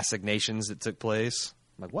the assignations that took place.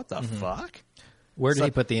 I'm like, what the fuck? Where did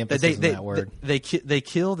he put the emphasis on that word? They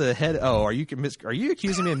kill the head. Oh, are you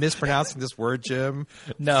accusing me of mispronouncing this word, Jim?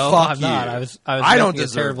 No, Fuck I'm you. not. I was don't making a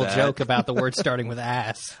terrible that. joke about the word starting with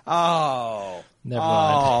ass. Oh, never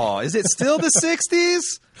mind. Oh, is it still the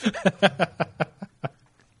 60s?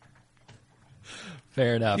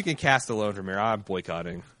 Fair enough. You can cast alone from here. I'm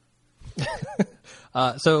boycotting.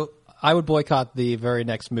 So I would boycott the very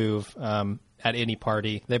next move at any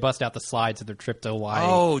party. They bust out the slides of their trip to Hawaii.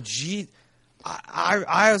 Oh, gee.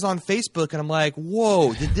 I was on Facebook, and I'm like,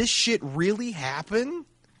 whoa, did this shit really happen?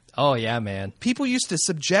 Oh, yeah, man. People used to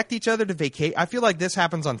subject each other to vacation. I feel like this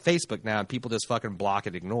happens on Facebook now, and people just fucking block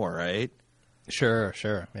and ignore, right? Sure,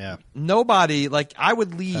 yeah. Nobody, I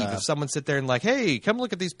would leave if someone sit there and hey, come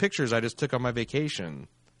look at these pictures I just took on my vacation.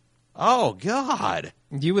 Oh, God.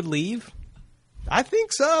 You would leave? I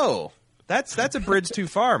think so. That's a bridge too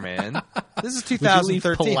far, man. This is 2013. Would you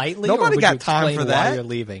leave politely, Nobody or would got you time for explain that. why you're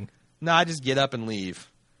leaving? No, I just get up and leave.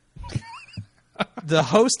 The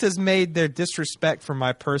host has made their disrespect for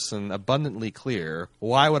my person abundantly clear.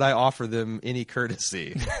 Why would I offer them any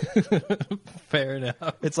courtesy? Fair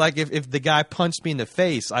enough. It's like if the guy punched me in the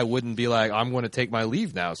face, I wouldn't be like, I'm going to take my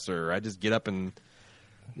leave now, sir. I just get up and,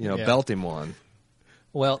 belt him one.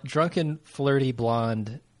 Well, drunken, flirty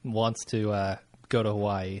blonde wants to go to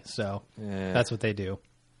Hawaii, so that's what they do.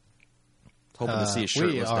 Hoping to see a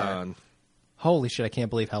shirtless Don. Holy shit, I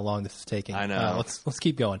can't believe how long this is taking. I know. Let's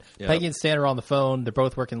keep going. Yep. Peggy and Stan are on the phone. They're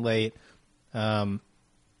both working late. Stan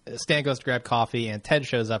goes to grab coffee, and Ted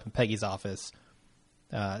shows up in Peggy's office.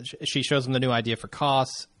 She shows him the new idea for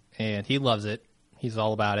costs, and he loves it. He's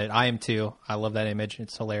all about it. I am too. I love that image.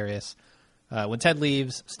 It's hilarious. When Ted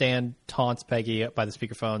leaves, Stan taunts Peggy by the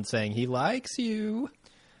speakerphone, saying he likes you.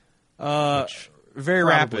 Very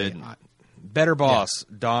rapid. Better boss,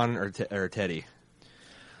 Don or Teddy?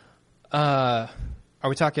 Are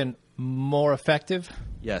we talking more effective?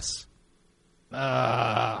 Yes.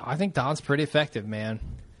 I think Don's pretty effective, man.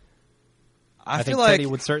 I feel think like Teddy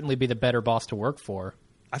would certainly be the better boss to work for.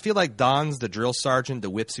 I feel like Don's the drill sergeant that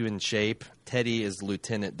whips you in shape. Teddy is the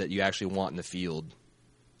lieutenant that you actually want in the field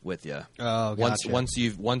with you. Oh, gotcha. Once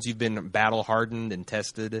you've been battle hardened and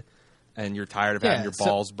tested, and you're tired of having your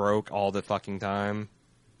balls broke all the fucking time.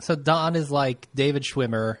 So Don is like David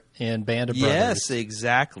Schwimmer in Band of Brothers. Yes,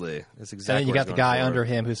 exactly. That's exactly. And then you got the guy under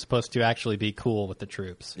him who's supposed to actually be cool with the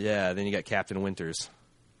troops. Yeah. Then you got Captain Winters.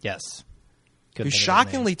 Yes. Who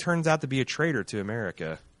shockingly turns out to be a traitor to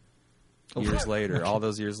America. Years later, all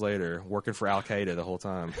those years later, working for Al Qaeda the whole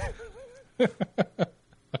time. All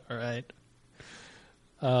right.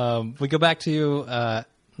 We go back to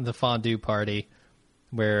the fondue party,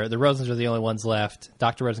 where the Rosens are the only ones left.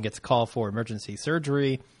 Dr. Rosen gets a call for emergency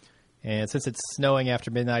surgery, and since it's snowing after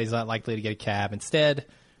midnight, he's not likely to get a cab. Instead,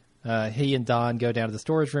 he and Don go down to the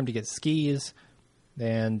storage room to get skis,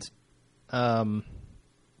 and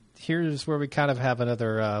here's where we kind of have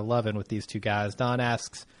another love-in with these two guys. Don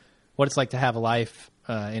asks what it's like to have a life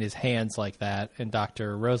in his hands like that, and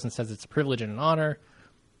Dr. Rosen says it's a privilege and an honor.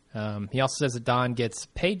 He also says that Don gets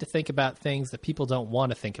paid to think about things that people don't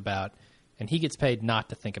want to think about, and he gets paid not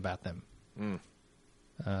to think about them.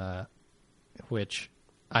 Which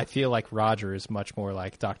I feel like Roger is much more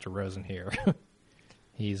like Dr. Rosen here.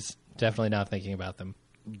 He's definitely not thinking about them.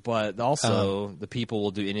 But also, the people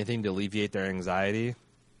will do anything to alleviate their anxiety.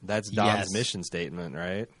 That's Don's mission statement,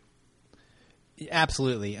 right?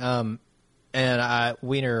 Absolutely. And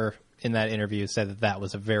Wiener, in that interview, said that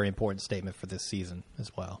was a very important statement for this season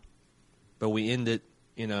as well. But we end it,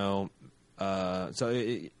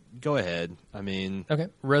 go ahead. I mean... Okay.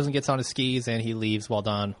 Rosen gets on his skis, and he leaves while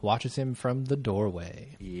Don watches him from the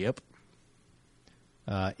doorway. Yep.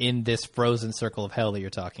 In this frozen circle of hell that you're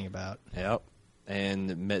talking about. Yep.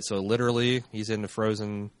 And so literally, he's in the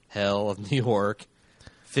frozen hell of New York.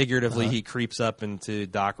 Figuratively, he creeps up into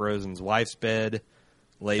Doc Rosen's wife's bed,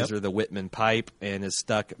 lays her the Whitman pipe, and is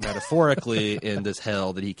stuck metaphorically in this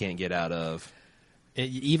hell that he can't get out of.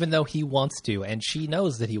 Even though he wants to, and she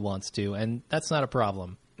knows that he wants to, and that's not a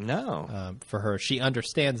problem. No. For her. She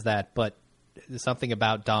understands that, but there's something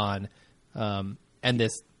about Don and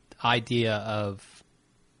this idea of,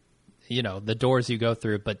 the doors you go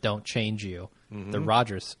through but don't change you, the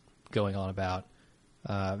Rogers going on about,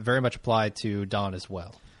 very much applied to Don as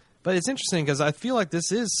well. But it's interesting because I feel like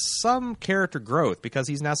this is some character growth because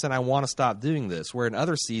he's now saying, I want to stop doing this, where in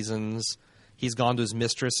other seasons he's gone to his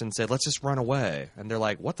mistress and said, let's just run away. And they're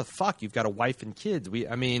like, what the fuck? You've got a wife and kids.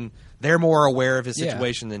 They're more aware of his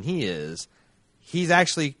situation than he is. He's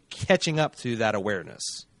actually catching up to that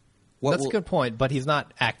awareness. That's a good point, but he's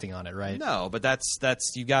not acting on it, right? No, but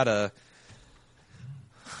that's you gotta...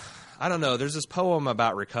 I don't know. There's this poem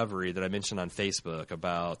about recovery that I mentioned on Facebook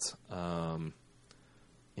about...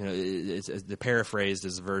 the paraphrased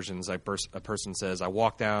as versions. A person says, I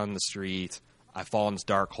walk down the street, I fall in this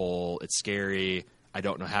dark hole, it's scary, I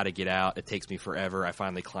don't know how to get out, it takes me forever, I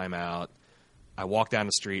finally climb out. I walk down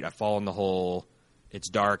the street, I fall in the hole, it's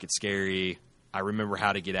dark, it's scary, I remember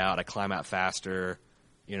how to get out, I climb out faster.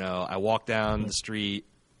 I walk down the street,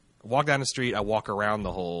 I walk around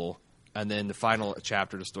the hole, and then the final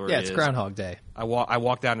chapter of the story is... it's Groundhog Day. I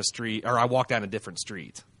walk down the street, or I walk down a different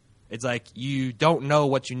street. It's like you don't know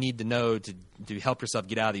what you need to know to help yourself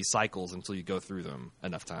get out of these cycles until you go through them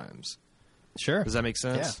enough times. Sure. Does that make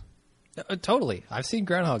sense? Yeah. Totally. I've seen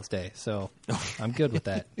Groundhog's Day, so I'm good with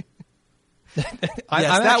that. I'm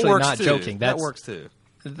that actually works not too. joking. That works too.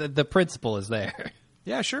 The principle is there.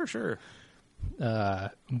 Yeah, sure.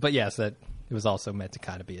 But yes, it was also meant to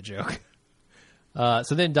kind of be a joke.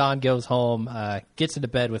 So then Don goes home, gets into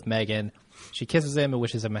bed with Megan. She kisses him and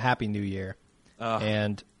wishes him a happy new year.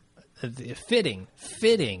 And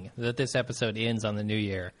fitting that this episode ends on the new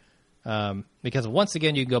year, because once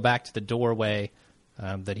again you can go back to the doorway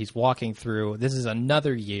that he's walking through. This is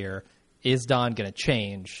another year. Is Don going to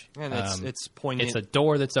change? And it's poignant. It's a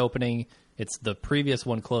door that's opening. It's the previous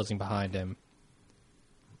one closing behind him.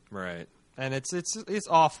 Right, and it's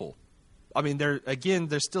awful. I mean, they're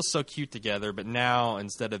still so cute together, but now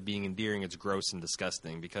instead of being endearing, it's gross and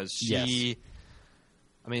disgusting because she. Yes.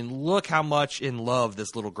 I mean, look how much in love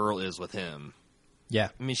this little girl is with him. Yeah.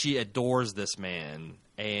 I mean, she adores this man,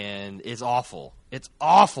 and it's awful. It's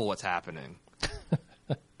awful what's happening.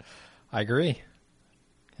 I agree.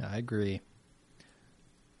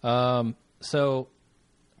 So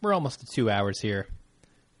we're almost at 2 hours here.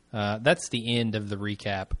 That's the end of the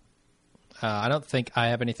recap. I don't think I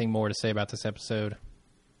have anything more to say about this episode.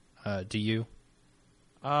 Do you?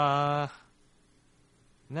 No,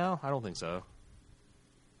 I don't think so.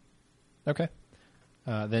 Okay.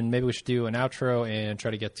 Then maybe we should do an outro and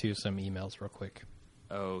try to get to some emails real quick.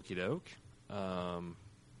 Okie doke.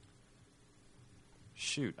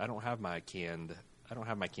 Shoot, I don't have my canned.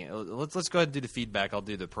 Let's go ahead and do the feedback. I'll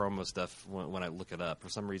do the promo stuff when I look it up. For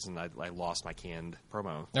some reason, I lost my canned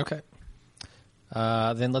promo. Okay.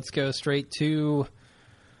 Then let's go straight to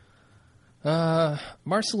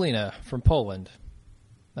Marcelina from Poland.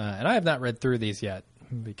 And I have not read through these yet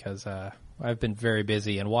because I've been very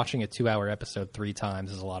busy, and watching a 2-hour episode 3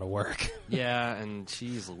 times is a lot of work. Yeah, and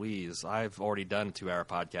geez Louise, I've already done a 2-hour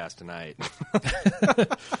podcast tonight.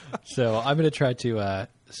 So I'm going to try to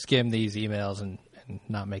skim these emails and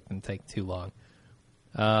not make them take too long.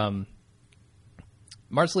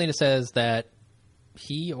 Marcelina says that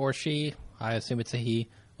he or she, I assume it's a he,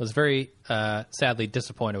 was very sadly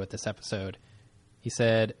disappointed with this episode. He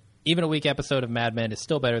said, even a weak episode of Mad Men is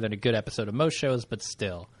still better than a good episode of most shows, but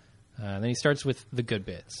still. Then he starts with the good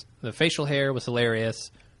bits. The facial hair was hilarious.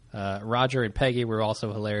 Roger and Peggy were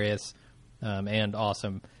also hilarious and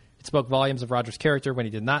awesome. It spoke volumes of Roger's character when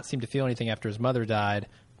he did not seem to feel anything after his mother died,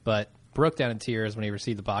 but broke down in tears when he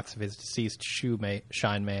received the box of his deceased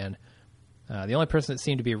shine man. The only person that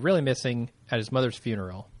seemed to be really missing at his mother's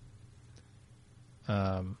funeral.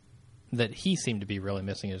 That he seemed to be really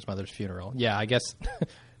missing at his mother's funeral. Yeah, I guess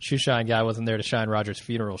shoe shine guy wasn't there to shine Roger's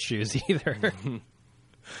funeral shoes either.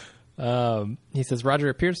 He says, Roger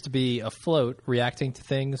appears to be afloat, reacting to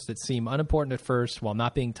things that seem unimportant at first while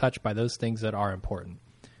not being touched by those things that are important.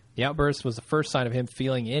 The outburst was the first sign of him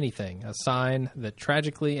feeling anything, a sign that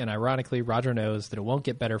tragically and ironically Roger knows that it won't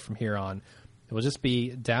get better from here on. It will just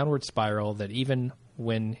be a downward spiral that even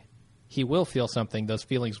when he will feel something, those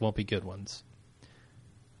feelings won't be good ones.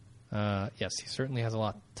 Yes, he certainly has a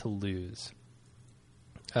lot to lose.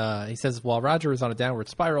 He says, while Roger is on a downward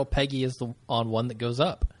spiral, Peggy is on one that goes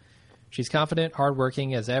up. She's confident,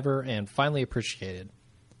 hardworking as ever, and finally appreciated.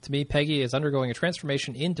 To me, Peggy is undergoing a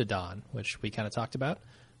transformation into Don, which we kind of talked about.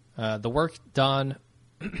 The work Don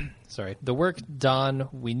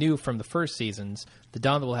we knew from the first seasons, the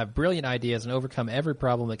Don that will have brilliant ideas and overcome every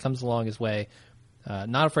problem that comes along his way,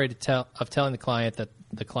 not afraid of telling the client that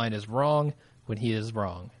the client is wrong when he is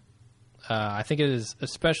wrong. I think it is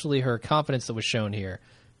especially her confidence that was shown here.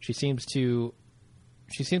 She seems to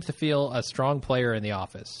feel a strong player in the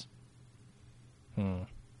office. The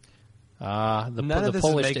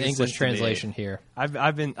Polish to English translation here.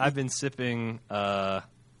 I've been sipping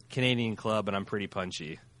Canadian Club, and I'm pretty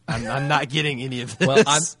punchy. I'm not getting any of this. Well,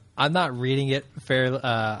 I'm not reading it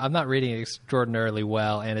I'm not reading it extraordinarily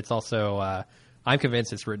well, and it's also I'm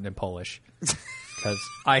convinced it's written in Polish because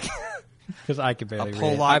I can barely read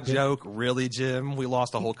it. A Polak joke, really, Jim? We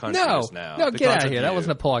lost a whole country just now. No, get out of here. That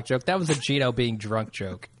wasn't a Polak joke. That was a Gino being drunk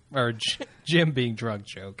joke. Or Jim being drunk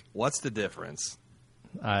joke. What's the difference?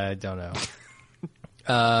 I don't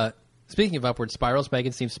know. Speaking of upward spirals,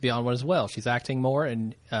 Megan seems to be on one as well. She's acting more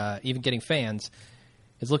and even getting fans.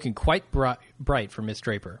 Is looking quite bright for Miss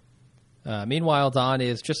Draper. Meanwhile, Don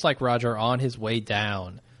is, just like Roger, on his way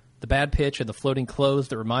down. The bad pitch and the floating clothes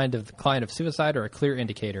that remind of the client of suicide are a clear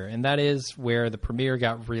indicator, and that is where the premiere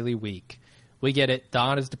got really weak. We get it.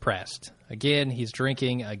 Don is depressed. Again, he's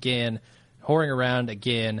drinking. Again, whoring around.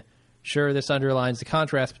 Again. Sure, this underlines the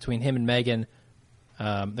contrast between him and Megan.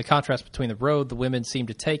 The contrast between the road the women seem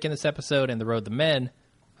to take in this episode and the road of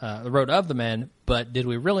the men. But did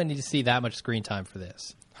we really need to see that much screen time for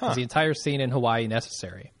this? Is the entire scene in Hawaii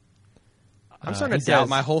necessary? I'm starting to doubt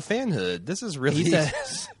my whole fanhood. This is really... He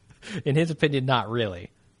says, in his opinion, not really.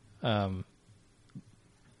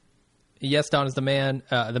 Yes, Don is the main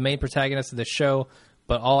protagonist of this show,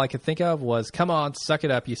 but all I could think of was, come on, suck it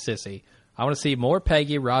up, you sissy. I want to see more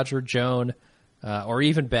Peggy, Roger, Joan, or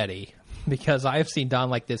even Betty, because I have seen Don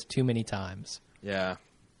like this too many times. Yeah.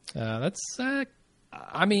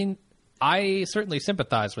 I mean, I certainly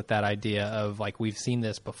sympathize with that idea of, like, we've seen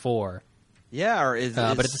this before. Yeah, or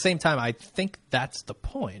but at the same time, I think that's the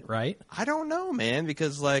point, right? I don't know, man,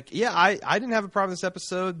 because, like, yeah, I didn't have a problem with this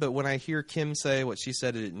episode, but when I hear Kim say what she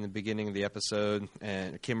said in the beginning of the episode,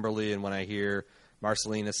 and Kimberly, and when I hear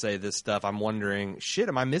Marcelina say this stuff, I'm wondering, shit,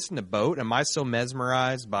 am I missing the boat? Am I so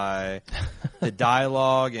mesmerized by the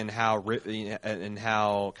dialogue and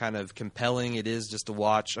how kind of compelling it is just to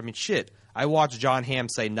watch? I mean, shit, I watched Jon Hamm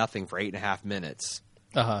say nothing for 8.5 minutes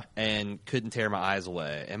and couldn't tear my eyes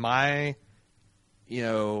away. Am I,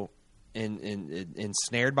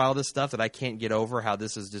 ensnared by all this stuff that I can't get over how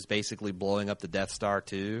this is just basically blowing up the Death Star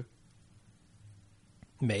too?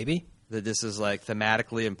 Maybe. That this is, like,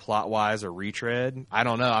 thematically and plot-wise a retread? I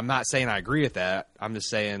don't know. I'm not saying I agree with that. I'm just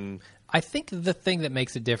saying... I think the thing that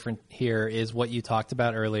makes it different here is what you talked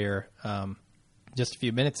about earlier, just a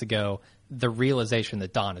few minutes ago, the realization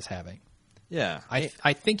that Don is having. Yeah.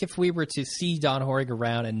 I think if we were to see Don Horrig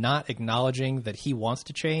around and not acknowledging that he wants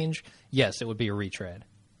to change, yes, it would be a retread.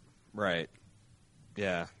 Right.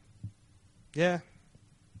 Yeah. Yeah.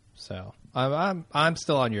 So I'm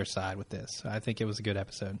still on your side with this. I think it was a good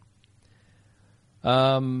episode.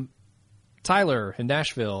 Tyler in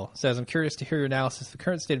Nashville says, I'm curious to hear your analysis of the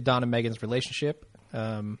current state of Don and Megan's relationship.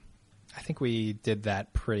 I think we did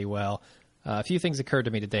that pretty well. A few things occurred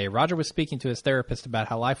to me today. Roger was speaking to his therapist about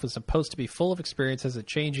how life was supposed to be full of experiences that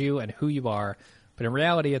change you and who you are, but in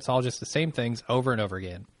reality, it's all just the same things over and over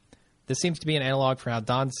again. This seems to be an analog for how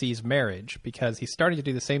Don sees marriage, because he's starting to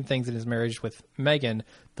do the same things in his marriage with Megan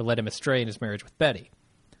that led him astray in his marriage with Betty.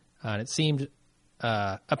 And it seemed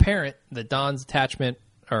apparent that Don's statement,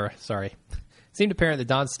 I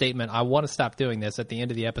want to stop doing this, at the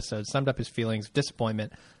end of the episode summed up his feelings of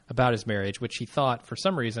disappointment about his marriage, which he thought, for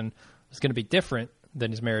some reason, was going to be different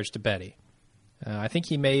than his marriage to Betty. I think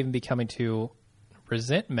he may even be coming to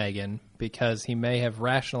resent Megan because he may have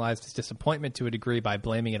rationalized his disappointment to a degree by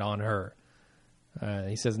blaming it on her.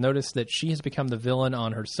 He says, notice that she has become the villain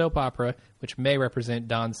on her soap opera, which may represent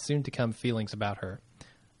Don's soon-to-come feelings about her.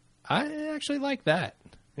 I actually like that.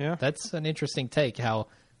 Yeah. That's an interesting take, how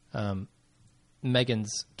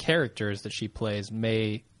Megan's characters that she plays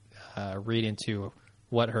may read into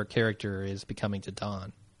what her character is becoming to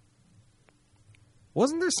Don.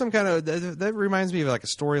 Wasn't there some kind of... That reminds me of, like, a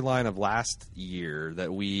storyline of last year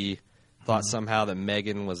that we thought somehow that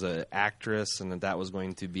Megan was an actress and that was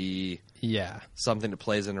going to be something that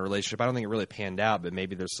plays in a relationship. I don't think it really panned out, but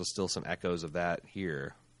maybe there's still some echoes of that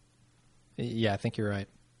here. Yeah, I think you're right.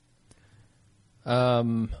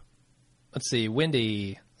 Let's see.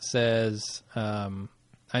 Wendy says,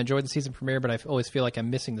 I enjoyed the season premiere, but I always feel like I'm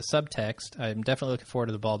missing the subtext. I'm definitely looking forward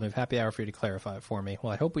to the Bald Move Happy Hour for you to clarify it for me.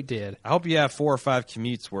 Well, I hope we did. I hope you have 4 or 5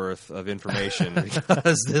 commutes worth of information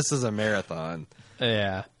because this is a marathon.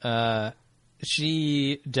 Yeah.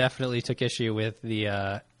 She definitely took issue with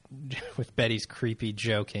the with Betty's creepy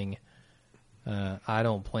joking. I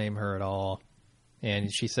don't blame her at all.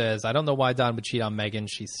 And she says, I don't know why Don would cheat on Megan.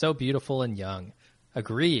 She's so beautiful and young.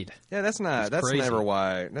 Agreed. Yeah, that's never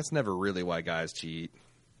really why guys cheat.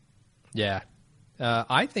 Yeah.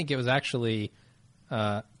 I think it was actually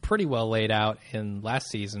pretty well laid out in last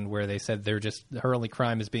season where they said her only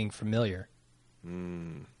crime is being familiar.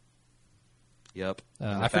 Yep.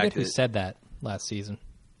 I forget who said that last season.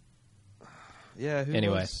 Yeah,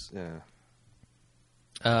 anyway.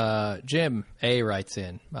 Yeah. Jim A writes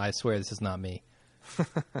in. I swear this is not me.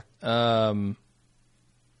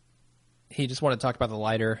 He just wanted to talk about the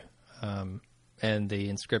lighter and the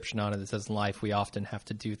inscription on it that says, in life, we often have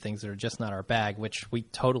to do things that are just not our bag, which we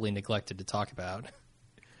totally neglected to talk about.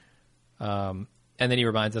 And then he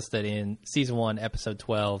reminds us that in Season 1, Episode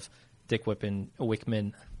 12, Dick Whitman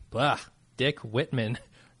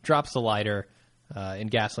drops the lighter in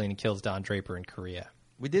gasoline and kills Don Draper in Korea.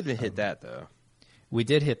 We did hit that, though. We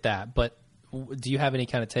did hit that, but do you have any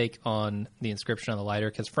kind of take on the inscription on the lighter?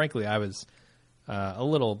 Because, frankly, I was a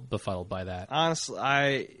little befuddled by that.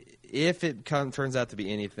 Honestly, if it turns out to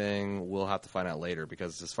be anything, we'll have to find out later,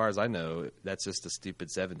 because as far as I know, that's just a stupid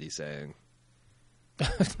 70s saying.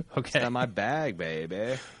 Okay. It's not my bag,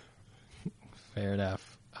 baby. Fair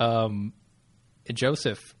enough.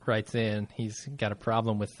 Joseph writes in, he's got a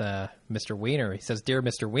problem with Mr. Wiener. He says, Dear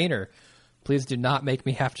Mr. Wiener, please do not make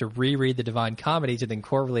me have to reread the Divine Comedy to then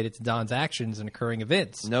correlate it to Don's actions and occurring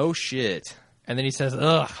events. No shit. And then he says,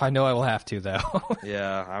 ugh, I know I will have to, though.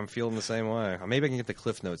 Yeah, I'm feeling the same way. Maybe I can get the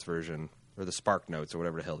Cliff Notes version, or the Spark Notes, or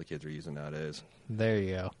whatever the hell the kids are using nowadays. There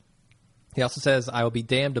you go. He also says, I will be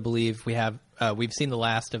damned to believe we've seen the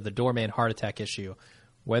last of the doorman heart attack issue.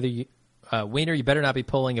 Whether you Wiener, you better not be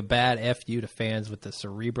pulling a bad FU to fans with the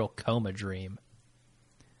cerebral coma dream.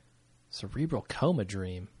 Cerebral coma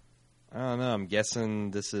dream. I don't know. I'm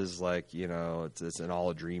guessing this is like, it's an all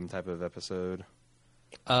a dream type of episode.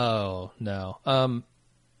 Oh, no.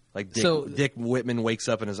 Like Dick Whitman wakes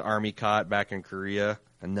up in his army cot back in Korea,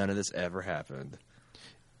 and none of this ever happened.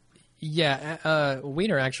 Yeah,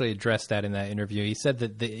 Wiener actually addressed that in that interview. He said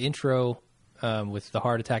that the intro with the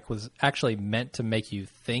heart attack was actually meant to make you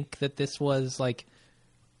think that this was like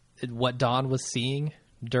what Don was seeing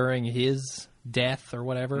during his death or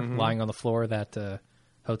whatever, lying on the floor of that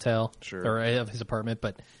hotel or of his apartment,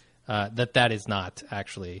 but that is not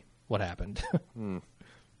actually what happened.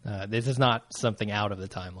 This is not something out of the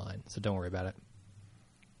timeline, so don't worry about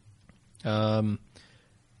it.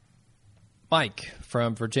 Mike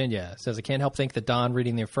from Virginia says, I can't help think that Don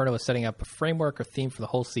reading the Inferno is setting up a framework or theme for the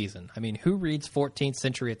whole season. I mean, who reads 14th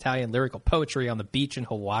century Italian lyrical poetry on the beach in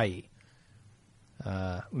Hawaii?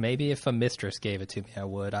 Maybe if a mistress gave it to me, I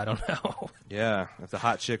would. I don't know. Yeah, if the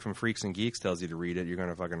hot chick from Freaks and Geeks tells you to read it, you're going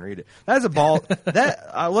to fucking read it. That's a ball.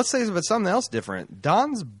 Let's say it's something else different.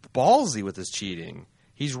 Don's ballsy with his cheating.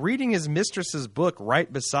 He's reading his mistress's book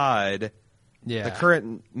right beside the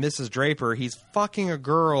current Mrs. Draper. He's fucking a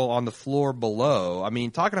girl on the floor below. I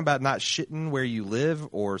mean, talking about not shitting where you live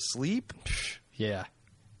or sleep. Yeah.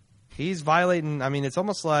 He's violating. I mean, it's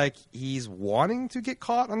almost like he's wanting to get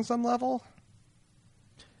caught on some level.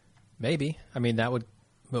 Maybe. I mean,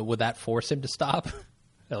 would that force him to stop?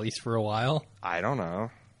 At least for a while? I don't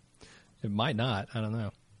know. It might not. I don't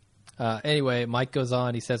know. Anyway, Mike goes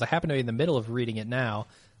on. He says, I happen to be in the middle of reading it now.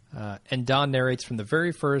 And Don narrates from the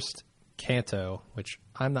very first canto, which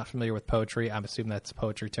I'm not familiar with poetry. I'm assuming that's a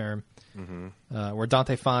poetry term, where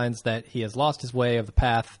Dante finds that he has lost his way of the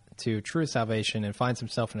path to true salvation and finds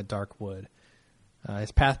himself in a dark wood.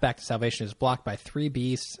 His path back to salvation is blocked by three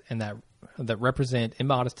beasts and that represent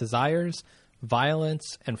immodest desires,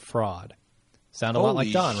 violence, and fraud. Sound a lot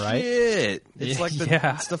like Don, right? Shit. It's like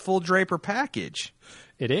it's the full Draper package.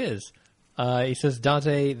 It is. He says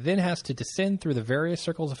Dante then has to descend through the various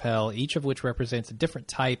circles of hell, each of which represents a different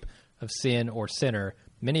type of sin or sinner,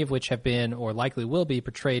 many of which have been or likely will be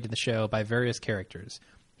portrayed in the show by various characters.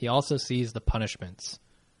 He also sees the punishments.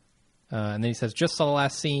 And then he says, just saw the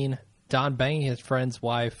last scene, Don banging his friend's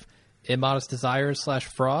wife, immodest desires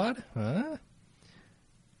 / fraud? Huh?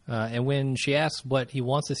 And when she asks what he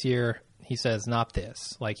wants this year, he says, not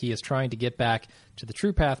this. Like he is trying to get back to the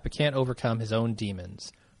true path but can't overcome his own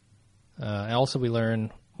demons. And also we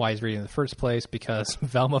learn why he's reading in the first place, because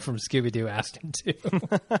Velma from Scooby-Doo asked him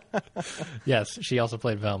to. Yes, she also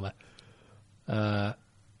played Velma.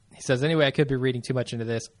 He says, anyway, I could be reading too much into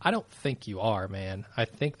this. I don't think you are, man. I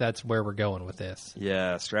think that's where we're going with this.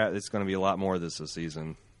 Yeah, it's going to be a lot more this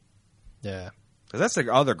season. Yeah. Because that's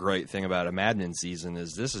the other great thing about a Mad Men season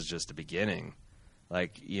is this is just the beginning.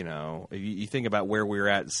 Like, if you think about where we were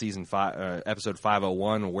at in season 5, episode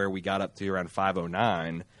 501, where we got up to around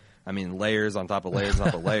 509, I mean, layers on top of layers on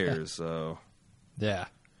top of layers. So, yeah,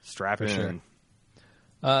 strap in.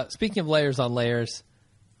 Sure. Speaking of layers on layers,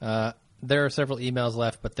 there are several emails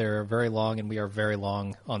left, but they're very long, and we are very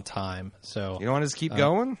long on time. So you don't want to just keep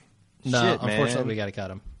going? No, shit, unfortunately, man. we got to cut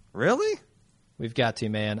them. Really? We've got to,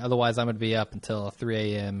 man. Otherwise, I'm going to be up until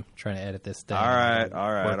 3 a.m. trying to edit this thing. All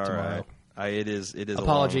right. It is.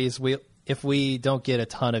 Apologies. If we don't get a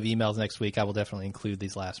ton of emails next week, I will definitely include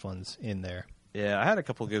these last ones in there. Yeah, I had a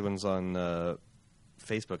couple good ones on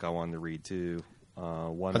Facebook I wanted to read too.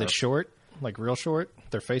 Are they short? Like real short?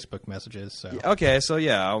 They're Facebook messages. So okay, so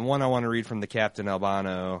yeah, one I want to read from the Captain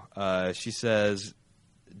Albano. She says,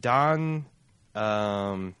 Don.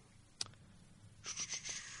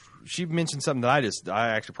 She mentioned something that I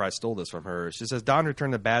actually probably stole this from her. She says, Don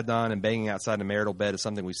returned to Bad Don and banging outside a marital bed is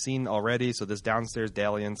something we've seen already, so this downstairs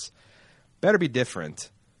dalliance better be different.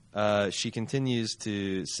 She continues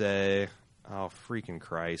to say, oh, freaking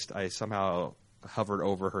Christ. I somehow hovered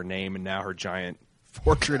over her name, and now her giant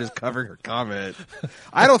portrait is covering her comment.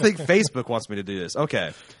 I don't think Facebook wants me to do this.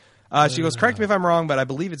 Okay. She goes, correct me if I'm wrong, but I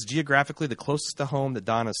believe it's geographically the closest to home that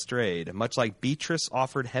Don has strayed. Much like Beatrice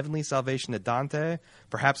offered heavenly salvation to Dante,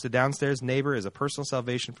 perhaps the downstairs neighbor is a personal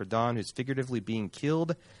salvation for Don, who's figuratively being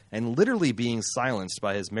killed and literally being silenced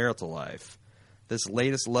by his marital life. This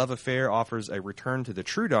latest love affair offers a return to the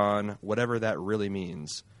true Don, whatever that really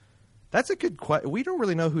means. That's a good question. We don't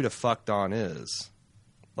really know who the fuck Don is.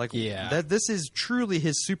 Like, yeah. This is truly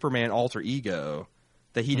his Superman alter ego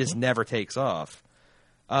that he just never takes off.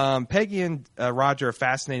 Peggy and Roger are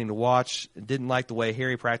fascinating to watch. Didn't like the way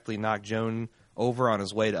Harry practically knocked Joan over on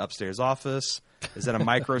his way to upstairs office. Is that a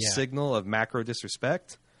micro signal of macro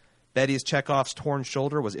disrespect? Betty's Chekhov's torn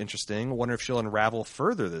shoulder was interesting. Wonder if she'll unravel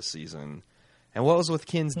further this season. And what was with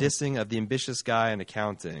Ken's dissing of the ambitious guy in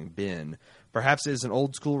accounting, Ben? Perhaps it is an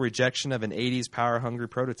old-school rejection of an 80s power-hungry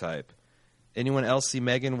prototype. Anyone else see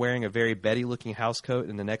Megan wearing a very Betty-looking housecoat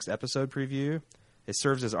in the next episode preview? It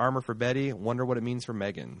serves as armor for Betty. Wonder what it means for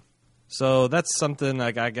Megan. So that's something.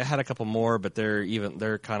 I had a couple more, but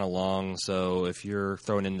they're kind of long. So if you're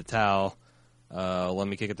throwing in the towel, let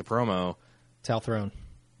me kick it to promo. Towel thrown.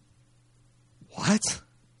 What?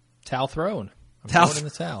 Towel thrown. I'm throwing in the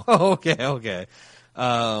towel. Oh, okay.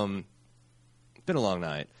 Been a long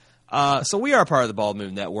night. So we are part of the Bald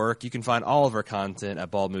Move Network. You can find all of our content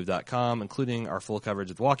at baldmove.com, including our full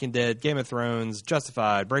coverage of The Walking Dead, Game of Thrones,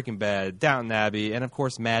 Justified, Breaking Bad, Downton Abbey, and, of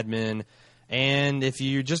course, Mad Men. And if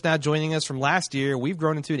you're just now joining us from last year, we've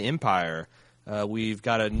grown into an empire. We've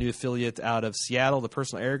got a new affiliate out of Seattle, the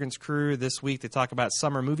Personal Arrogance Crew. This week they talk about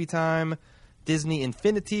summer movie time, Disney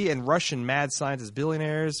Infinity, and Russian mad scientist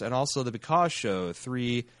billionaires, and also The Because Show,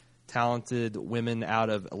 3 talented women out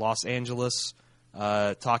of Los Angeles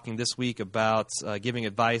talking this week about giving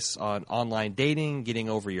advice on online dating, getting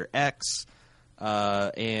over your ex,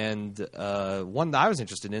 and one that I was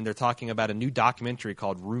interested in, they're talking about a new documentary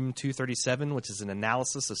called Room 237, which is an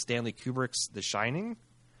analysis of Stanley Kubrick's The Shining,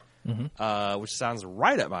 which sounds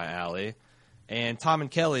right up my alley. And Tom and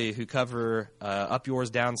Kelly, who cover Up Yours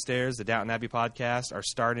Downstairs, the Downton Abbey podcast, are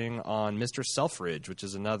starting on Mr. Selfridge, which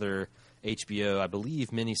is another HBO, I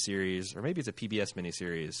believe, miniseries, or maybe it's a PBS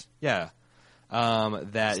miniseries. Yeah.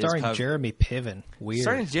 That starring is Jeremy Piven. Weird.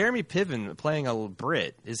 Starring Jeremy Piven playing a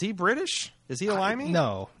Brit. Is he British? Is he a limey?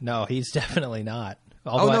 No, he's definitely not.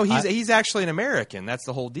 Although he's actually an American. That's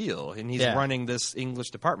the whole deal. And he's running this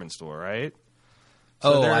English department store, right?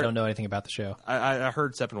 So I don't know anything about the show. I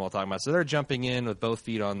heard Sepinwall talking about it. So they're jumping in with both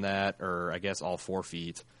feet on that, or I guess all 4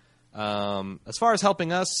 feet. As far as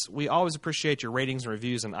helping us, we always appreciate your ratings and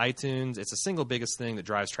reviews on iTunes. It's the single biggest thing that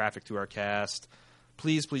drives traffic to our cast.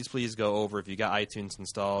 Please go over if you got iTunes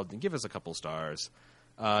installed and give us a couple stars.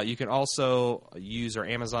 You can also use our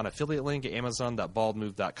Amazon affiliate link at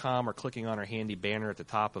amazon.baldmove.com or clicking on our handy banner at the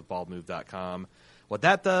top of baldmove.com. What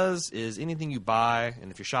that does is anything you buy,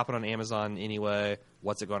 and if you're shopping on Amazon anyway,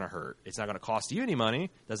 what's it going to hurt? It's not going to cost you any money.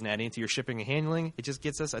 It doesn't add into your shipping and handling. It just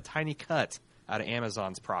gets us a tiny cut out of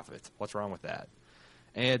Amazon's profit. What's wrong with that?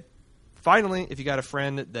 And finally, if you got a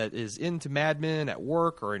friend that is into Mad Men at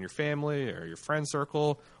work or in your family or your friend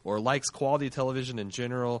circle or likes quality television in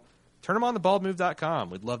general, turn them on to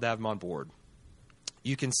baldmove.com. We'd love to have them on board.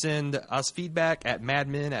 You can send us feedback at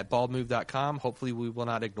madmen@baldmove.com. Hopefully we will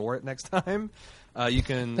not ignore it next time. You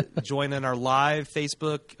can join in our live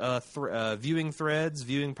Facebook viewing threads,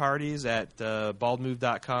 viewing parties at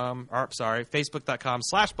baldmove.com.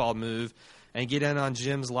 Facebook.com/baldmove, and get in on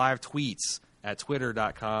Jim's live tweets at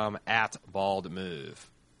twitter.com/baldmove.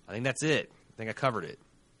 I think that's it. I think I covered it.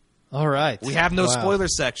 All right. We have no spoiler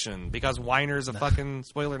section because Weiner's a fucking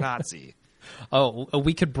spoiler Nazi. Oh,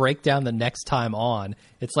 we could break down the next time on.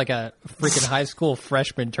 It's like a freaking high school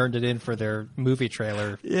freshman turned it in for their movie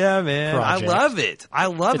trailer. Yeah, man. Project. I love it.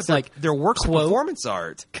 It's like their works of performance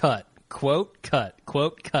art. Cut, quote, cut,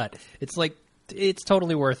 quote, cut. It's like, it's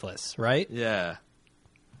totally worthless, right? Yeah.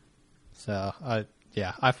 So, I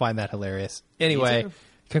find that hilarious. Anyway,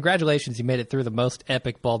 congratulations. You made it through the most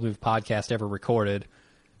epic Bald Move podcast ever recorded.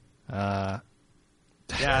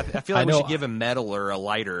 Yeah, I feel like we should give a medal or a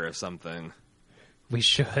lighter or something. We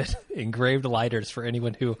should. Engraved lighters for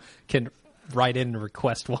anyone who can write in and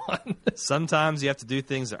request one. Sometimes you have to do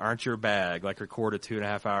things that aren't your bag, like record a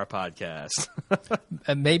 2.5-hour podcast.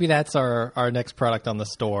 And maybe that's our next product on the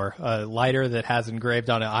store. A lighter that has engraved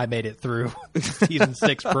on it, I made it through season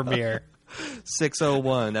 6 premiere.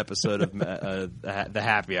 601 episode of the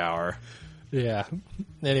Happy Hour. Yeah.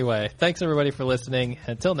 Anyway, thanks everybody for listening.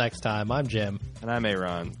 Until next time, I'm Jim. And I'm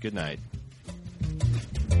Aaron. Good night.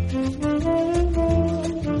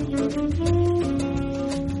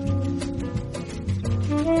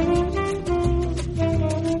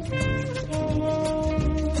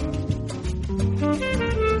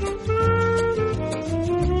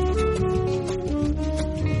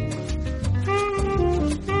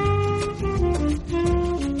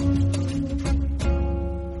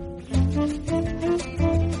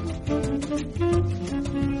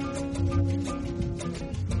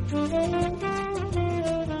 Thank you.